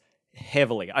games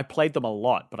heavily. I played them a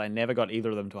lot, but I never got either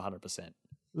of them to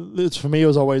 100%. For me, it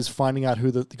was always finding out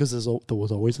because there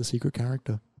was always a secret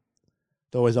character.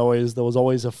 There was always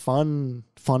a fun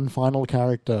final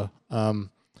character.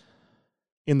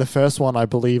 In the first one, I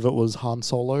believe it was Han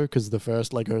Solo because the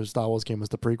first Lego Star Wars game was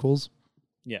the prequels.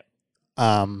 Yeah.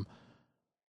 Oh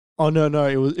no,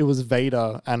 it was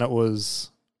Vader and it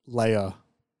was Leia,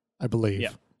 I believe.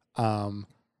 Yeah.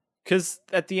 Because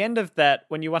at the end of that,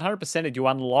 when you 100%ed, you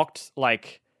unlocked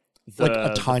like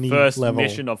a tiny first level.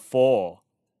 mission of 4.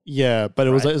 Yeah, but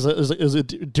it was a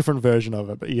different version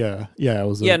of it. But yeah, it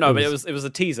was. It was a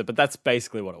teaser, but that's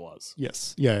basically what it was.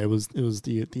 Yes, yeah, it was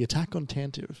the attack on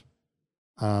Tantive.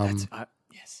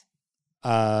 Yes.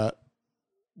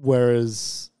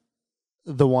 Whereas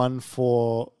the one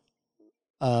for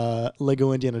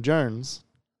Lego Indiana Jones,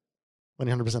 when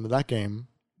 100% of that game,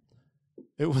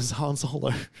 it was Han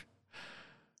Solo.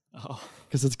 Oh,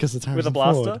 because it's Harrison with a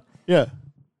blaster. Ford. Yeah,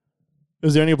 it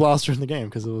was the only blaster in the game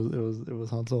because it was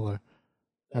Han Solo.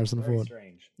 Harrison Ford.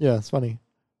 Strange. Yeah, it's funny.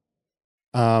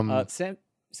 Sam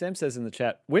says in the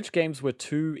chat, which games were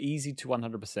too easy to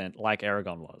 100% like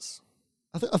Aragon was?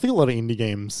 I think a lot of indie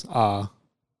games are.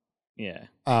 Yeah.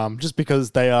 Just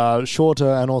because they are shorter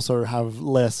and also have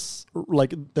less,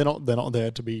 like they're not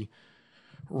there to be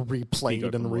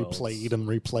replayed and replayed and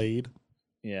replayed.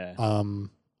 Yeah.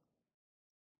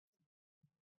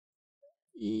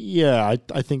 Yeah,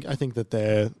 I think that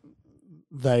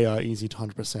they are easy to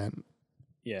 100%.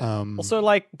 Yeah. Also,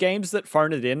 like games that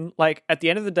phone it in, like at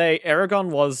the end of the day, Aragon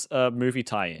was a movie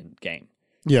tie-in game.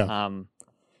 Yeah.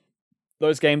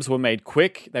 Those games were made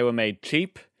quick. They were made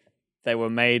cheap. They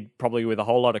were made probably with a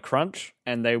whole lot of crunch,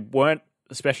 and they weren't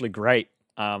especially great.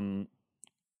 Kind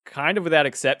of without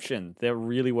exception, there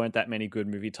really weren't that many good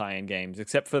movie tie-in games,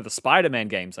 except for the Spider-Man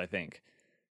games, I think.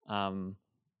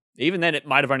 Even then, it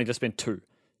might have only just been 2.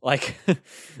 Like,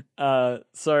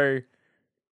 so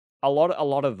a lot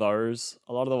of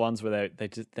the ones where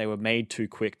they were made too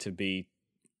quick to be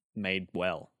made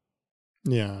well.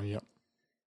 Yeah.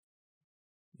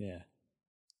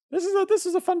 This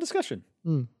is a fun discussion.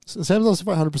 Sam's asked if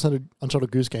I 100%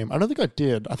 Uncharted Goose Game. I don't think I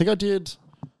did. I think I did.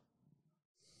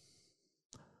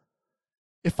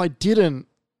 If I didn't,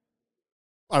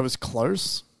 I was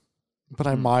close, but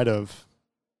I might have.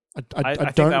 I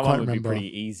think don't that quite one would remember. be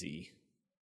pretty easy.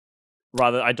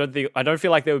 Rather, I don't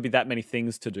feel like there would be that many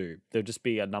things to do. There'd just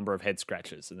be a number of head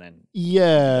scratches, and then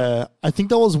I think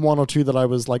there was one or two that I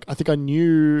was like, I think I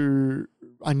knew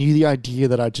the idea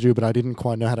that I had to do, but I didn't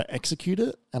quite know how to execute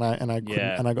it, and I couldn't,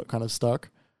 and I got kind of stuck.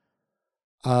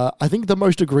 I think the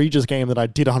most egregious game that I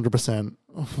did 100%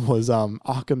 was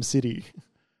Arkham City.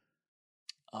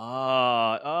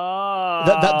 That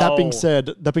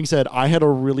being said, I had a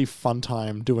really fun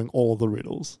time doing all the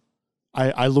riddles.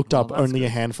 I looked up only a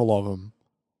handful of them,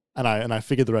 and I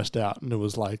figured the rest out, and it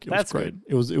was like was great.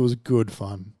 Good. It was good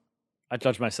fun. I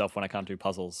judge myself when I can't do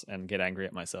puzzles and get angry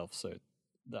at myself, so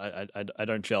I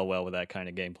don't gel well with that kind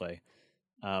of gameplay.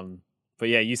 But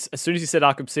yeah, as soon as you said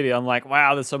Arkham City, I'm like,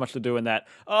 wow, there's so much to do in that.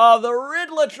 Oh, the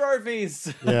Riddler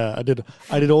trophies! Yeah, I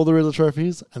did all the Riddler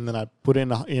trophies, and then I put in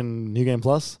New Game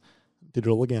Plus, did it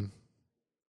all again.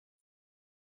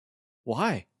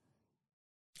 Why?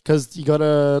 Because you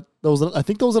gotta. I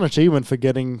think there was an achievement for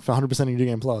 100% in New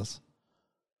Game Plus.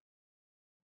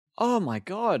 Oh my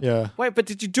god. Yeah. Wait, but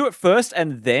did you do it first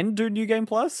and then do New Game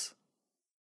Plus?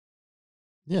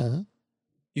 Yeah.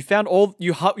 You found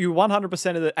you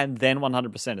 100% of it and then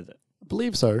 100% of it. I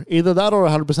believe so. Either that or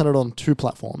 100% it on 2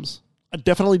 platforms. I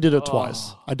definitely did it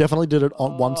twice. I definitely did it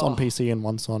once on PC and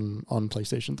once on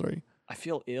PlayStation 3. I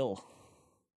feel ill.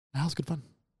 That was good fun.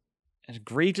 An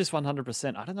egregious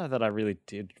 100%. I don't know that I really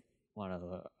did one of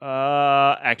the...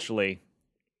 actually...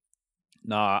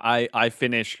 No, I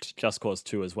finished Just Cause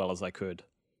 2 as well as I could.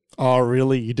 Oh,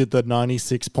 really? You did the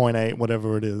 96.8,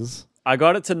 whatever it is. I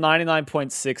got it to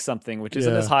 99.6 something, which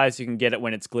isn't as high as you can get it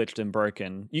when it's glitched and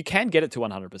broken. You can get it to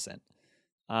 100%.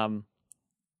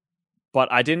 But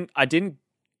I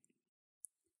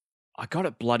got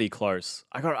it bloody close.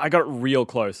 I got it real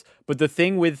close. But the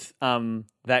thing with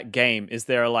that game is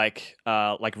there are like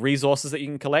resources that you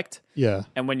can collect. Yeah.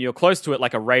 And when you're close to it,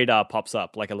 like a radar pops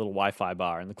up, like a little Wi-Fi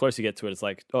bar. And the closer you get to it, it's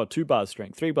like, 2 bars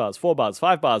strength, 3 bars, 4 bars,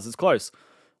 5 bars. It's close.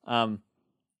 And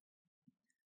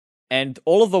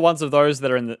all of the ones of those that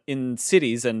are in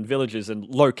cities and villages and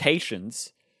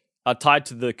locations are tied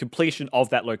to the completion of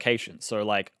that location. So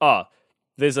like,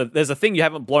 there's a thing you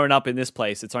haven't blown up in this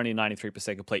place. It's only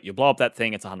 93% complete. You blow up that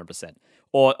thing, it's 100%.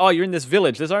 Or, you're in this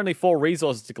village. There's only 4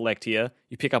 resources to collect here.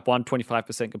 You pick up 1,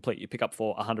 25% complete. You pick up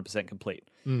 4, 100% complete.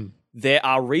 There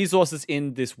are resources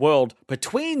in this world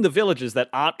between the villages that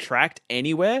aren't tracked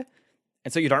anywhere.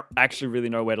 And so you don't actually really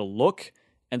know where to look.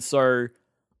 And so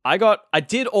I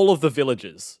did all of the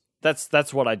villages.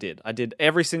 That's what I did. I did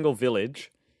every single village.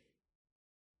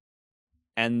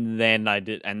 And then I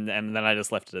did, and then I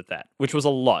just left it at that, which was a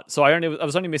lot. So I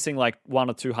was only missing like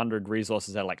 100 or 200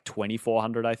 resources out of like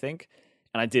 2,400, I think.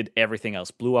 And I did everything else,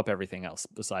 blew up everything else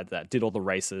besides that. Did all the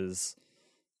races.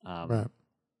 Right.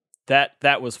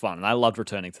 That was fun. And I loved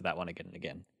returning to that one again and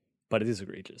again. But it is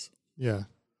egregious. Yeah.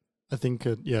 I think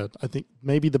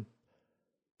maybe the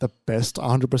best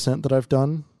 100% that I've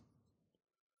done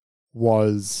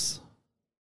was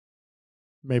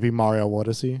maybe Mario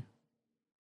Odyssey.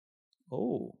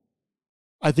 Oh,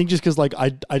 I think just because like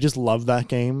I just love that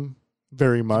game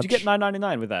very much. Did you get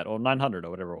 999 with that, or 900, or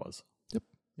whatever it was?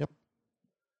 Yep.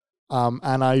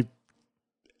 And I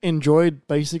enjoyed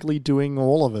basically doing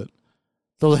all of it.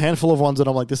 There was a handful of ones that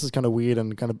I'm like, this is kind of weird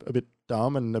and kind of a bit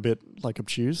dumb and a bit like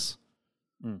obtuse.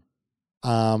 But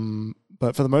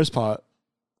for the most part,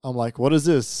 I'm like, what is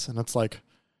this? And it's like,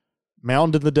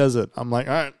 mound in the desert. I'm like,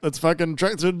 all right, let's fucking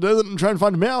track through the desert and try and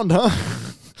find a mound,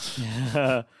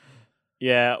 huh?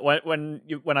 Yeah,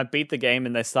 when I beat the game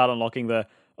and they start unlocking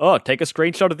take a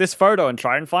screenshot of this photo and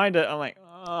try and find it, I'm like,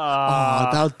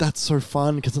 that's so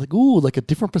fun because it's like, ooh, like a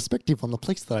different perspective on the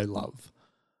place that I love.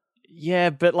 Yeah,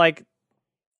 but like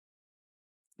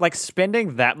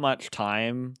spending that much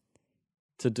time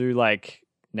to do like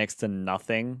next to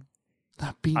nothing.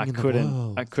 That being in the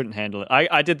world. I couldn't handle it.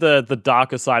 I did the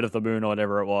darker side of the moon or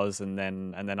whatever it was, and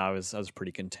then I was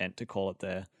pretty content to call it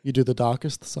there. You do the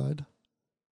darkest side?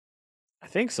 I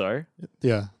think so.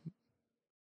 Yeah.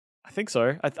 I think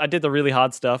so. I did the really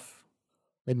hard stuff.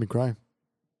 Made me cry.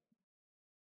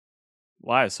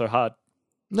 Why? It's so hard.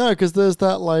 No, because there's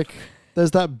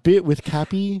that bit with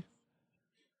Cappy.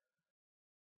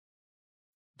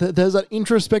 There's that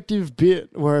introspective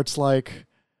bit where it's like,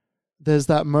 there's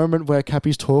that moment where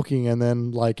Cappy's talking and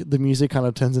then like the music kind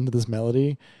of turns into this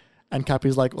melody and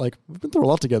Cappy's like, we've been through a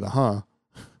lot together, huh?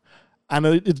 And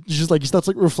it's just like, he starts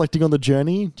like reflecting on the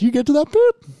journey. Do you get to that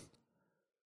bit?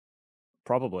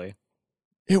 Probably.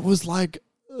 It was like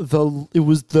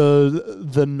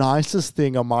the nicest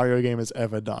thing a Mario game has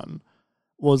ever done.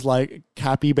 Was like,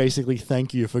 Cappy basically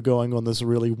thank you for going on this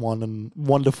really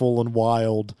wonderful and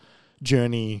wild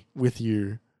journey with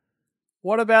you.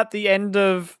 What about the end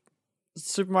of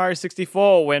Super Mario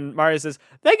 64 when Mario says,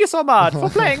 "Thank you so much for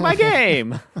playing my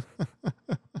game"?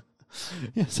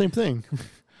 Yeah, same thing.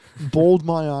 Bawled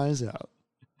my eyes out.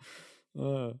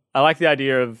 I like the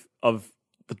idea of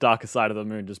the darker side of the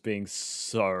moon just being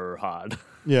so hard.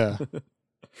 Yeah.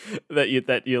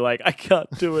 that you're like, I can't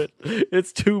do it.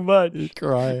 It's too much. You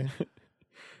cry.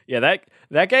 Yeah,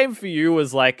 that game for you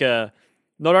was like not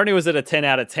only was it a 10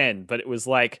 out of 10, but it was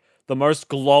like the most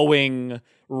glowing,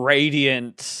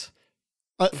 radiant,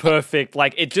 perfect.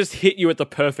 Like it just hit you at the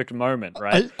perfect moment,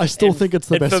 right? I still think it's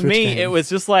the best. For me, game. it was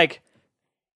just like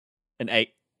an 8.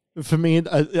 For me,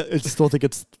 I still think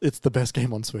it's the best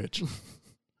game on Switch.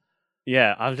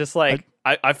 Yeah, I'm just like,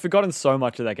 I've forgotten so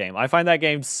much of that game. I find that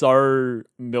game so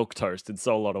milquetoast in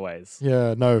so a lot of ways.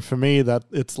 Yeah, no, for me that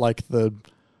it's like and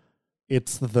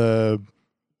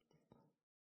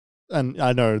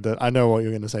I know what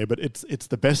you're going to say, but it's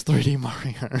the best 3D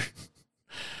Mario.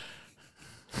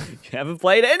 You haven't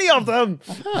played any of them.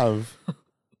 I have.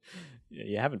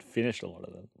 You haven't finished a lot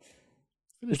of them.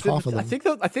 Finished half of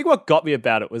them. I think what got me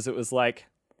about it was like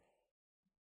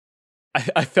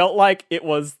I felt like it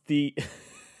was the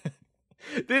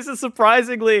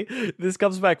this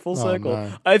comes back full circle.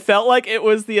 No. I felt like it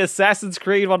was the Assassin's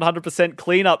Creed 100%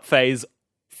 cleanup phase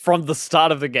from the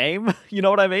start of the game. You know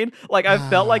what I mean? Like I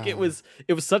felt like it was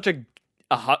such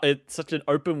such an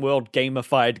open world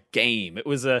gamified game. It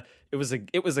was a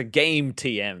game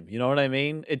TM. You know what I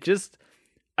mean?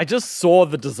 I just saw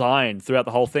the design throughout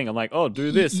the whole thing. I'm like, oh,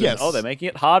 do this. Yes. And, they're making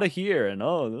it harder here. And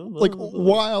like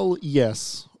while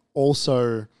yes,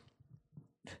 also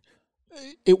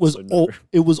it was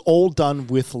all done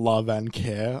with love and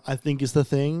care, I think is the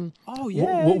thing. Oh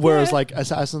yeah. Whereas like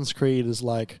Assassin's Creed is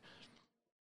like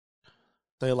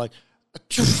they're like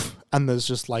and there's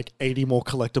just like 80 more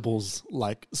collectibles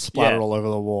like splatter all over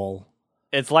the wall.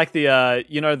 It's like the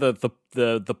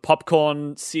the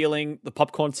popcorn ceiling, the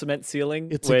popcorn cement ceiling.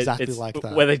 It's exactly like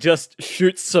that. Where they just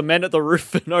shoot cement at the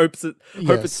roof and hope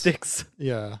it sticks.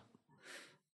 Yeah.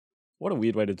 What a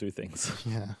weird way to do things.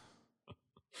 Yeah.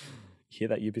 Hear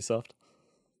that, Ubisoft?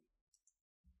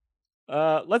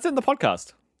 Let's end the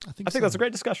podcast. I think that's a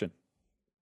great discussion.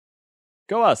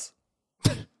 Go us.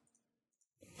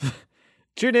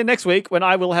 Tune in next week when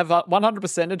I will have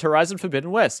 100% into Horizon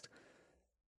Forbidden West.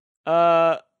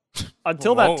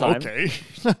 Until that time, okay.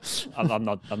 I'm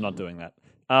not doing that.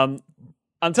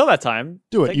 Until that time,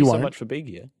 do it. Thank you so much for being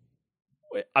here.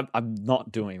 Wait, I'm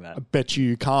not doing that. I bet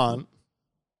you can't.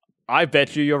 I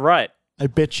bet you're right. I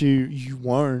bet you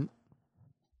won't.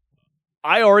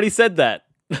 I already said that.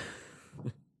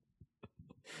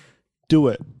 Do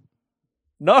it.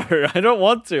 No, I don't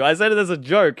want to. I said it as a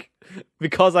joke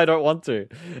because I don't want to.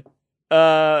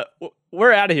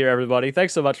 We're out of here, everybody.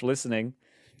 Thanks so much for listening.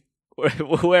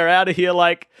 We're out of here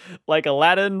like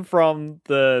Aladdin from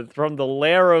the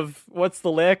lair of, what's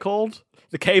the lair called?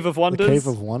 The Cave of Wonders. The Cave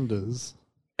of Wonders.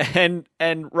 And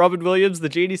Robin Williams, the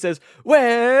genie, says,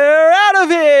 "We're out of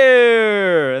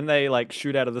here!" And they like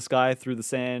shoot out of the sky through the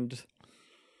sand.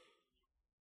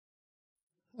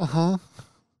 Uh-huh.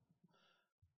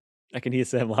 I can hear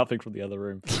Sam laughing from the other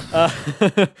room.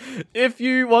 If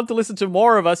you want to listen to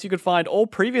more of us, you can find all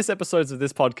previous episodes of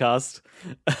this podcast.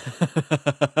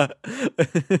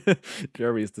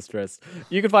 Jeremy is distressed.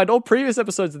 You can find all previous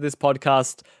episodes of this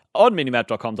podcast on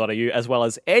minimap.com.au, as well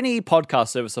as any podcast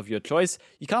service of your choice.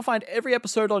 You can't find every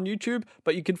episode on YouTube,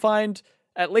 but you can find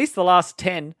at least the last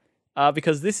 10,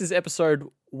 because this is episode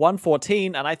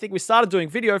 114, and I think we started doing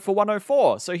video for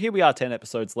 104. So here we are 10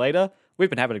 episodes later. We've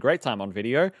been having a great time on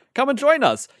video. Come and join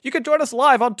us. You can join us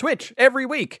live on Twitch every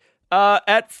week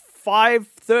at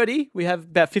 5:30. We have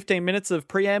about 15 minutes of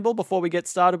preamble before we get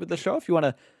started with the show. If you want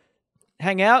to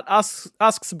hang out,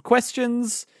 ask some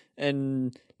questions,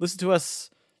 and listen to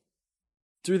us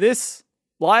do this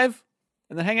live,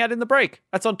 and then hang out in the break.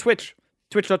 That's on Twitch.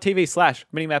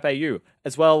 Twitch.tv/minimapau.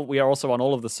 As well, we are also on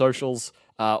all of the socials.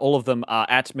 All of them are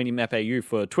at minimapau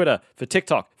for Twitter, for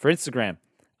TikTok, for Instagram.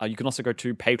 You can also go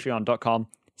to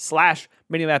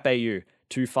patreon.com/minimapau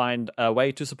to find a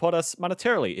way to support us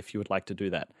monetarily if you would like to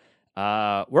do that.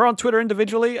 We're on Twitter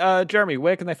individually. Jeremy,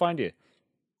 where can they find you?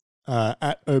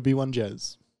 At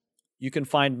Obi1Jez. You can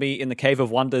find me in the Cave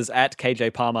of Wonders at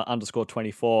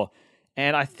KJPalmer_24.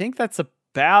 And I think that's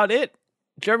about it.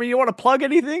 Jeremy, you want to plug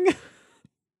anything?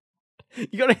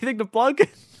 You got anything to plug?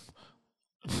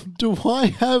 Do I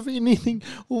have anything?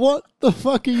 What the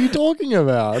fuck are you talking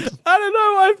about? I don't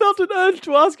know. I felt an urge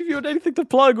to ask if you had anything to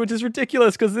plug, which is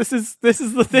ridiculous because this is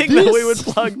the thing that we would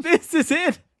plug. This is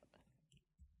it.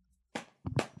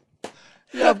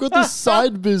 Yeah, I've got this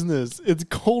side business. It's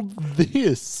called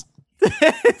this.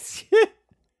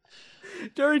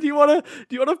 Jerry, do you want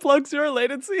to plug Zero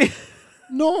Latency?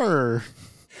 No.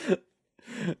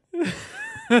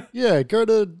 Yeah, go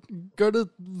to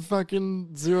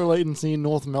fucking Zero Latency in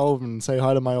North Melbourne and say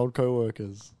hi to my old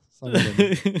coworkers. Some of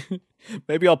them.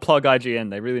 Maybe I'll plug IGN.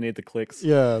 They really need the clicks.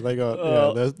 Yeah,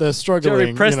 they're struggling.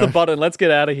 Jerry, press the button. Let's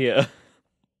get out of here.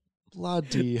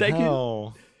 Bloody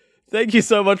hell. Thank you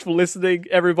so much for listening,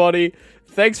 everybody.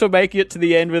 Thanks for making it to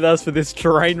the end with us for this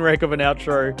train wreck of an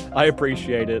outro. I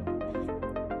appreciate it.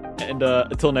 And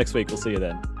until next week, we'll see you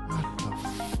then. What the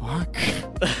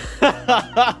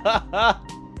fuck?